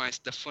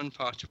epitomized the fun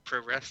part of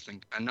pro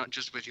wrestling, and not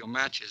just with your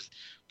matches,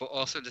 but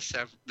also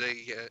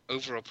the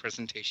overall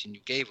presentation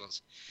you gave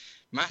us.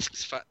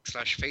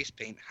 Masks/face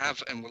paint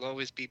have and will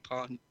always be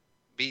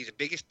the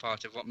biggest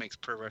part of what makes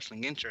pro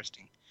wrestling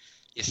interesting.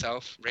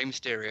 Yourself, Rey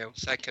Mysterio,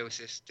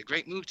 Psychosis, The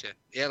Great Muta,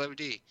 the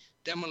LOD,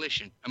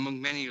 Demolition, among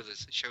many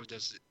others, showed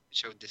this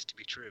to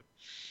be true.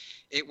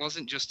 It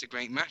wasn't just the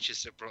great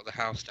matches that brought the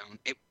house down,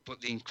 but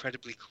the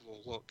incredibly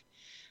cool look.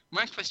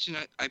 My question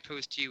I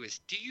pose to you is,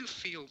 do you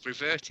feel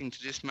reverting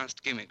to this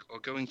masked gimmick or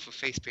going for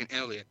face paint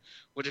earlier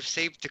would have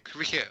saved the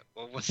career,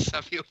 or was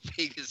Savio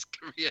Vega's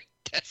career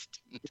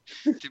destined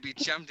to be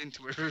jammed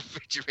into a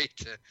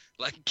refrigerator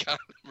like Carl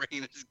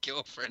Rayner's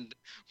girlfriend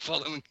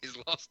following his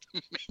loss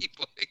to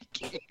Mabel at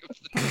King of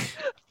the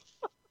Dead?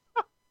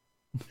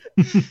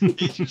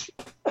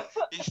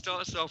 He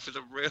starts off with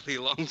a really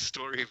long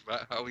story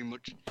about how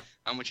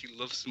much he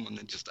loves someone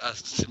and just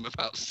asks him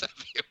about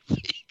Savio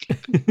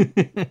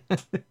Vega.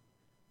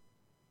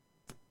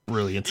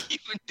 Brilliant. He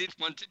even did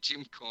one to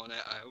Jim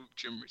Cornette. I hope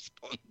Jim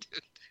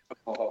responded.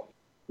 Oh.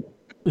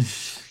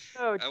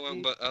 Oh, I won't,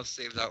 geez. but I'll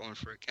save that one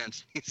for a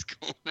Cantonese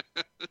corner.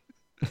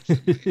 That's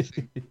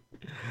amazing.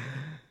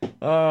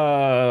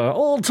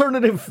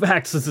 Alternative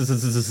facts.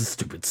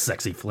 Stupid,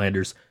 sexy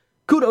Flanders.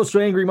 Kudos to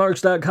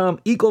AngryMarks.com,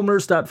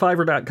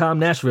 EqualMerce.Fiverr.com,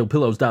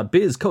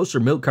 NashvillePillows.biz,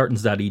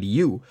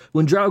 CoasterMilkCartons.edu,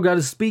 When Drow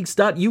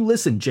Speaks.you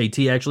listen,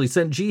 JT actually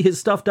sent G his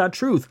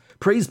stuff.truth,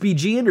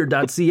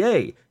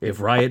 PraiseBeGinder.ca,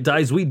 If Riot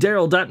Dies We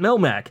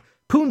Daryl.melmac,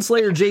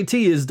 Poonslayer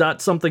JT is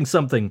 .something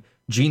something,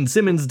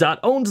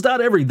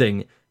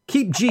 GeneSimmons.owns.everything,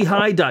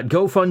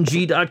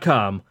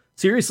 KeepGHigh.gofundg.com.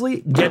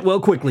 Seriously? Get well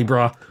quickly,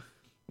 brah.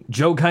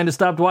 Joe kinda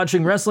stopped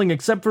watching wrestling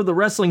except for the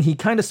wrestling he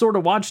kinda sorta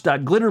watched.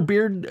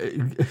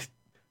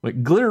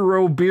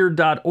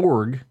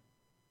 Glitterowbeard.org.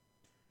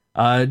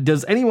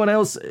 Does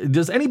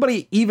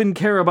anybody even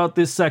care about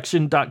this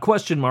section? ?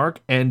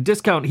 And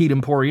Discount Heat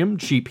Emporium,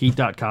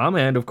 cheapheat.com,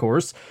 and of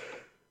course,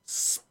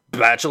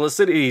 Spatula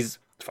Cities.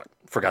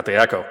 Forgot the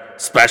echo.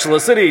 Spatula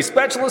City,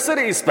 Spatula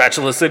City,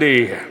 Spatula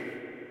City. Go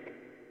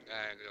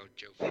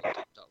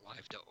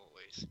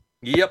JoeFilter.live.always.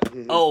 Yep,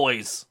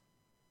 always.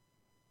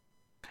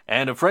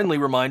 And a friendly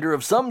reminder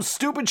of some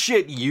stupid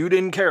shit you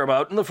didn't care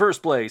about in the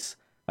first place.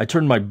 I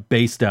turned my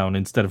bass down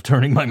instead of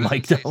turning my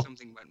mic down.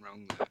 Something went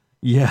wrong there.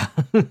 Yeah.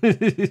 For a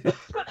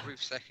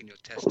brief second, your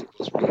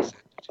testicles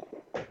reset.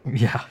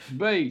 Yeah.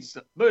 Base,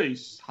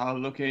 how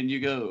low can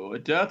you go?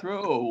 Death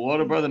Row,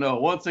 Water Brother, no.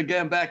 Once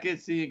again, back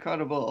at the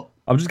Carnival.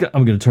 I'm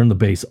gonna turn the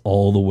bass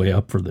all the way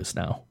up for this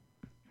now.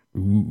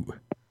 Ooh. Oh,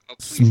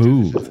 please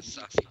Smooth. do this as a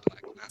sassy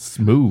black man.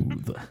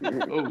 Smooth.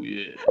 Oh,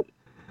 yeah.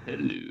 Hello,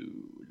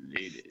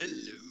 ladies.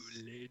 Hello,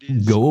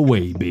 ladies. Go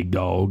away, big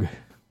dog.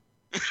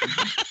 This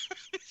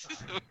is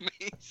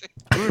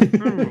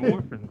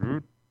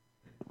amazing.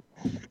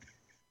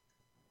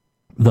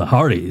 The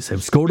Hardys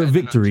have scored a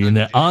victory in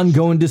their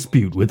ongoing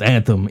dispute with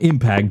Anthem,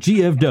 Impact,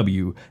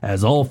 GFW,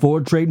 as all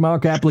 4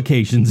 trademark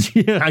applications.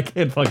 Yeah, I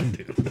can't fucking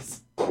do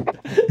this.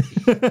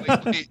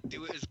 Wait,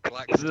 do it as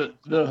black. The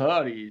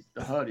Hardys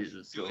are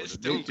so Do it as the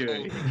Stone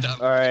victory.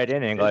 Cold. All right,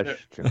 in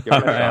English. Give it a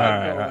All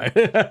shot. right.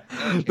 Okay,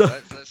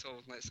 let's all.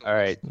 All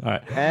right. All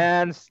right.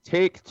 And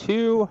take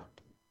 2,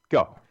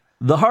 go.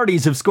 The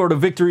Hardys have scored a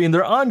victory in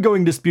their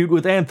ongoing dispute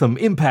with Anthem,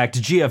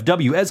 Impact,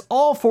 GFW, as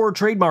all 4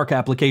 trademark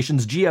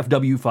applications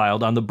GFW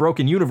filed on the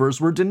Broken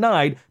Universe were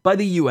denied by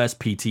the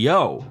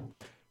USPTO.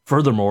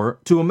 Furthermore,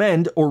 to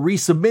amend or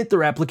resubmit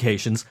their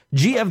applications,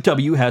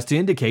 GFW has to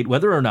indicate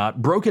whether or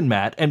not Broken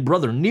Matt and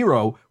Brother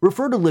Nero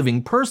refer to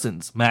living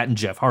persons, Matt and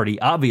Jeff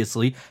Hardy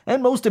obviously,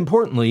 and most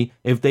importantly,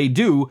 if they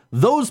do,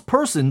 those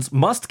persons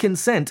must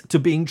consent to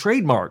being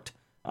trademarked.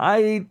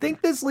 I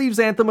think this leaves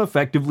Anthem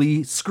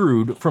effectively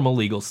screwed from a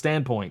legal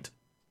standpoint.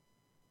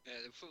 Yeah,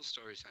 the full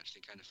story is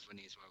actually kind of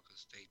funny as well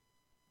because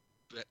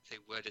they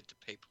worded the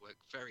paperwork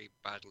very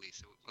badly,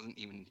 so it wasn't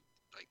even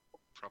like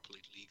properly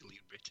legally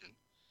written.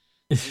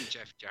 I think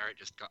Jeff Jarrett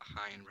just got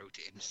high and wrote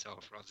it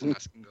himself rather than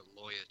asking a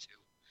lawyer to.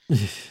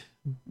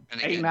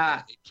 And again,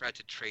 they tried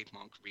to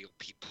trademark real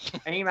people.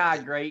 Ain't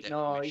that great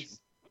noise?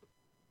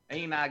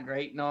 Ain't that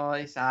great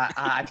noise?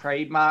 I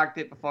trademarked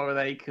it before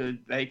they could.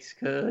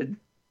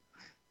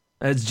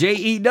 That's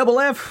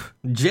JEFF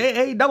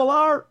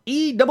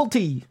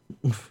JARRETT.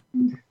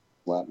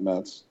 Flat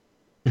nuts.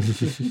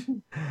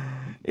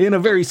 In a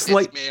very Piss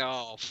me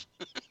off.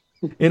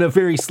 In a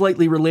very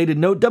slightly related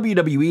note,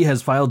 WWE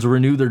has filed to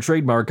renew their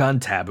trademark on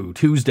Taboo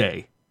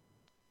Tuesday.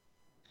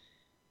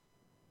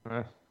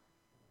 That'd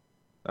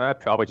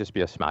probably just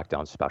be a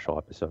SmackDown special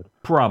episode.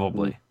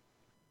 Probably.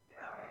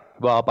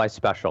 Well, by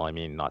special, I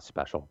mean not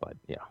special, but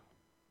yeah.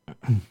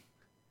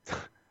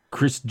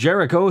 Chris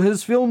Jericho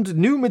has filmed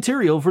new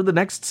material for the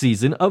next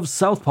season of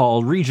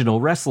Southpaw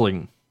Regional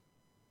Wrestling.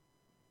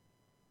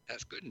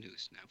 That's good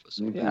news now for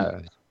some Yeah.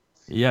 news.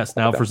 Yes,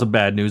 now for some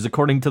bad news.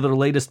 According to their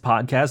latest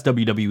podcast,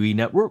 WWE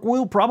Network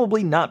will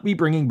probably not be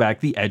bringing back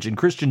the Edge and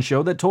Christian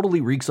show that totally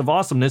reeks of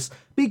awesomeness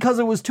because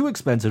it was too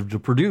expensive to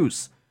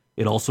produce.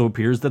 It also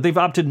appears that they've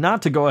opted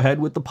not to go ahead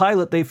with the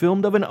pilot they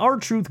filmed of an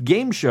R-Truth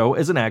game show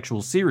as an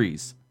actual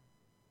series.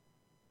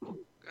 God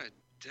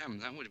damn,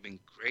 that would have been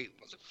great.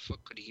 What the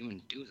fuck could he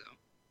even do, though?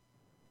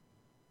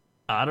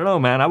 I don't know,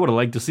 man. I would have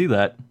liked to see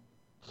that.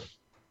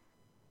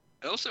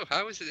 Also,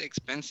 how is it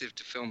expensive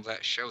to film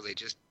that show? They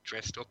just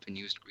dressed up and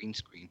used green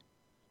screen.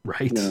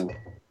 Right? No.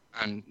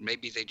 And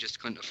maybe they just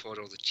couldn't afford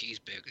all the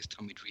cheeseburgers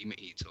Tommy Dreamer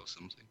eats or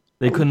something.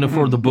 They couldn't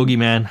afford the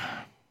boogeyman.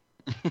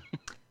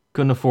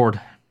 Couldn't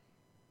afford.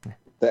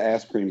 The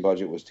aspirin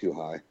budget was too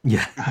high.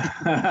 Yeah.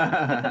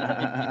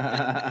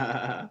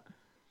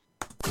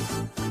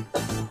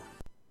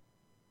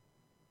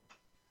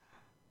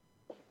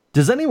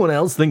 Does anyone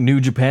else think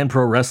New Japan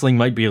Pro Wrestling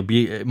might be a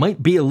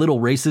little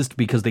racist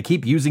because they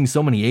keep using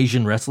so many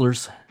Asian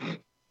wrestlers?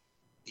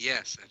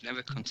 Yes, I've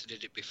never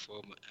considered it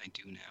before, but I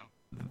do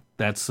now.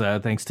 That's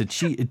thanks to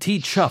T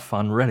Chuff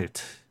on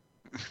Reddit.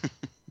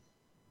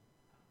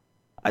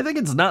 I think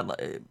it's not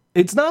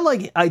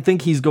like I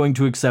think he's going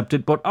to accept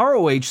it, but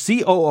ROH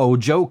COO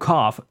Joe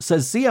Koff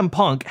says CM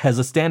Punk has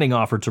a standing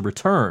offer to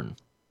return.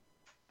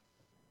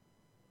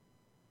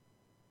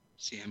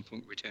 CM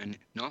Punk return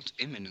not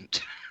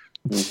imminent.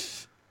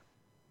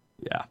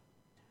 Yeah.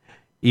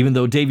 Even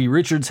though Davey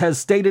Richards has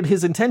stated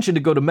his intention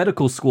to go to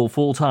medical school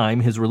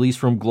full-time, his release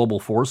from Global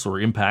Force or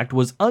Impact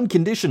was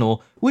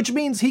unconditional, which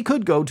means he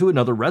could go to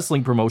another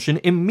wrestling promotion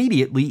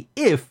immediately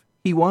if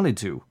he wanted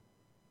to.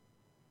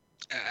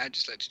 I'd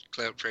just like to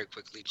clear up very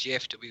quickly.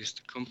 GFW is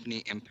the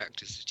company,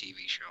 Impact is the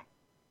TV show.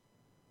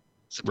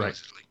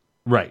 Supposedly.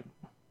 Right.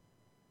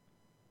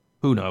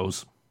 Who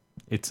knows?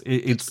 It's what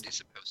it's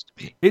supposed to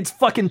be. It's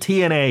fucking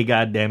TNA,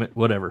 goddammit.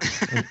 Whatever.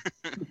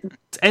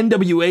 It's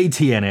NWA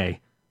TNA.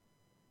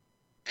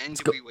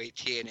 NWA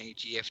TNA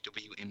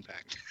GFW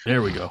Impact.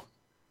 There we go.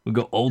 We'll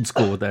go old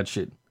school with that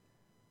shit.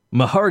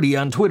 Mahardy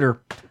on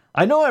Twitter.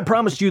 I know I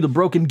promised you the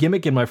broken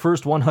gimmick in my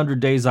first 100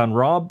 days on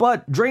Raw,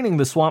 but draining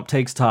the swamp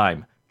takes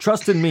time.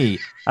 Trust in me.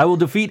 I will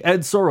defeat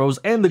Ed Soros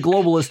and the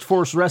Globalist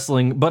Force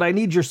Wrestling, but I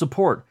need your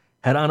support.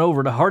 Head on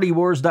over to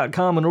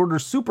HardyWars.com and order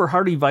Super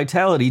Hardy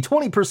Vitality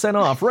 20%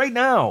 off right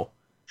now.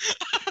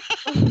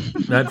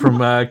 That from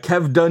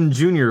Kev Dunn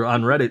Jr.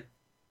 on Reddit.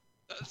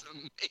 That's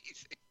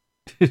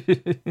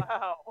amazing.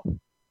 Wow.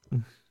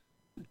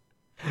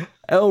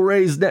 El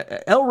Rey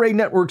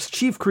Network's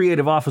chief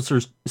creative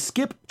officer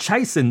Skip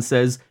Chison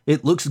says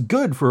it looks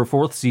good for a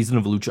fourth season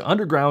of Lucha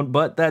Underground,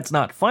 but that's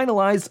not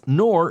finalized,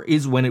 nor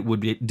is when it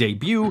would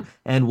debut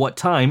and what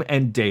time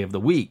and day of the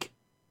week.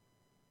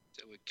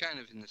 So we're kind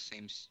of in the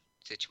same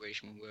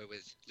situation we were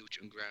with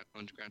Lucha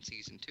Underground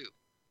Season 2.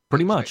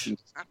 Pretty much.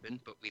 It's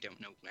happened, but we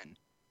don't know when.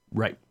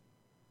 Right.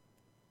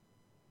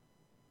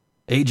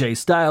 AJ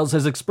Styles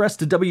has expressed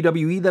to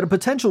WWE that a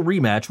potential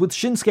rematch with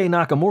Shinsuke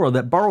Nakamura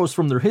that borrows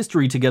from their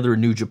history together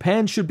in New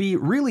Japan should be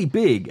really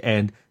big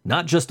and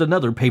not just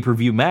another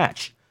pay-per-view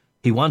match.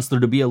 He wants there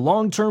to be a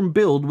long-term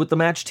build with the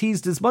match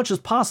teased as much as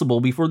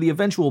possible before the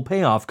eventual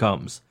payoff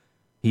comes.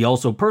 He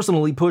also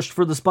personally pushed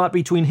for the spot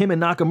between him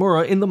and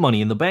Nakamura in the Money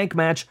in the Bank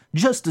match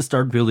just to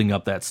start building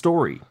up that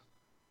story.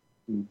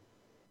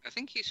 I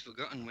think he's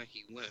forgotten where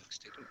he works.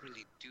 They don't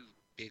really do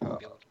big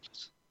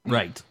build-ups.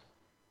 Right.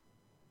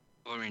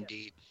 Or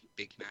indeed,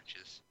 big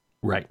matches.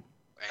 Right.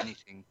 Or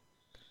anything.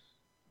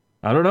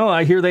 I don't know.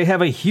 I hear they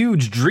have a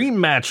huge dream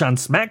match on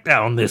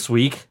SmackDown this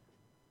week.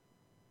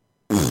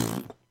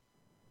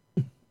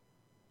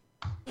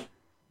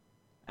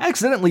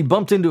 Accidentally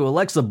bumped into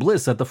Alexa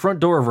Bliss at the front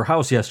door of her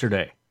house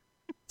yesterday.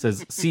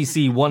 Says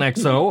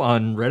CC1XO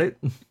on Reddit.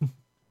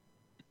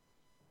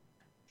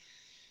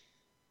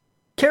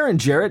 Karen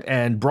Jarrett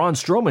and Braun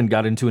Strowman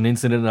got into an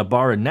incident in a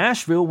bar in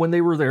Nashville when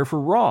they were there for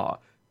Raw.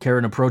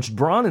 Karen approached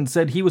Braun and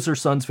said he was her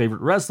son's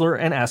favorite wrestler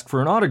and asked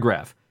for an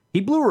autograph. He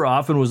blew her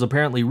off and was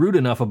apparently rude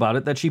enough about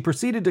it that she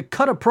proceeded to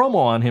cut a promo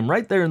on him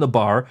right there in the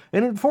bar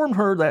and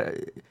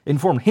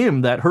informed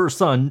him that her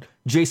son,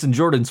 Jason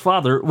Jordan's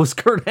father, was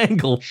Kurt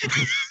Angle.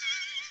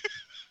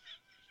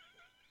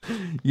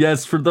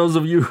 Yes, for those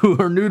of you who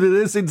are new to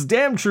this, it's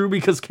damn true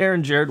because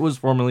Karen Jarrett was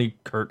formerly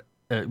Karen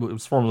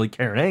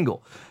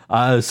Angle.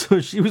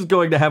 So she was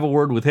going to have a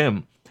word with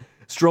him.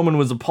 Strowman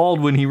was appalled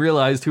when he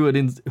realized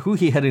who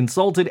he had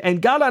insulted and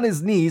got on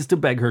his knees to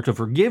beg her to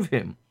forgive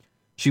him.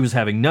 She was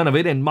having none of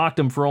it and mocked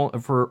him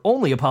for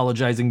only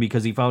apologizing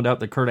because he found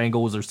out that Kurt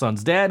Angle was her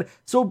son's dad,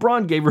 so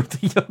Braun gave her the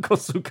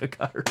Yokosuka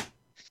cutter.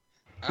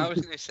 I was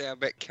going to say, I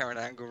bet Karen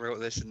Angle wrote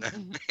this and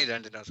then it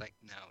ended. I was like,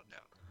 no.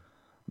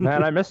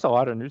 Man, I missed a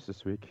lot of news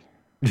this week.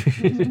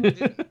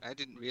 I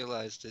didn't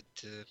realize that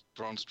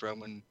Braun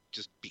Strowman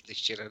just beat the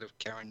shit out of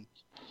Karen.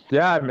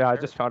 Yeah, I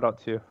just found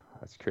out too.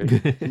 That's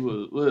crazy.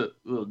 Well,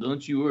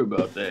 don't you worry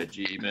about that,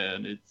 G,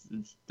 man.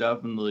 It's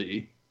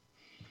definitely.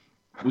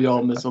 We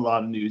all miss a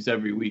lot of news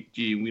every week,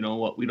 G. We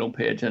don't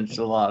pay attention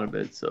to a lot of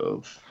it,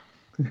 so.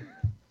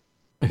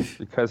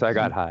 Because I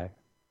got high.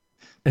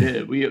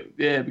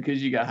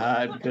 Because you got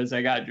high, because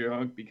I got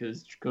drunk,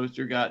 because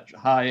Coaster got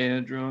high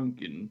and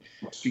drunk, and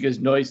because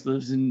Noyce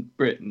lives in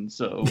Britain,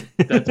 so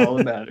that's all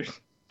that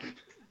matters.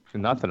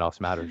 Nothing else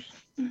matters.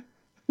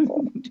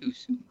 Too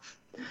soon.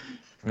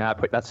 Nah,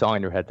 put that song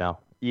in your head now.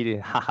 Eat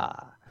it, haha.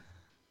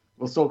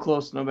 We're so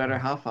close, no matter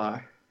how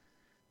far.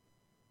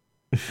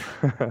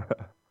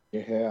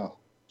 Yeah.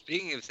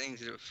 Speaking of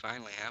things that are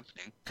finally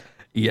happening.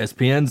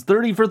 ESPN's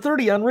 30 for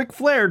 30 on Ric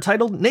Flair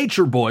titled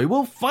Nature Boy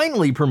will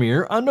finally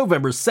premiere on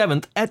November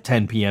 7th at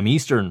 10 p.m.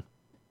 Eastern.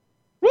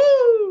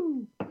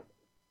 Woo!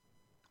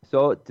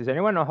 So, does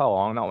anyone know how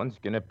long that one's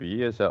going to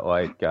be? Is it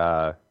like,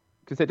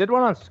 because they did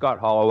one on Scott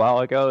Hall a while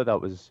ago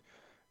that was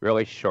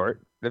really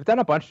short. They've done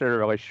a bunch that are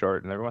really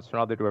short, and every once in a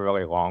while they do a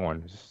really long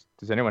one.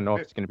 Does anyone know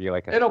if it's going to be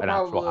like an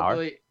actual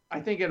hour? I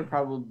think it'll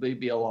probably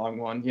be a long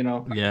one. You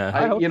know. Yeah.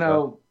 I hope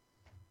so.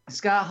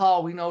 Scott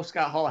Hall. We know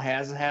Scott Hall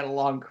has had a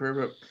long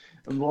career,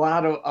 but a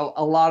lot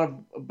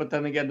of. But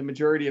then again, the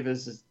majority of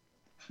his is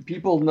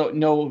people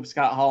know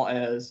Scott Hall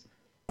as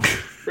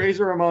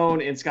Razor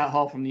Ramon and Scott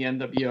Hall from the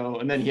NWO,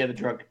 and then he had a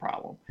drug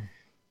problem.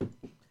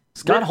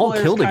 Scott Hall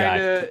killed a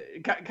guy.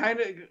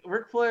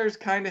 Ric Flair's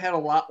kind of had a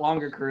lot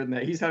longer career than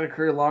that. He's had a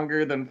career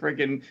longer than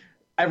freaking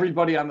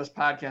everybody on this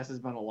podcast has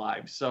been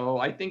alive. So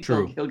I think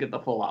he'll get the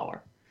full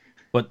hour.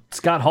 But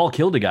Scott Hall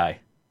killed a guy.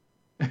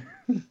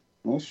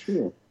 That's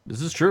true.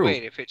 This is true.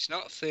 Wait, if it's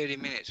not 30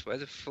 minutes, why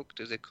the fuck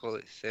do they call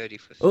it 30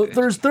 for 30?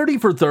 There's 30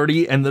 for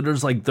 30, and then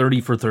there's like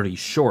 30 for 30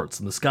 shorts.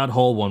 And the Scott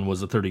Hall one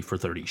was a 30 for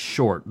 30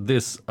 short.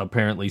 This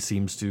apparently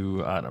seems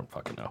to, I don't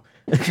fucking know.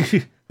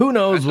 Who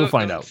knows? We'll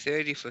find out.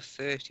 30 for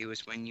 30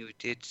 was when you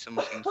did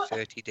something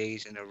 30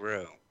 days in a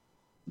row.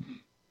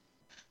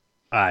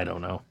 I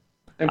don't know.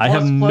 And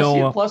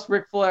plus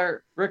Ric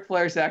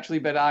Flair's actually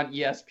been on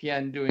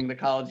ESPN doing the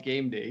College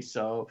Game Day,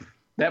 so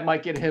that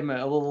might get him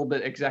a little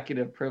bit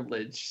executive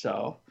privilege.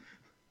 So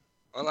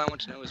all I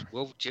want to know is,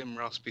 will Jim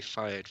Ross be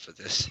fired for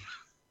this?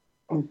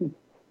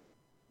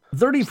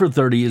 30 for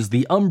 30 is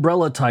the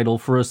umbrella title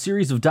for a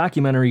series of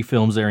documentary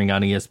films airing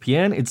on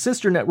ESPN, its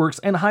sister networks,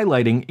 and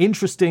highlighting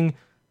interesting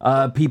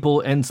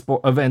people and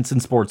events in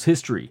sports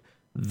history.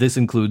 This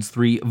includes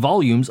 3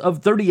 volumes of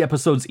 30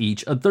 episodes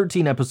each, a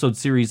 13-episode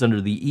series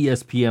under the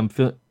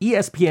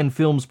ESPN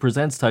Films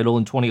Presents title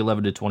in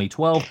 2011 to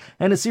 2012,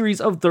 and a series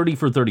of 30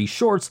 for 30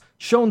 shorts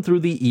shown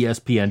through the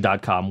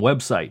ESPN.com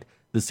website.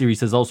 The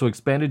series has also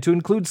expanded to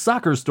include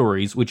soccer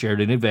stories, which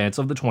aired in advance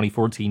of the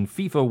 2014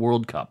 FIFA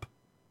World Cup.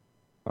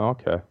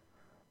 Okay.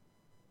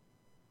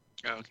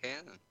 Okay,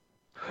 then.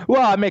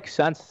 Well, it makes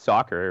sense.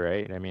 Soccer,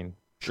 right? I mean,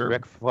 Sure.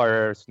 Ric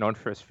Flair is known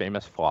for his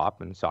famous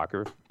flop, and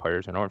soccer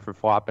players are known for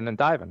flopping and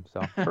diving.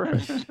 So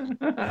perfect.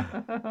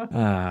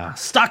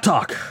 Stock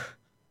talk.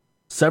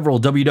 Several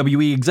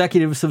WWE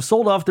executives have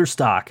sold off their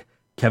stock.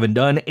 Kevin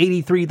Dunn,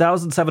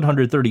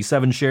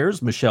 83,737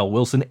 shares. Michelle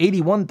Wilson,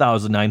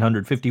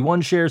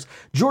 81,951 shares.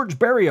 George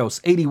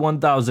Barrios,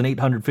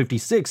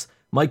 81,856.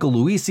 Michael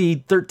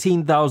Luisi,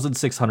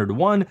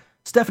 13,601.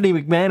 Stephanie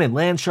McMahon and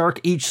Landshark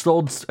each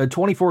sold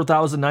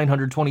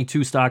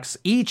 24,922 stocks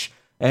each.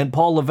 And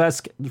Paul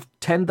Levesque,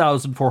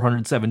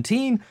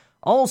 10,417,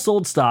 all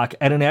sold stock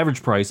at an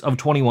average price of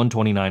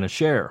 $21.29 a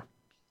share.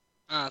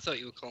 I thought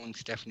you were calling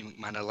Stephanie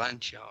McMahon a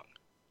land shark.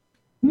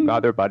 No,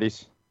 they're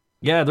buddies.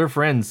 Yeah, they're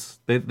friends.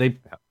 They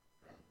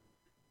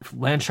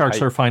Landshark's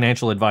her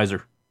financial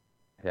advisor.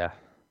 Yeah.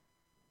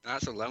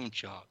 That's a loan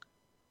shark.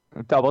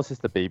 Doubles is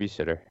the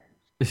babysitter.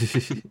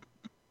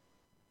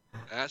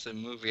 That's a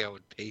movie I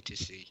would pay to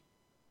see.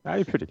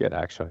 You're pretty good,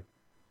 actually.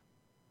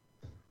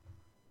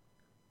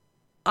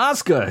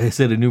 Asuka has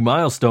hit a new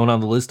milestone on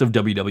the list of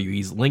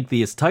WWE's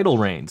lengthiest title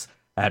reigns.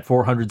 At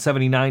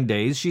 479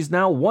 days, she's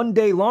now 1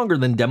 day longer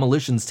than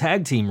Demolition's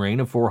tag team reign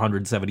of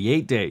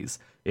 478 days.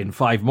 In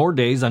 5 more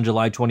days, on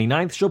July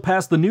 29th, she'll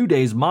pass the New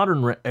Day's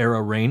modern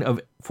era reign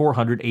of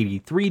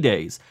 483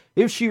 days.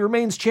 If she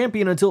remains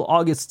champion until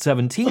August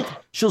 17th,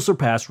 she'll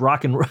surpass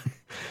Rockin'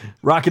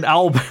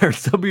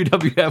 Owlbear's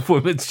WWF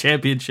Women's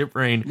Championship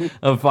reign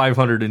of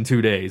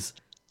 502 days.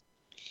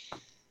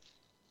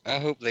 I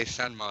hope they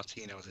San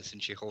Martino this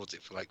and she holds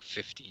it for like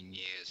 15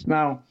 years.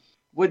 Now,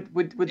 would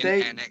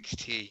they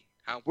NXT?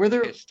 How were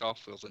there pissed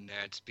off will the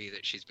nerds be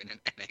that she's been in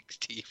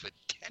NXT for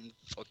 10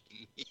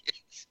 fucking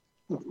years?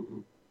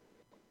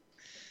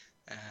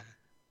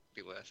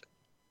 Be worth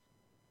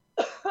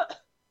it.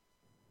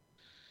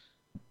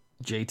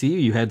 JT,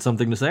 you had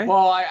something to say?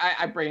 Well,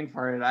 I brain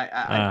farted.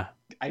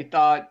 I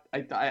thought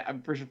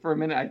for a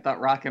minute I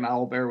thought Rockin'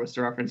 Owlbear was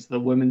a reference to the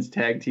women's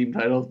tag team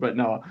titles, but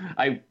no,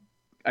 I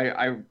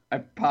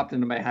popped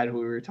into my head who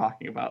we were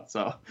talking about.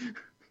 So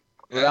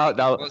that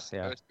was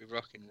supposed to be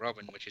Rockin'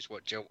 Robin, which is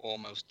what Joe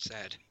almost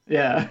said.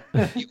 Yeah,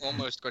 you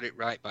almost got it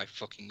right by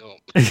fucking up.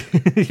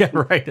 Yeah,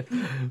 right.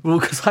 Well,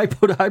 because I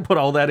put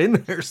all that in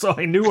there, so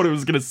I knew what it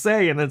was gonna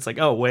say, and then it's like,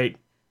 oh wait,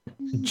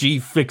 G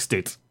fixed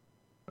it.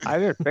 I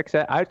didn't fix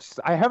it. I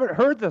haven't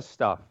heard this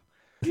stuff.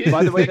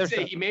 By the way,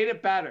 he made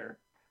it better.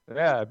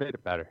 Yeah, I made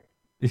it better.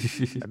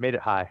 I made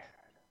it high.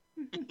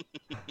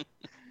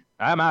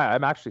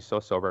 I'm actually so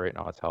sober right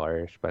now. It's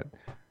hilarious, but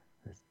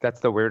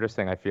that's the weirdest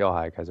thing. I feel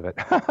high because of it.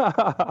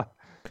 All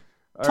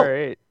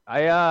right,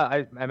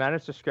 I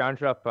managed to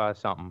scrounge up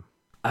something.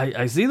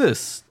 I see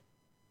this.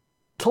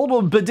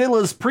 Total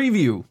Badilla's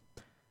preview.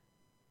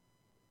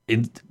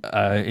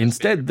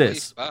 Instead,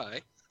 this.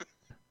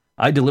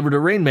 I delivered a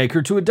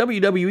Rainmaker to a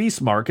WWE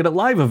Smark at a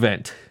live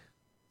event.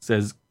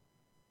 Says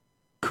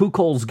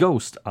Kukol's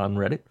Ghost on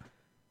Reddit.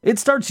 It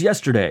starts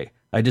yesterday.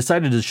 I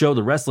decided to show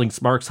the wrestling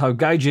smarks how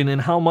gaijin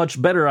and how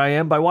much better I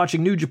am by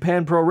watching New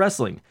Japan Pro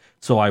Wrestling.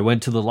 So I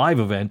went to the live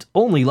event,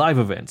 only live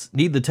events.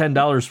 Need the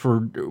 $10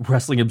 for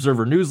Wrestling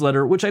Observer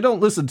newsletter, which I don't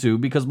listen to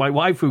because my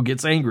waifu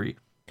gets angry.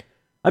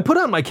 I put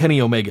on my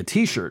Kenny Omega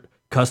t-shirt,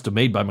 custom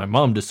made by my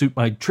mom to suit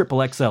my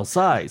XXL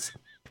size.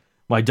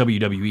 My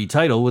WWE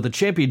title with a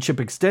championship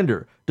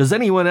extender. Does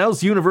anyone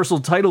else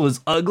Universal title is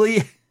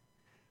ugly?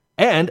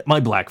 And my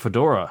black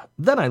fedora.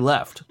 Then I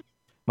left.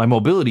 My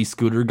mobility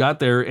scooter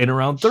got there in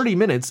around 30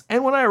 minutes,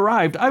 and when I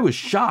arrived, I was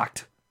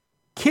shocked.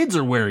 Kids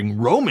are wearing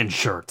Roman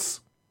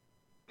shirts.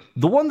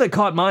 The one that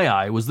caught my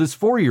eye was this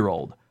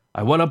 4-year-old.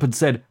 I went up and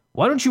said,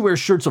 "Why don't you wear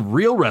shirts of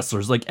real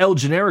wrestlers like El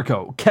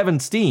Generico, Kevin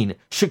Steen,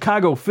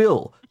 Chicago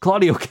Phil,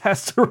 Claudio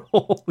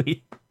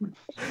Castagnoli?"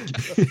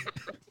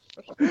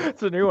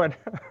 It's a new one.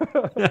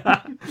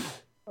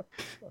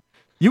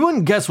 You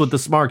wouldn't guess what the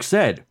smark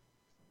said.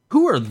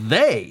 Who are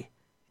they?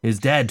 His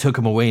dad took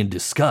him away in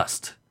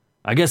disgust.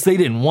 I guess they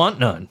didn't want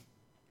none.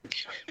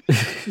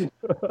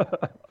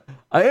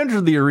 I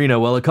entered the arena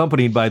while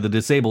accompanied by the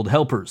disabled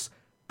helpers.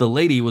 The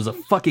lady was a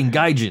fucking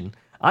gaijin.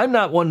 I'm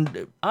not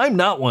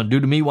one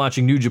due to me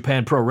watching New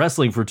Japan Pro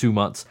Wrestling for 2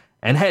 months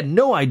and had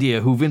no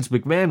idea who Vince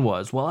McMahon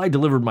was while I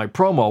delivered my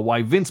promo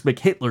why Vince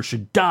McHitler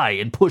should die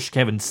and push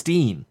Kevin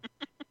Steen.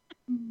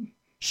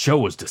 Show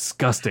was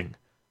disgusting.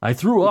 I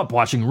threw up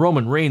watching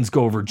Roman Reigns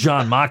go over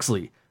Jon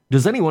Moxley.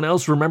 Does anyone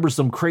else remember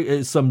some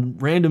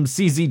random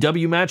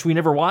CZW match we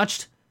never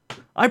watched?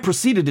 I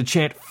proceeded to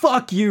chant,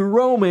 "Fuck you,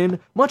 Roman,"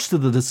 much to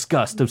the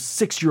disgust of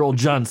 6-year-old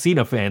John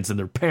Cena fans and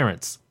their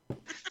parents.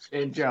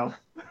 And Joe.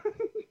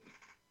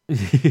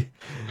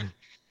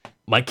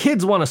 My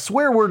kids want a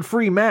swear word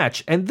free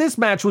match, and this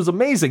match was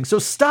amazing, so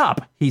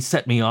stop, he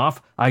set me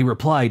off. I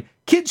replied,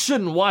 kids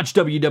shouldn't watch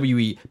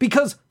WWE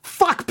because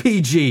fuck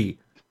PG,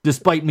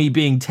 despite me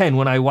being 10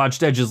 when I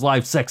watched Edge's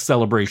live sex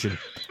celebration.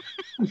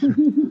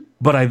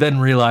 But I then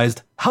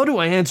realized, how do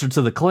I answer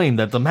to the claim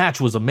that the match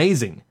was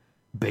amazing?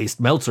 Based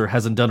Meltzer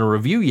hasn't done a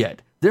review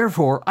yet,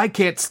 therefore I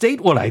can't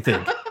state what I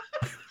think.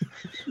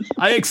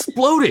 I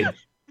exploded.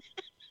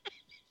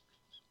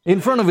 In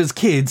front of his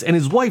kids and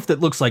his wife that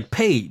looks like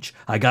Paige,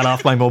 I got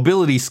off my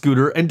mobility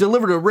scooter and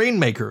delivered a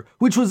Rainmaker,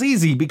 which was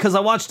easy because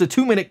I watched a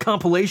 2-minute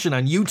compilation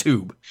on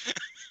YouTube.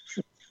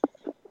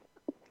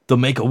 The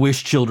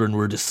Make-A-Wish children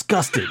were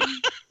disgusted.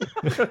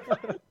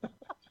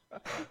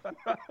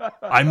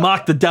 I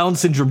mocked the Down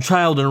syndrome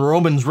child in a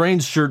Roman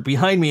Reigns shirt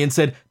behind me and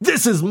said,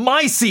 "This is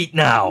my seat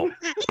now!"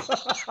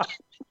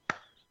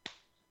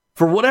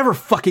 For whatever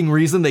fucking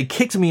reason, they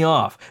kicked me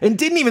off and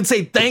didn't even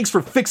say thanks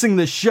for fixing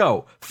this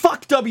show.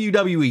 Fuck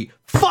WWE.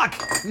 Fuck!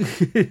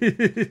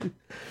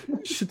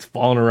 Shit's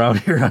falling around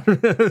here.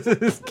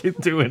 Just keep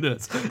doing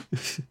this.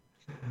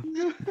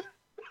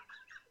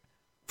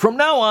 From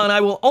now on,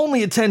 I will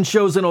only attend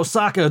shows in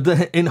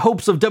Osaka in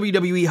hopes of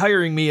WWE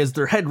hiring me as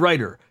their head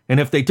writer. And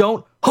if they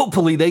don't,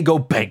 hopefully they go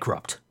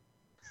bankrupt.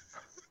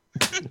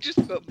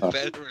 Just got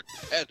better and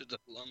better the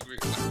longer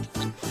it went.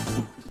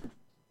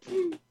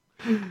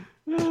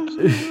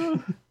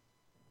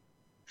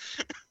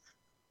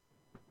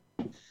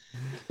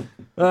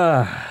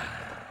 I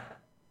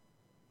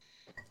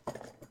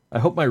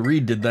hope my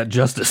read did that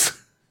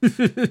justice. I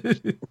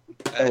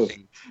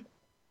think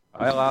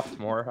I laughed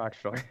more,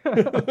 actually.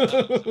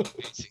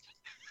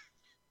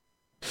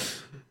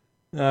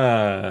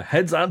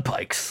 Heads on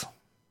pikes.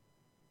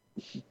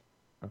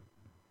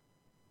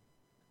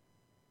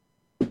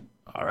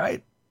 All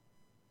right.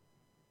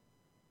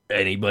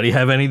 Anybody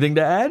have anything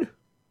to add?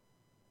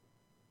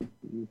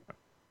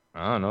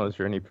 I don't know. Is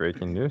there any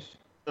breaking news?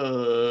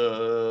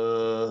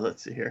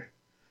 Let's see here.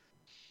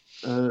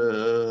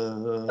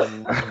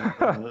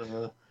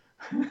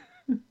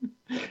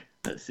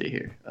 Let's see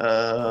here.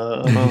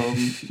 Apparently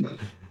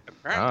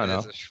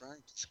there's a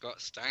shrine to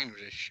Scott Steiner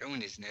just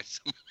showing his net.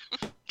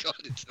 God,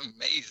 it's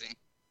amazing.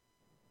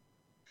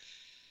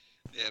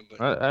 Yeah,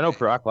 but I know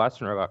Brock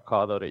Lesnar got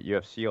called out at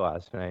UFC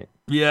last night.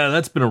 Yeah,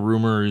 that's been a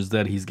rumor, is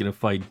that he's going to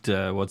fight,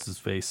 what's his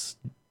face?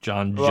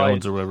 John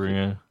Jones or whatever,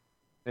 yeah.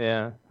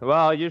 Yeah.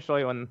 Well,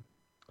 usually when,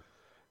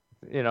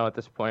 at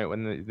this point,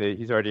 when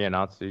he's already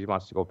announced that he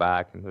wants to go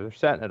back, and they're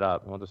setting it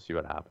up, and we'll just see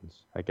what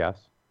happens, I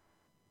guess.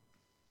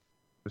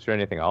 Is there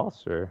anything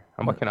else, or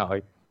I'm looking at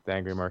the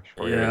Angry Marks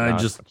for you? Yeah,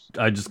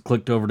 I just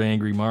clicked over to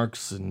Angry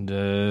Marks, and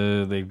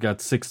they've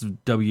got 6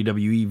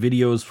 WWE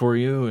videos for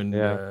you, and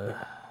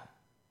yada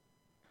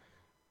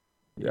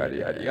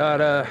yada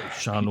yada.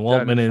 Sean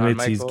Waltman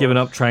admits he's given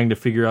up trying to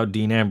figure out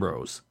Dean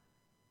Ambrose.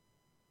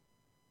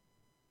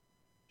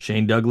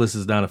 Shane Douglas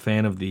is not a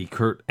fan of the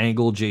Kurt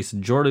Angle,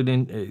 Jason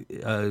Jordan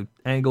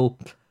angle.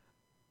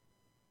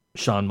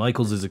 Shawn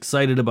Michaels is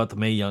excited about the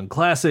Mae Young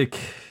Classic.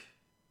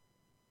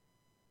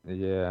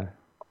 Yeah.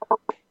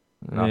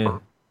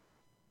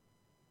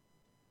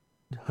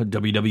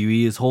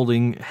 WWE is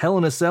holding Hell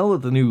in a Cell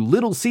at the new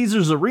Little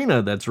Caesars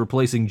Arena that's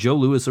replacing Joe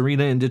Louis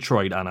Arena in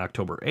Detroit on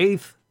October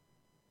 8th.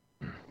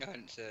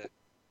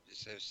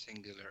 It's a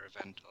singular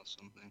event or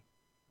something.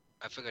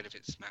 I forget if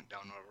it's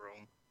SmackDown or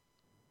Raw.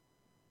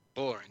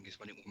 Boring is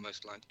when it will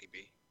most likely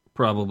be.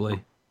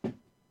 Probably.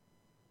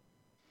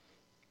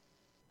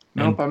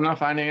 Nope, I'm not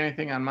finding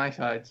anything on my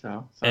side,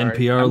 so sorry.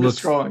 NPR I'm looks...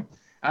 just scrolling.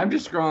 I'm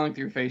just scrolling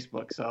through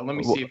Facebook, so let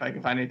me see if I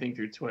can find anything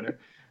through Twitter.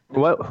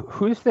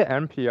 Who's the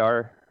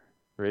NPR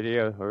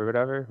radio or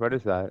whatever? What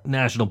is that?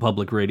 National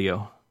Public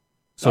Radio.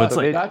 So it's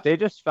So like, they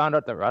just found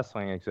out that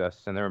wrestling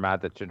exists, and they were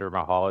mad that Jinder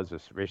Mahal is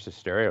this racist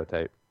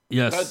stereotype.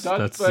 yes, that's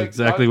that's fake-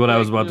 exactly that's what I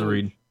was fake about to news.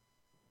 read.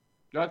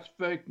 That's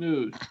fake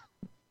news.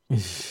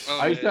 Oh,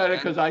 I yeah, said it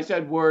because I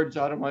said words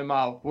out of my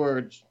mouth.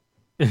 Words.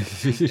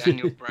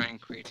 Daniel Bryan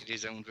created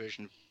his own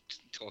version of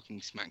talking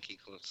smack. He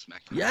called it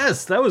Smack.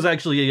 Yes, that was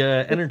actually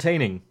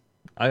entertaining.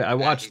 I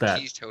watched that.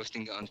 He's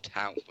hosting it on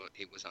Tao, but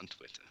it was on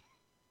Twitter.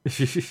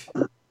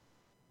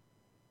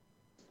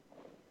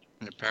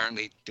 And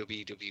apparently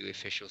WWE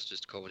officials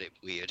just called it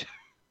weird.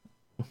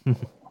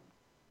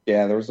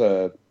 Yeah, there was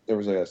a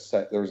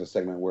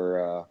segment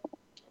where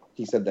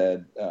he said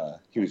that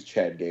he was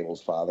Chad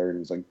Gable's father, and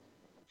he's like,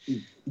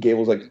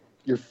 Gable's like,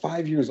 "You're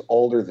 5 years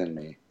older than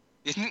me."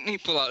 Didn't he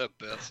pull out a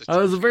birth certificate? I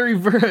was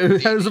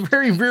a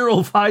very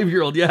virile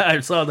 5-year-old. Yeah, I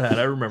saw that.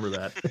 I remember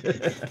that.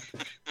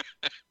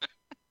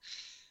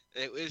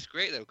 It was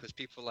great though, because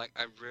people like,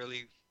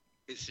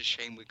 it's a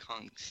shame we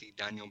can't see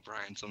Daniel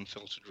Bryan's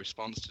unfiltered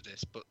response to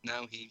this, but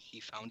now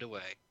he found a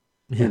way.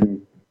 Yeah.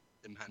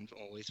 The man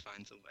always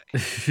finds a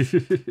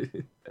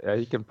way. Yeah,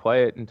 he can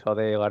play it until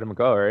they let him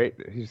go, right?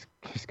 He's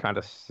kind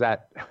of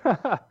set.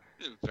 A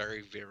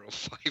very virile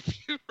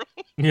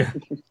 5-year-old. Yeah.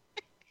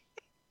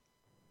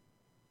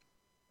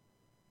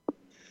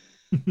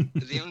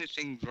 The only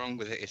thing wrong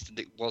with it is that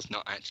it was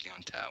not actually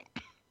on Tout.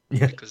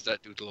 Yeah. Because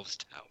that dude loves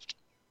Tout.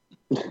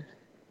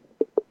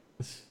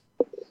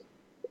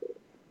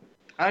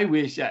 I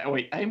wish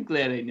I'm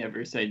glad I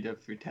never signed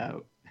up for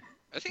Tout.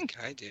 I think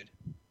I did.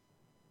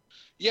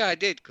 Yeah, I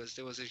did, because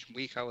there was a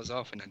week I was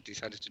off and I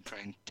decided to try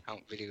and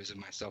tout videos of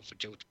myself for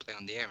Joe to play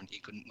on the air, and he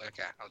couldn't work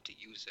out how to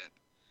use it.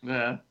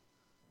 Yeah.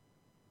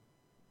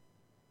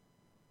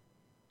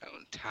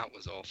 Tout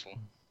was awful.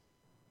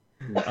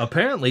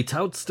 Apparently,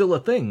 Tout's still a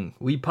thing.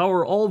 We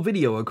power all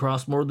video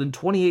across more than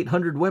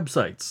 2,800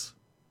 websites.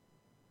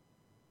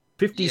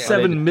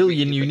 57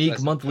 million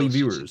unique monthly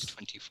viewers.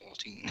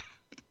 2014.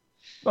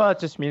 Well, it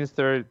just means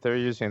they're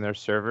using their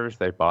servers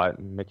they bought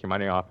and making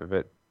money off of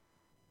it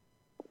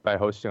by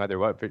hosting other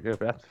web videos.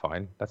 That's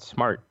fine. That's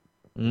smart.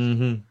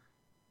 Mm-hmm.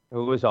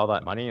 Who lose all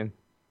that money and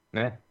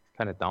it's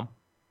kind of dumb.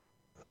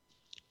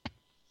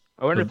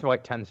 I wonder if for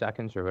like 10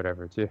 seconds or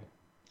whatever too.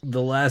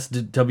 The last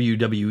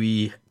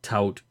WWE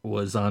tout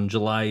was on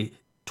July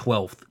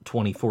 12th,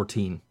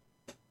 2014.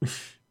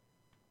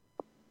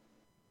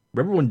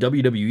 Remember when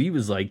WWE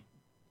was like,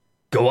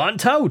 go on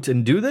tout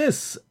and do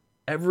this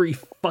every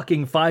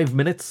fucking 5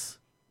 minutes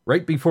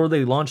right before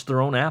they launched their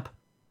own app?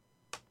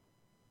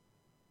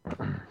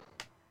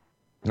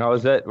 That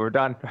was it. We're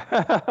done.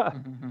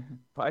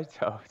 Bye,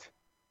 Tout.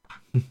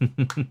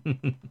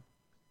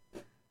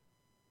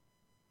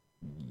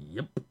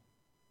 Yep.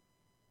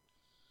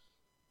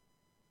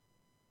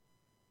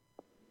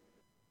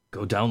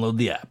 Go download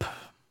the app.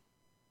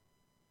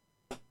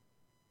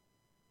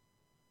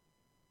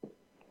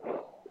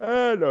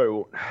 No, I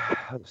won't.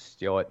 I'll just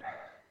steal it.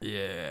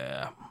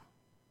 Yeah.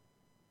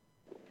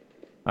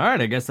 All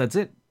right, I guess that's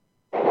it.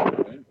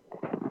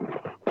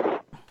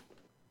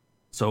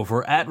 So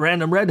for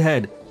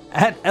 @RandomRedhead,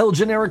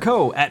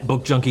 @El_Generico,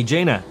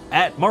 @BookJunkieJana,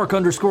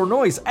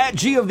 @Mark_Noise,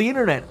 @G of the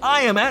Internet,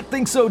 I am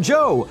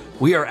 @ThinkSoJoe.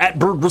 We are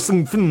 @Board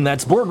Wrestling Fan,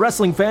 that's Board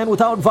Wrestling Fan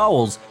without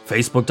vowels.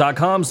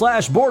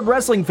 Facebook.com/Board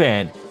Wrestling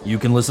Fan. You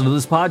can listen to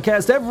this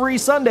podcast every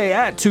Sunday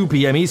at 2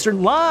 p.m.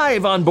 Eastern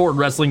live on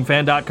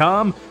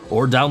BoardWrestlingFan.com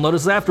or download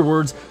us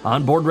afterwards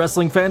on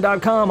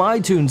BoardWrestlingFan.com,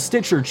 iTunes,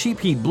 Stitcher, Cheap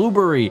Heat,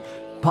 Blueberry,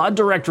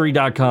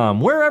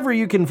 PodDirectory.com. Wherever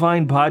you can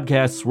find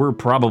podcasts, we're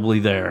probably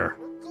there.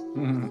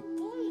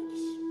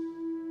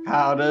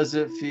 How does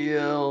it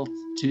feel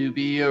to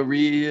be a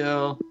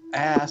real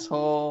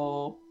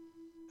asshole?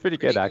 Pretty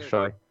good,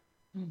 actually.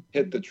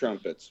 Hit the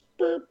trumpets.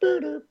 Burr,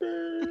 burr,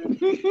 burr,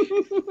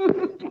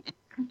 burr.